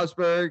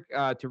Stroudsburg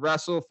to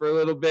wrestle for a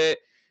little bit.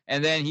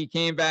 And then he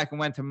came back and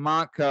went to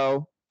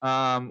Montco.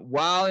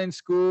 While in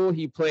school,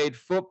 he played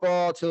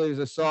football till he was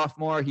a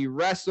sophomore. He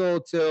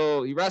wrestled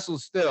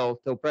still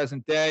till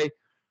present day.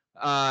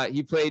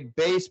 He played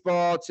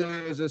baseball till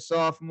he was a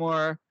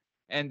sophomore,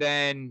 and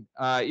then,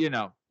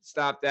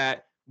 stopped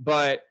that.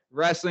 But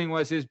wrestling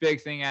was his big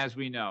thing, as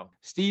we know.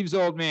 Steve's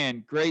old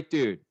man, great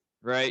dude,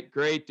 right?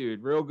 Great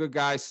dude, real good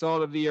guy,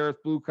 salt of the earth,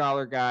 blue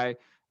collar guy.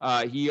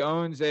 He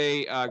owns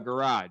a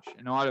garage,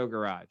 an auto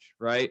garage,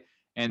 right?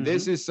 And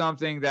this is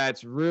something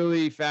that's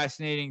really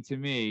fascinating to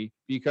me,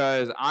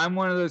 because I'm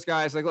one of those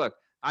guys, like, look,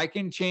 I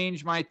can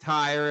change my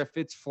tire if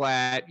it's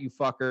flat, you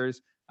fuckers.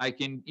 I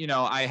can,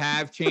 I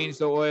have changed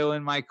the oil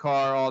in my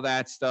car, all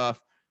that stuff.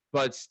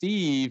 But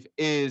Steve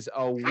is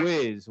a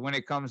whiz when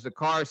it comes to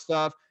car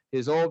stuff.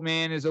 His old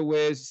man is a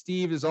whiz.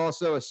 Steve is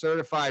also a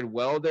certified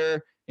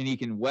welder, and he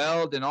can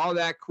weld and all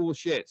that cool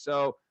shit.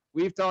 So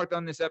we've talked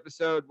on this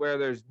episode where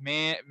there's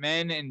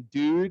men and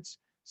dudes.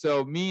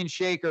 So me and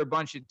Shake are a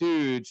bunch of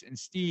dudes, and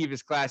Steve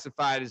is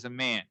classified as a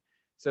man.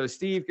 So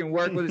Steve can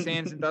work with his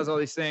hands and does all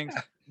these things.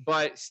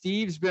 But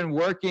Steve's been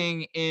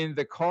working in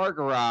the car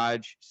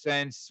garage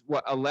since,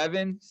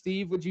 11,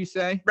 Steve, would you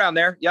say? Around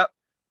there, yep.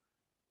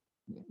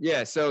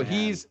 Yeah, so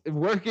he's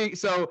working.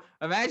 So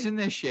imagine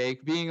this,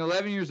 Shake, being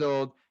 11 years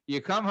old. You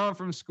come home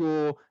from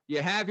school,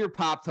 you have your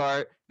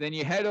Pop-Tart, then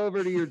you head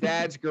over to your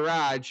dad's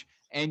garage,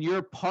 and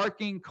you're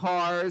parking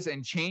cars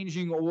and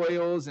changing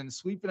oils and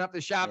sweeping up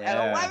the shop at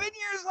 11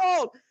 years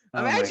old.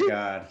 Imagine, oh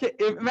my God.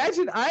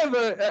 Imagine I have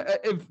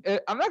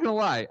I'm not gonna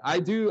lie,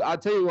 I'll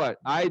tell you what,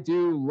 I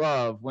do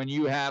love when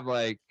you have,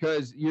 like,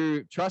 because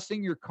you're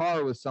trusting your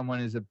car with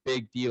someone is a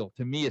big deal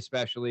to me,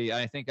 especially.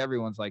 I think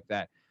everyone's like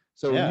that.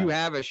 So when you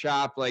have a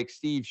shop like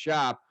Steve's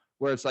shop,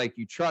 where it's like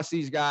you trust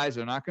these guys,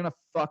 they're not gonna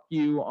fuck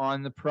you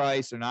on the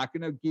price, they're not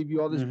gonna give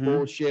you all this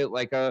bullshit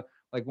like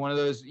one of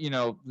those,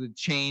 the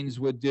chains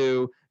would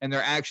do, and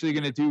they're actually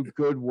gonna do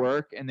good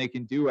work, and they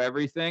can do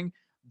everything.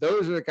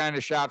 Those are the kind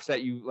of shops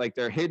that you like,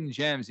 they're hidden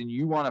gems, and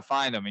you want to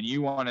find them and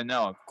you want to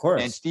know them. Of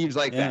course. And Steve's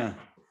like that.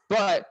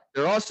 But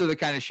they're also the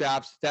kind of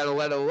shops that'll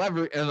let an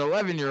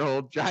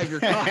 11-year-old drive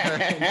your car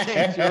and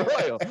change your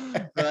oil,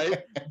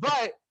 right?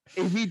 But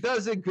if he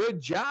does a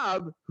good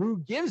job, who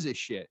gives a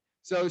shit?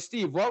 So,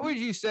 Steve, what would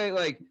you say,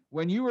 like,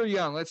 when you were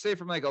young, let's say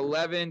from like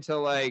 11 to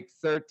like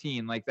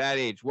 13, like that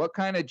age, what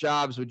kind of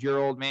jobs would your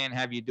old man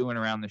have you doing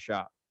around the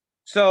shop?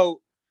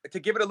 So, to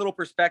give it a little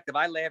perspective,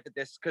 I laugh at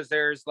this because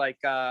there's like,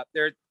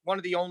 there's one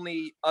of the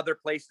only other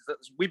places that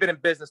we've been in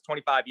business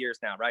 25 years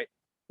now, right?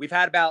 We've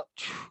had about,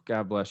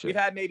 God bless you. We've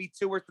had maybe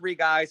 2 or 3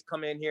 guys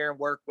come in here and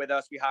work with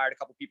us. We hired a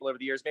couple people over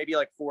the years, maybe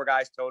like 4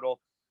 guys total.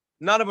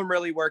 None of them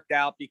really worked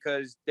out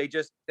because they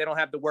don't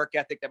have the work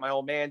ethic that my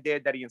old man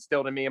did, that he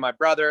instilled in me and my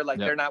brother. Like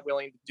they're not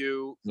willing to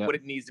do what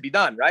it needs to be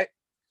done. Right.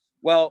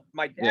 Well,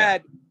 my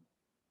dad,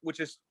 which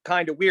is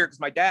kind of weird because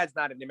my dad's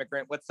not an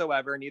immigrant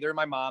whatsoever. Neither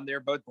my mom. They're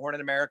both born in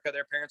America.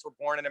 Their parents were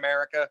born in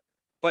America.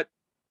 But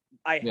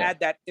I had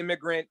that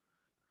immigrant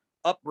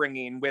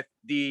upbringing with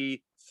the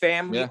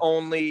family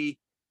only,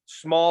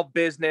 small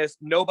business,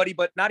 nobody,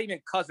 but not even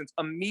cousins,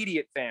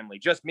 immediate family,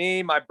 just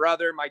me, my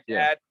brother, my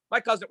dad. My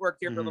cousin worked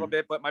here for a little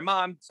bit, but my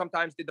mom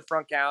sometimes did the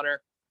front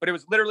counter. But it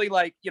was literally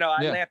like,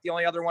 I laughed. The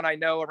only other one I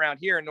know around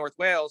here in North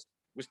Wales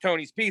was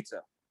Tony's Pizza,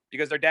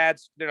 because their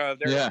dads, their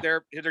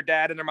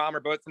dad and their mom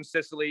are both from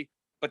Sicily,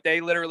 but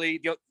they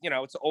literally,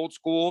 it's old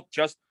school,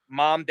 just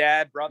mom,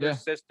 dad, brother,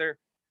 sister.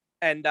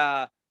 And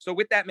so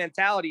with that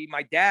mentality,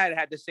 my dad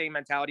had the same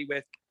mentality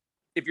with,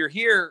 if you're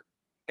here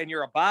and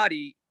you're a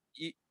body,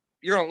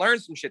 you're going to learn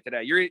some shit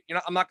today.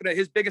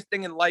 His biggest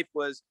thing in life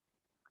was,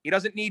 he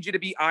doesn't need you to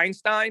be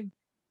Einstein,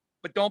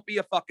 but don't be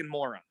a fucking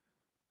moron.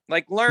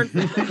 Like, learn,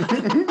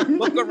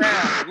 look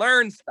around,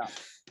 learn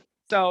stuff.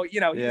 So,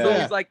 he's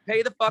always like,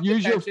 pay the fucking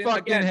use attention. Your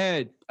fucking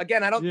head.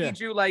 Again, I don't need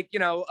you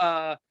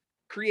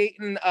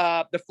creating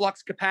the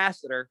flux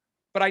capacitor,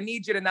 but I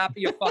need you to not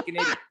be a fucking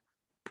idiot.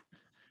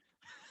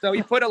 So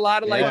he put a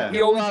lot of like,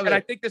 he always, and I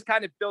think this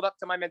kind of built up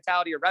to my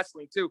mentality of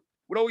wrestling too,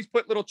 would always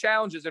put little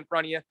challenges in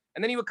front of you.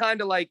 And then he would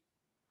kind of like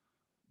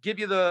give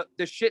you the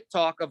shit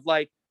talk of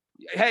like,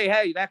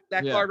 hey,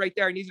 that car right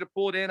there, I need you to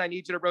pull it in. I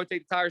need you to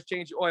rotate the tires,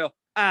 change the oil.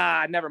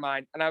 Never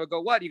mind. And I would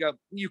go, what? You go,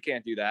 you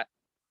can't do that.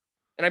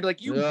 And I'd be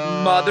like, you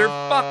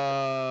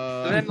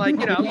motherfucker. So then like,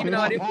 you know, even though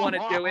I didn't want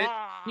to do it,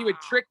 he would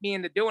trick me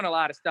into doing a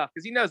lot of stuff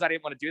because he knows I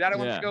didn't want to do that. I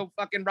wanted to go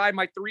fucking ride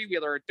my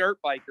 3-wheeler or a dirt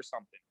bike or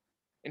something.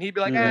 And he'd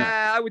be like,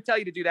 I would tell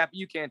you to do that, but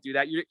you can't do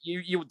that.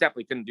 You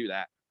definitely couldn't do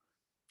that.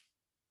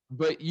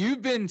 But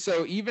you've been,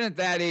 so even at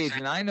that age,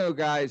 and I know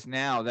guys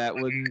now that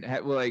wouldn't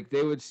have, like,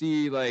 they would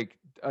see like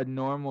a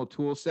normal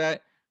tool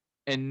set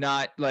and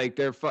not like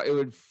it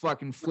would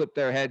fucking flip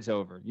their heads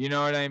over. You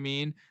know what I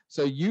mean?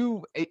 So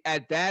you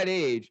at that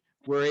age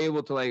were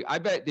able to, like, I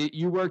bet that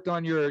you worked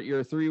on your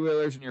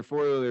 3-wheelers and your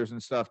 4-wheelers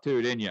and stuff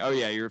too, didn't you? Oh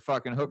yeah, you're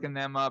fucking hooking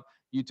them up.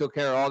 You took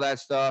care of all that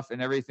stuff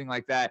and everything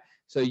like that.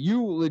 So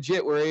you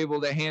legit were able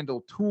to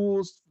handle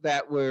tools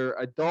that were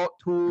adult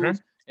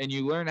tools, and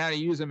you learned how to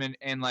use them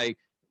and like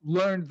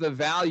learned the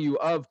value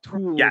of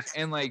tools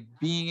and like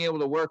being able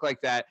to work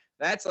like that.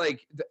 That's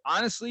like,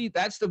 honestly,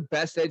 that's the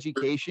best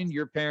education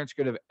your parents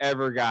could have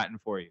ever gotten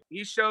for you.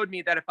 He showed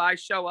me that if I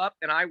show up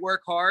and I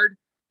work hard,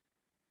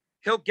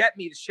 he'll get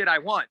me the shit I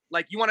want.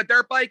 Like, you want a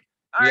dirt bike?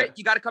 All right,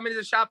 you got to come into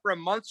the shop for a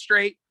month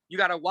straight. You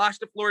got to wash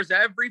the floors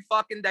every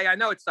fucking day. I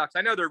know it sucks.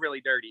 I know they're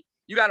really dirty.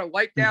 You got to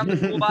wipe down the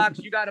toolbox.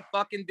 You got to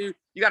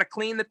you got to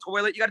clean the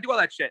toilet. You got to do all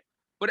that shit.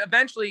 But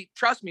eventually,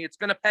 trust me, it's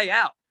going to pay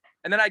out.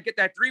 And then I get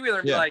that 3-wheeler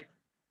and be like,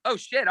 oh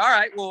shit, all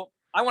right, well,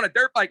 I want a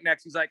dirt bike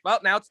next. He's like, well,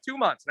 now it's 2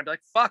 months. And I'd be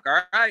like, fuck,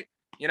 all right.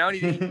 You know, and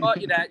he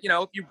taught you that, you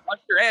know, if you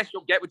bust your ass,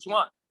 you'll get what you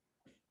want.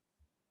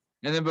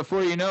 And then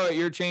before you know it,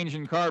 you're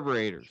changing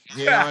carburetors.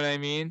 You know what I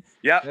mean?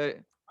 Yeah.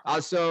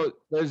 Also,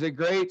 there's a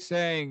great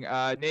saying,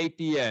 Nate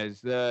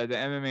Diaz, the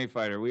MMA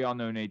fighter. We all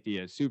know Nate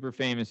Diaz, super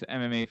famous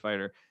MMA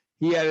fighter.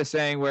 He had a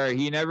saying where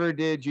he never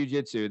did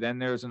jiu-jitsu. Then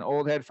there was an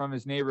old head from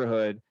his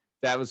neighborhood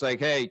that was like,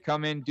 hey,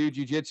 come in, do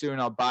jiu-jitsu,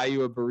 and I'll buy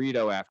you a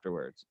burrito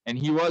afterwards. And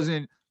he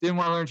didn't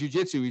want to learn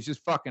jiu-jitsu. He's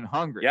just fucking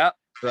hungry. Yeah.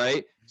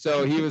 Right?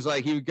 So he was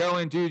like, he would go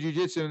and do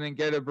jiu-jitsu and then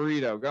get a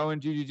burrito. Go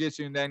and do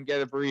jiu-jitsu and then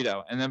get a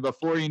burrito. And then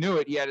before you knew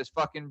it, he had his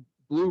fucking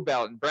blue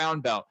belt and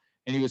brown belt,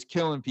 and he was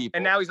killing people.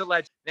 And now he's a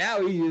legend.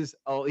 Now he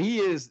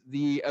is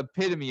the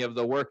epitome of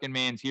the working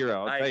man's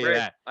hero. I'll tell you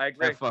that. I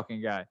agree. That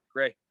fucking guy.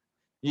 Great.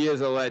 He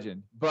is a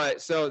legend.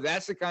 But so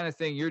that's the kind of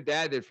thing your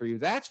dad did for you.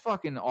 That's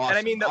fucking awesome. And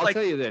I mean, I'll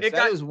tell you this.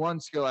 That is one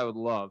skill I would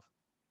love.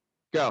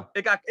 Go.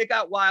 It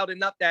got wild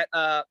enough that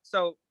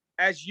so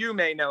as you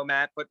may know,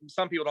 Matt, but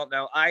some people don't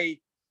know, I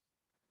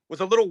was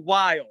a little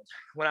wild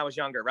when I was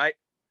younger, right?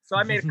 So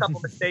I made a couple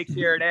mistakes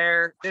here and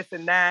there, this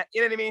and that.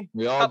 You know what I mean?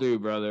 We all do,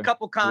 brother.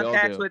 Couple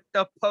contacts with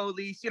the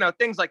police, you know,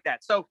 things like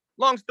that. So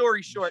long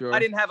story short, I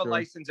didn't have a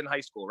license in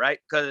high school, right?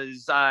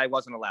 Because I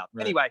wasn't allowed.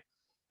 Right. Anyway,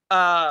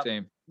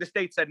 same. The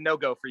state said no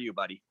go for you,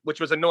 buddy, which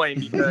was annoying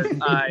because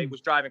I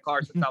was driving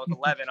cars since I was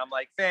 11. I'm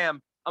like,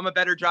 fam, I'm a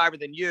better driver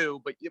than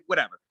you, but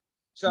whatever.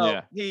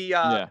 So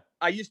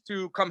I used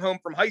to come home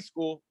from high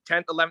school,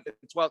 10th, 11th,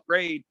 and 12th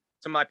grade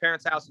to my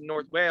parents' house in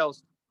North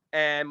Wales.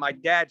 And my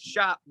dad's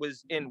shop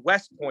was in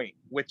West Point,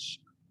 which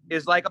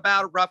is like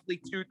about roughly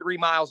 2-3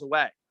 miles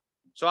away.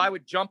 So I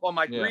would jump on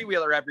my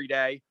 3-wheeler every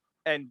day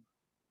and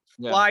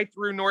fly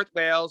through North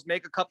Wales,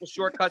 make a couple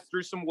shortcuts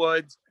through some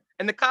woods.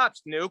 And the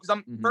cops knew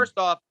because first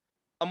off,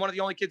 I'm one of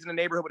the only kids in the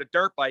neighborhood with a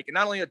dirt bike. And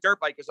not only a dirt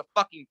bike, is a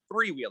fucking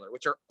 3-wheeler,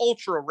 which are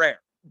ultra rare.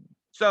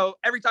 So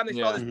every time they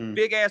saw this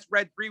big ass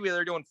red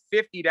 3-wheeler doing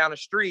 50 down the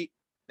street,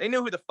 they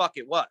knew who the fuck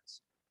it was.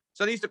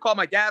 So they used to call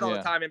my dad all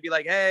the time and be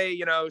like, hey,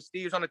 you know,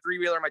 Steve's on a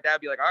 3-wheeler. My dad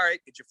would be like, all right,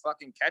 did you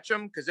fucking catch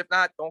him? Because if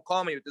not, don't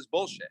call me with this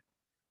bullshit.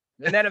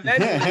 And then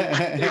eventually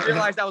they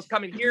realized I was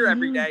coming here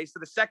every day. So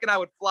the second I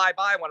would fly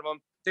by one of them,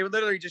 they would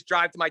literally just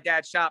drive to my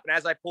dad's shop. And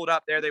as I pulled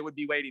up there, they would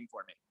be waiting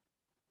for me.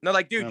 And they're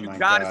like, dude, you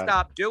got to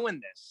stop doing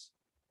this.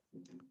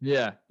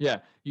 Yeah.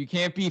 You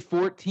can't be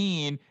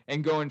 14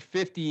 and going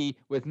 50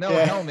 with no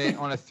helmet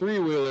on a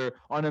 3-wheeler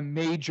on a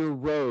major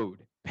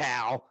road,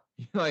 pal.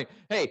 You're like,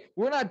 hey,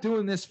 we're not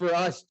doing this for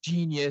us,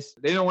 genius.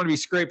 They don't want to be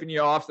scraping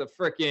you off the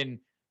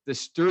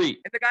street.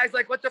 And the guy's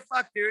like, what the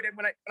fuck, dude? And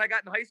when I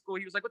got in high school,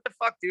 he was like, what the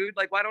fuck, dude?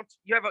 Like, why don't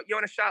you you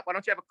own a shop? Why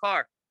don't you have a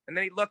car? And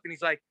then he looked and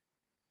he's like,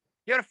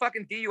 you had a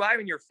fucking DUI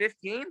when you're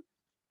 15?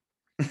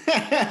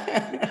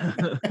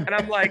 And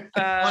I'm like,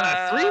 on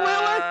a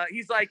 3-wheeler?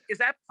 He's like, is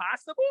that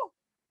possible?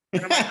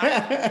 And I'm like,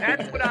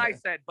 that's what I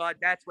said, bud.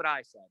 That's what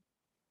I said.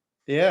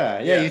 Yeah.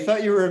 You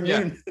thought you were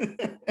immune.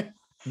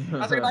 I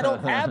was like, if I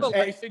don't have a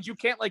license, you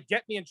can't like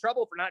get me in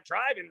trouble for not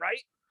driving,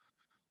 right?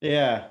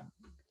 Yeah.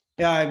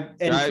 And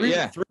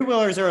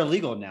 3-wheelers are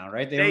illegal now,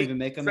 right? They don't even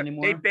make them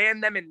anymore. They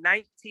banned them in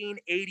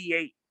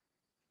 1988.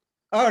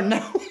 Oh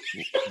no!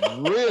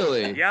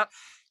 Really? Yep.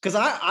 Because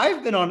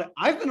I've been on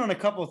a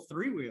couple of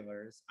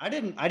 3-wheelers. I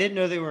didn't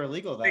know they were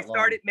illegal that long. They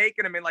started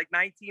making them in like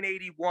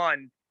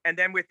 1981, and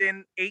then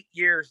within 8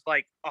 years,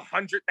 like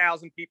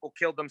 100,000 people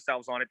killed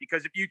themselves on it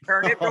because if you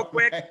turn it real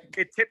quick,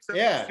 it tips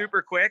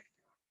super quick.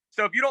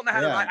 So if you don't know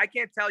how to ride, I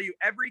can't tell you,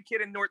 every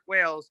kid in North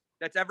Wales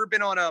that's ever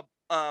been on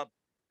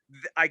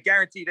I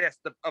guarantee this,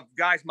 of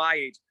guys my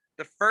age,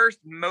 the first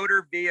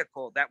motor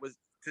vehicle that was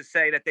to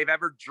say that they've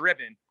ever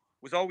driven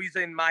was always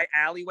in my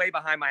alleyway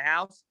behind my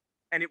house.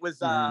 And it was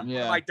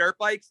my dirt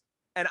bikes.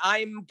 And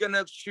I'm going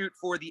to shoot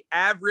for the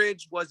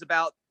average was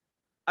about,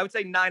 I would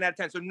say 9 out of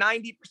 10. So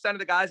 90% of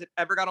the guys that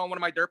ever got on one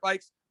of my dirt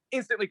bikes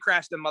instantly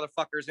crashed them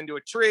motherfuckers into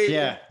a tree,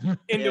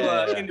 into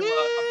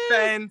a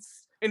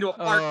fence, into a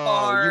parked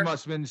car. You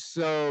must have been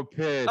so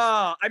pissed.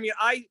 I mean,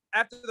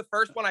 after the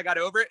first one, I got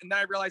over it, and then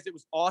I realized it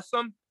was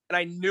awesome, and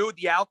I knew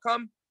the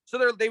outcome.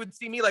 So they would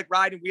see me like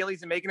riding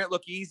wheelies and making it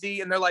look easy,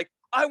 and they're like,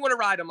 "I want to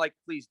ride." I'm like,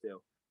 "Please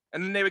do."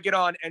 And then they would get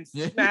on and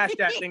smash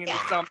that thing into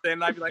something.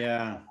 And I'd be like,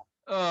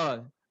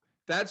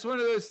 that's one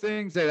of those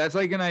things that's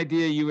like an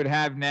idea you would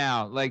have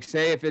now. Like,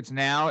 say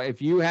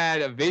if you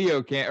had a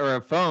video or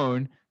a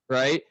phone,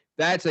 right?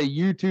 That's a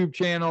YouTube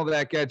channel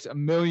that gets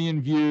 1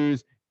 million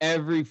views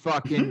every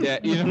fucking day.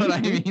 You know what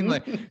I mean?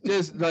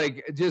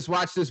 Just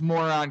watch this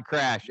moron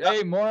crash.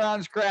 Hey,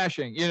 moron's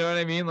crashing. You know what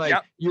I mean?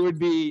 You would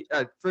be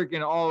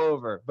freaking all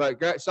over.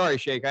 But sorry,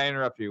 Shake, I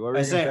interrupted you. What were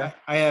you saying?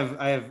 I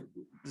have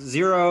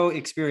zero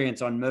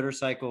experience on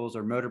motorcycles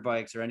or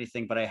motorbikes or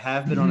anything, but I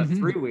have been on a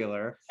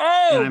 3-wheeler.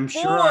 And I'm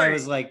sure I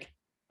was like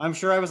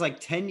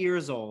 10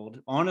 years old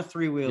on a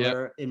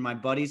 3-wheeler in my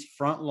buddy's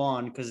front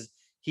lawn because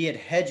he had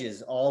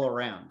hedges all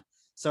around.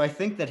 So I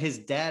think that his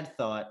dad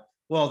thought,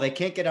 well, they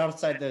can't get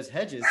outside those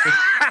hedges.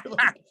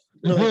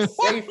 They're like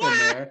safe in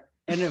there.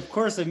 And of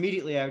course,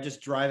 immediately I would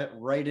just drive it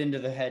right into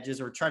the hedges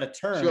or try to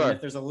turn. And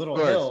if there's a little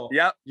hill,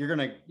 you're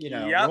going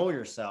to, roll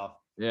yourself.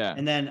 Yeah.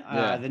 And then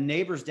the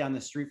neighbors down the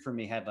street from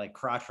me had like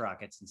crotch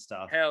rockets and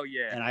stuff. Hell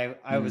yeah. And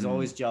I was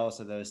always jealous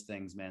of those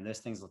things, man. Those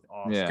things look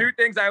awesome. Yeah. 2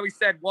 things I always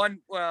said.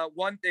 One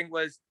thing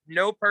was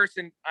no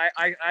person.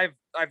 I've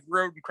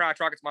rode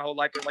crotch rockets my whole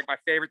life. It's like my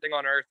favorite thing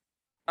on earth.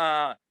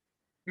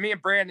 Me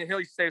and Brandon Hill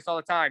used to say this all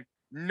the time.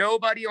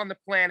 Nobody on the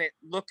planet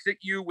looks at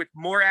you with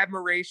more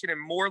admiration and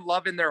more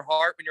love in their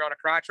heart when you're on a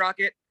crotch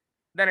rocket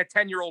than a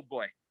 10-year-old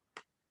boy.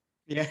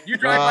 Yeah. You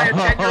drive by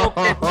a 10-year-old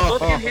kid,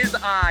 look in his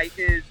eye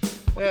is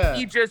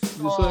he just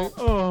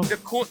the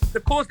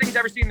coolest thing he's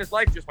ever seen in his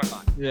life just went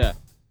by. Yeah.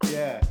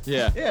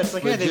 It's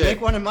like, they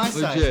make one in my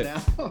size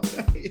now. And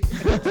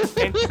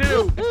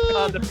 2,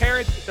 the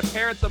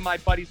parents of my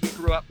buddies we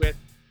grew up with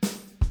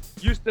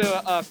used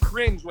to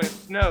cringe when it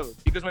snowed,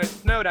 because when it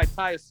snowed, I'd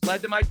tie a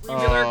sled to my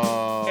 3-wheeler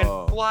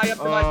and fly up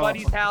to my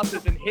buddies'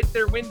 houses and hit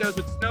their windows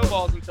with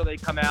snowballs until they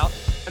come out.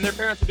 And their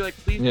parents would be like,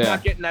 "Please do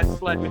not get in that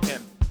sled with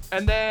him."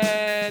 And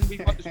then we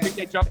go up the street,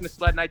 they jump in the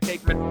sled, and I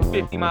take them at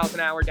 50 miles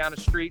an hour down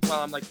the street while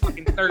I'm like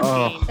fucking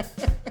 13.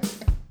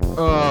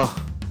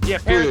 Yeah,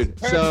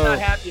 parents are not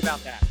happy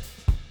about that.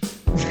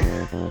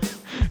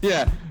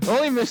 Yeah,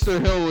 only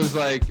Mr. Hill was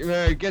like,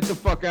 "Get the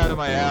fuck out of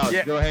my house.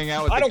 Go hang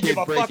out with the kid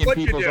breaking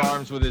people's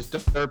arms with his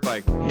dirt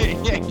bike."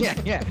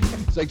 Yeah.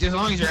 It's like, as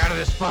long as you're out of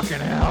this fucking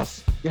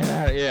house, get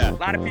out. Yeah. A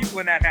lot of people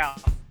in that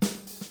house.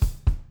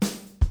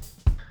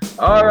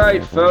 All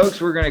right, folks,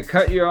 we're going to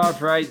cut you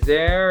off right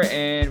there,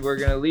 and we're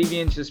going to leave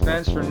you in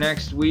suspense for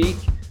next week.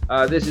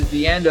 This is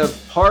the end of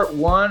part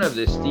 1 of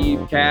the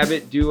Steve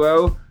Cabot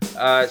duo.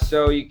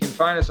 So you can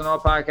find us on all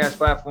podcast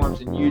platforms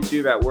and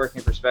YouTube at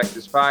Working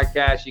Perspectives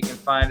Podcast. You can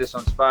find us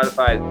on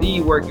Spotify at The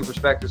Working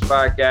Perspectives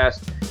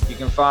Podcast. You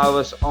can follow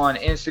us on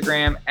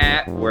Instagram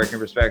at Working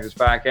Perspectives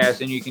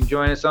Podcast, and you can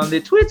join us on the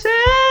Twitter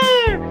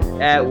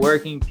at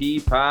Working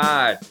P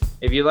Pod.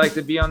 If you'd like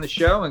to be on the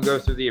show and go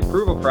through the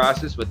approval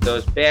process with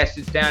those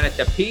bastards down at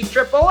the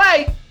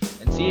PAAA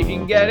and see if you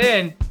can get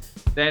in,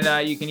 then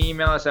you can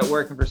email us at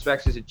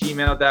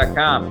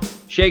workingperspectives@gmail.com.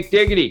 Shake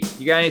Diggity,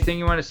 you got anything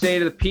you want to say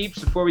to the peeps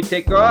before we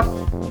take off?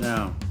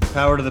 No.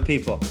 Power to the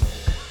people.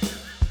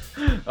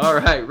 All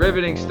right,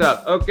 riveting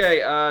stuff.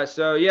 Okay,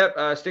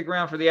 stick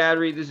around for the ad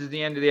read. This is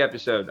the end of the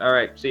episode. All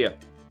right, see ya.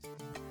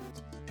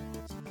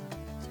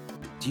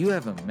 Do you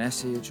have a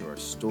message or a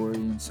story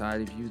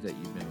inside of you that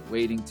you've been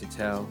waiting to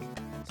tell?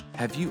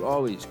 Have you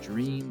always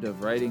dreamed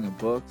of writing a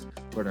book,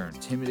 but are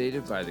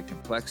intimidated by the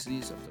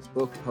complexities of the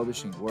book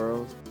publishing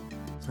world?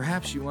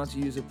 Perhaps you want to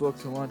use a book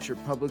to launch your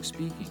public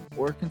speaking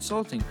or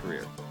consulting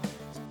career.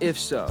 If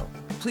so,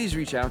 please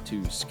reach out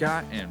to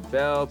Scott &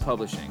 Bell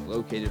Publishing,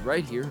 located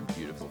right here in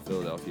beautiful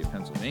Philadelphia,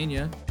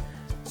 Pennsylvania.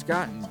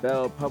 Scott &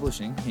 Bell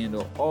Publishing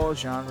handle all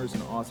genres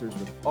and authors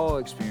with all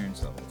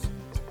experience levels.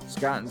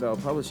 Scott & Bell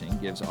Publishing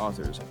gives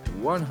authors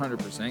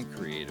 100%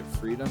 creative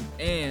freedom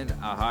and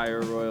a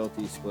higher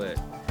royalty split.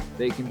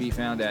 They can be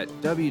found at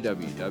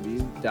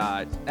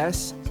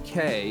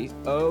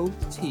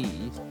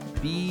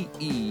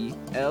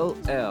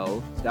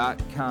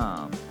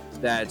www.skotbell.com.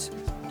 That's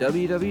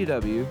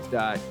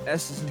www.S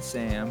as in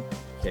Sam,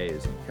 K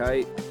as in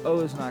Kite, O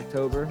as in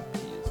October, T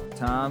as in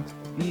Tom,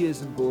 B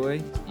as in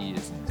Boy, E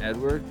as in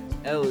Edward,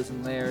 L as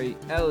in Larry,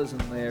 L as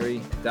in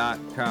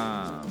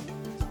Larry.com.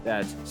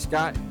 That's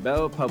Scott &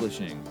 Bell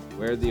Publishing,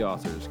 where the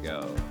authors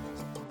go.